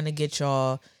straws, trying to get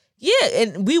y'all. Yeah,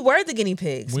 and we were the guinea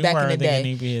pigs back in the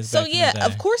day. So yeah,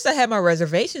 of course I had my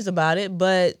reservations about it,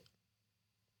 but.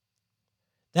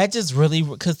 That just really,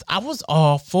 because I was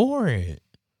all for it.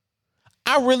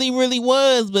 I really, really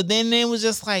was. But then it was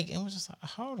just like,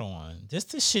 hold on. This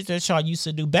the shit that y'all used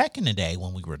to do back in the day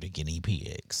when we were the guinea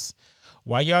pigs.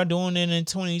 Why y'all doing it in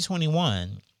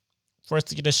 2021 for us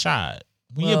to get a shot?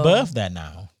 We above that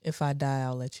now. If I die,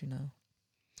 I'll let you know.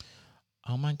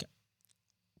 Oh, my God.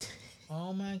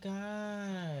 Oh, my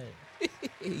God.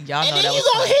 Y'all know that was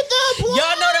funny. Y'all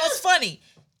know that was funny.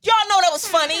 Y'all know that was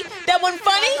funny. That wasn't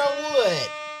funny.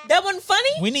 That wasn't funny.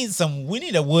 We need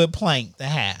a wood plank to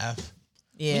have.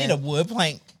 Yeah. We need a wood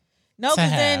plank. No,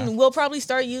 because then we'll probably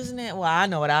start using it. Well, I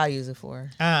know what I'll use it for.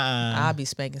 I'll be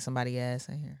spanking somebody's ass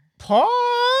in here.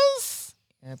 Pause.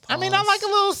 Yeah, pause. I mean, I like a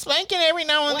little spanking every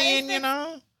now and then, you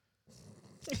know.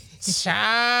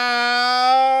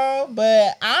 Child,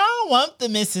 but I don't want the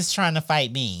missus trying to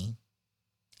fight me.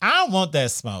 I don't want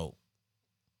that smoke.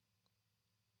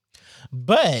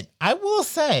 But I will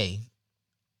say,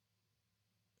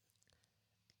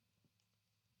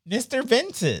 Mr.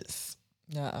 Ventus,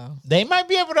 they might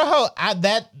be able to hold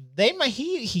that. They might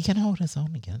he can hold his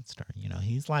own against her. You know,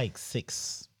 he's like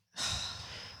 6'3"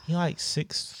 or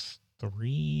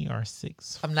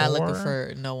 6'4". I'm not looking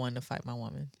for no one to fight my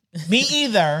woman. Me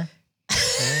either.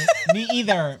 Me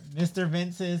either, Mr.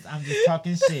 Ventus. I'm just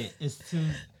talking shit. It's too.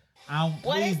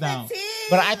 Please don't.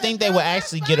 But I think they will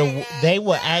actually get along.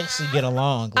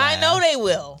 I know they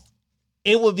will.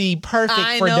 It would be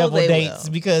perfect for double dates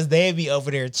because they'd be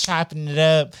over there chopping it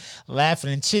up,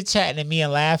 laughing and chit chatting at me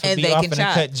and laughing, and be off in the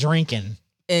cut drinking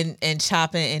and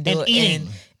chopping and eating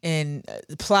and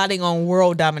plotting on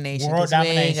world domination. We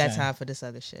ain't got time for this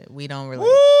other shit. We don't really.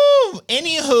 Woo!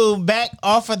 Anywho, back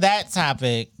off of that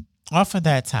topic.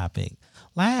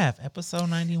 Laugh, episode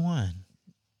 91.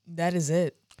 That is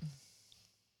it.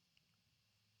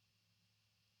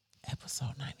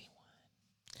 Episode 91.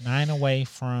 9 away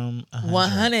from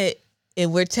 100.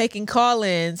 And we're taking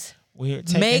call-ins. We are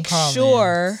taking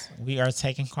call-ins.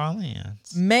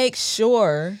 Make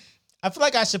sure. I feel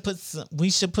like we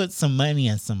should put some money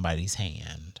in somebody's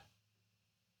hand.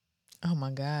 Oh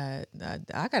my God.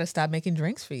 I gotta stop making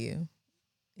drinks for you.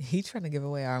 He trying to give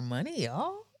away our money,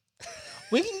 y'all.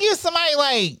 We can give somebody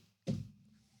like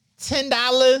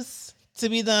 $10 to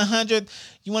be the 100th.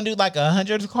 You want to do like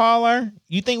 100th caller?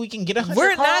 You think we can get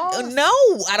 100 calls? No,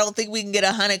 I don't think we can get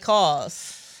 100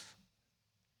 calls.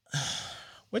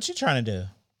 What you trying to do?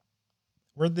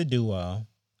 We're the duo.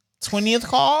 20th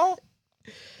call?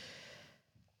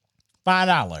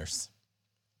 $5.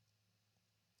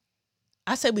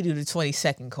 I said we do the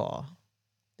 22nd call.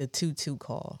 The 2-2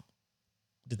 call.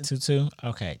 The 2-2?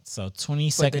 Okay, so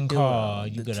 22nd call.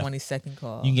 You get 22nd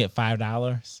call. You can get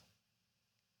 $5.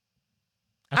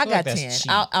 I got 10.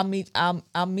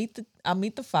 I'll meet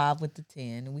the 5 with the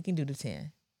 10, and we can do the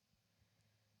 10.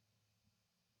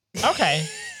 Okay.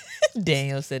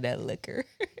 Daniel said that liquor.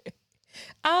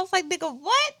 I was like, nigga,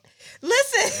 what?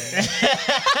 Listen.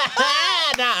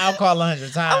 Now I'll call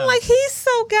 100 times. I'm like, he's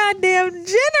so goddamn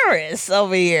generous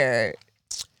over here.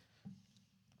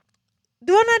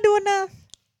 Do I not do enough?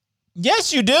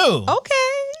 Yes, you do. Okay.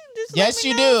 Yes,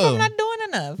 you do. I'm not doing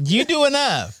enough. You do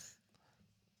enough.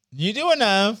 You do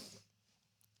enough.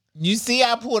 You see,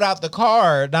 I pulled out the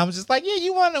card. I'm just like,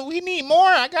 yeah, we need more.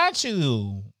 I got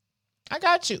you.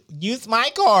 Use my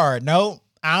card. Nope.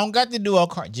 I don't got to do a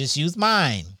card. Just use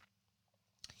mine.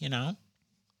 You know,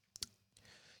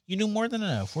 you do more than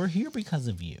enough. We're here because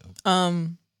of you.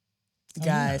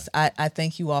 Guys, I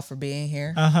thank you all for being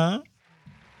here.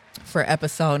 For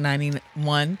episode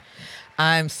 91.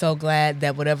 I'm so glad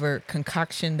that whatever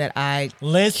concoction that I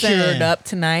cured up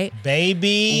tonight,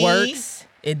 baby, works.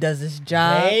 It does its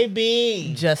job,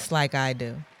 baby, just like I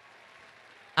do.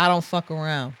 I don't fuck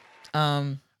around.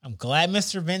 I'm glad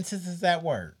Mr. Vincent is at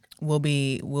work. We'll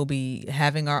be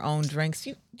having our own drinks.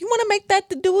 You want to make that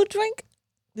the duo drink?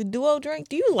 The duo drink?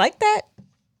 Do you like that?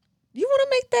 You want to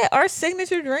make that our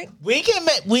signature drink? We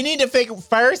need to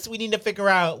figure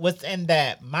out what's in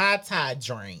that Mai Tai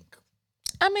drink.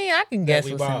 I mean, I can guess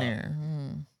what's in there.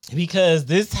 Because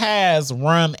this has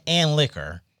rum and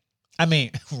liquor. I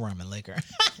mean, rum and liquor.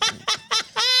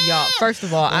 Y'all, first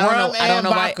of all, I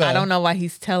don't know why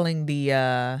he's telling the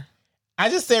I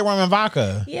just said rum and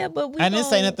vodka. Yeah, but I didn't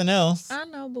say nothing else. I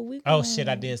know, but we Oh shit,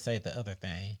 I did say the other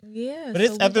thing. Yeah. But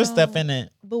it's other stuff in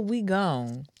it. But we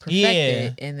gone. Perfect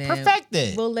it. And then perfect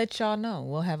it. We'll let y'all know.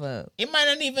 We'll have it might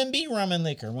not even be rum and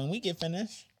liquor when we get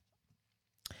finished.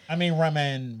 I mean rum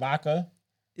and vodka.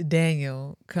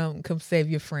 Daniel, come save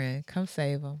your friend. Come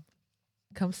save him.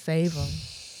 Come save him.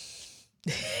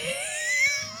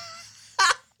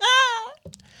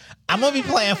 I'm gonna be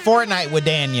playing Fortnite with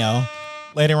Daniel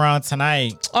later on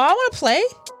tonight. Oh, I want to play.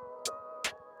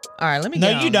 All right, let me.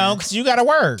 No, you don't, because you gotta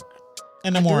work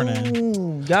in the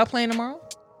morning. Y'all playing tomorrow?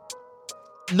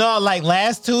 No, like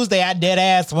last Tuesday, I dead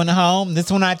ass went home.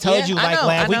 This one I told you, like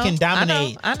last we can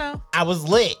dominate. I know. I was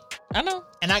lit. I know.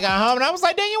 And I got home and I was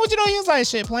like, Daniel, what you doing? He was like,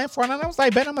 shit, playing Fortnite. And I was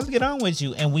like, bet I'm about to get on with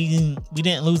you. And we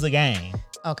didn't lose a game.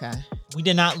 Okay. We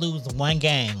did not lose one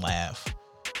game, Laugh.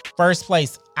 First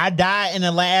place. I died in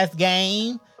the last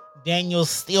game. Daniel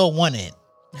still won it.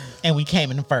 And we came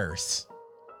in first.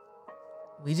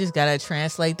 We just gotta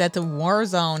translate that to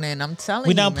Warzone, and I'm telling you,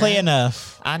 we don't play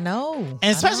enough. I know,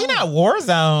 and especially not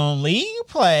Warzone. Lee, you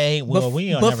play. Well,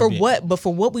 but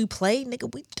for what we play,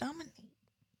 nigga, we dominate.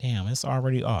 Damn, it's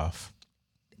already off.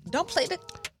 Don't play the.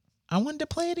 I wanted to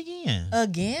play it again.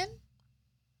 Again?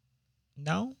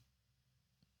 No.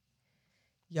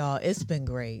 Y'all, it's been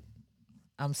great.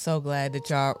 I'm so glad that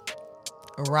y'all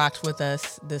rocked with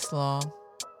us this long.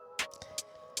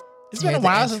 It's been a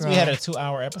while since we had a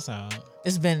 2-hour episode.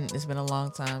 It's been a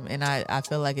long time, and I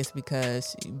feel like it's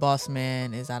because Boss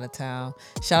Man is out of town.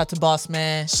 Shout out to Boss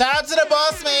Man. Shout out to the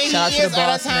Boss Man. He is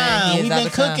out of town. We've been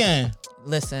cooking.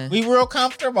 Listen, we real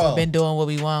comfortable. We've been doing what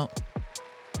we want.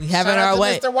 We have it our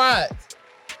way. Mr. Watts.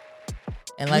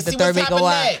 And like the third big go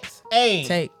out. Hey.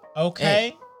 Take.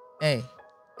 Okay. Hey.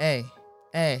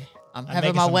 I'm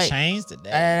having my way. Change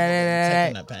today.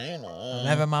 Taking the pain on. I'm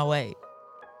having my way.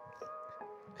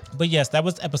 But yes, that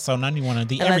was episode 91 of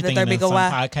the Everything in Some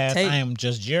podcast. I am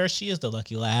just Jared. She is the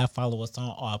Lucky Laugh. Follow us on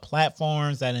all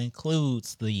platforms. That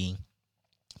includes the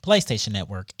PlayStation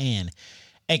Network and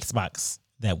Xbox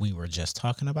that we were just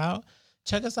talking about.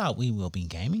 Check us out. We will be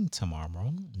gaming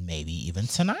tomorrow, maybe even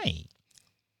tonight.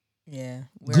 Yeah.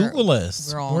 Google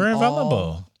us. We're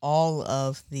available. All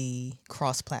of the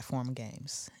cross-platform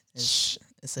games.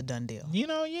 It's a done deal. You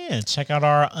know, yeah. Check out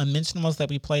our unmentionables that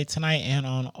we played tonight, and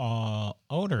on all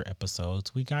older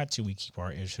episodes, we got you. We keep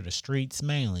our ears to the streets,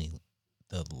 mainly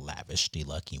the lavish, the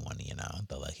lucky one, you know,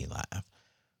 the Lucky Laugh.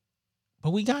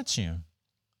 But we got you.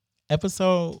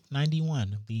 Episode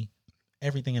 91 of the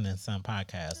Everything in Some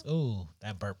podcast. Ooh,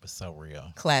 that burp was so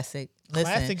real. Classic. Listen,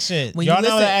 classic shit. Y'all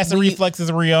know that acid reflux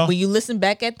is real. When you listen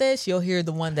back at this, you'll hear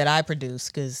the one that I produce,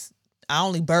 because I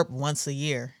only burp once a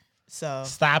year. So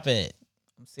stop it.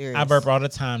 I'm serious. I burp all the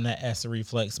time, that acid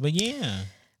reflux. But yeah.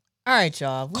 All right,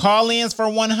 y'all. Call-ins for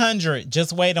 100.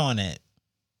 Just wait on it.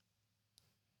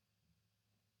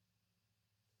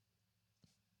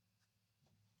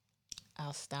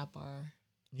 I'll stop our...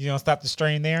 You gonna stop the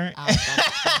strain there? I'll stop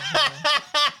the strain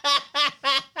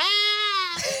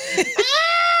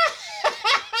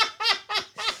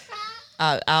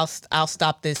there. I'll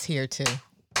stop this here too.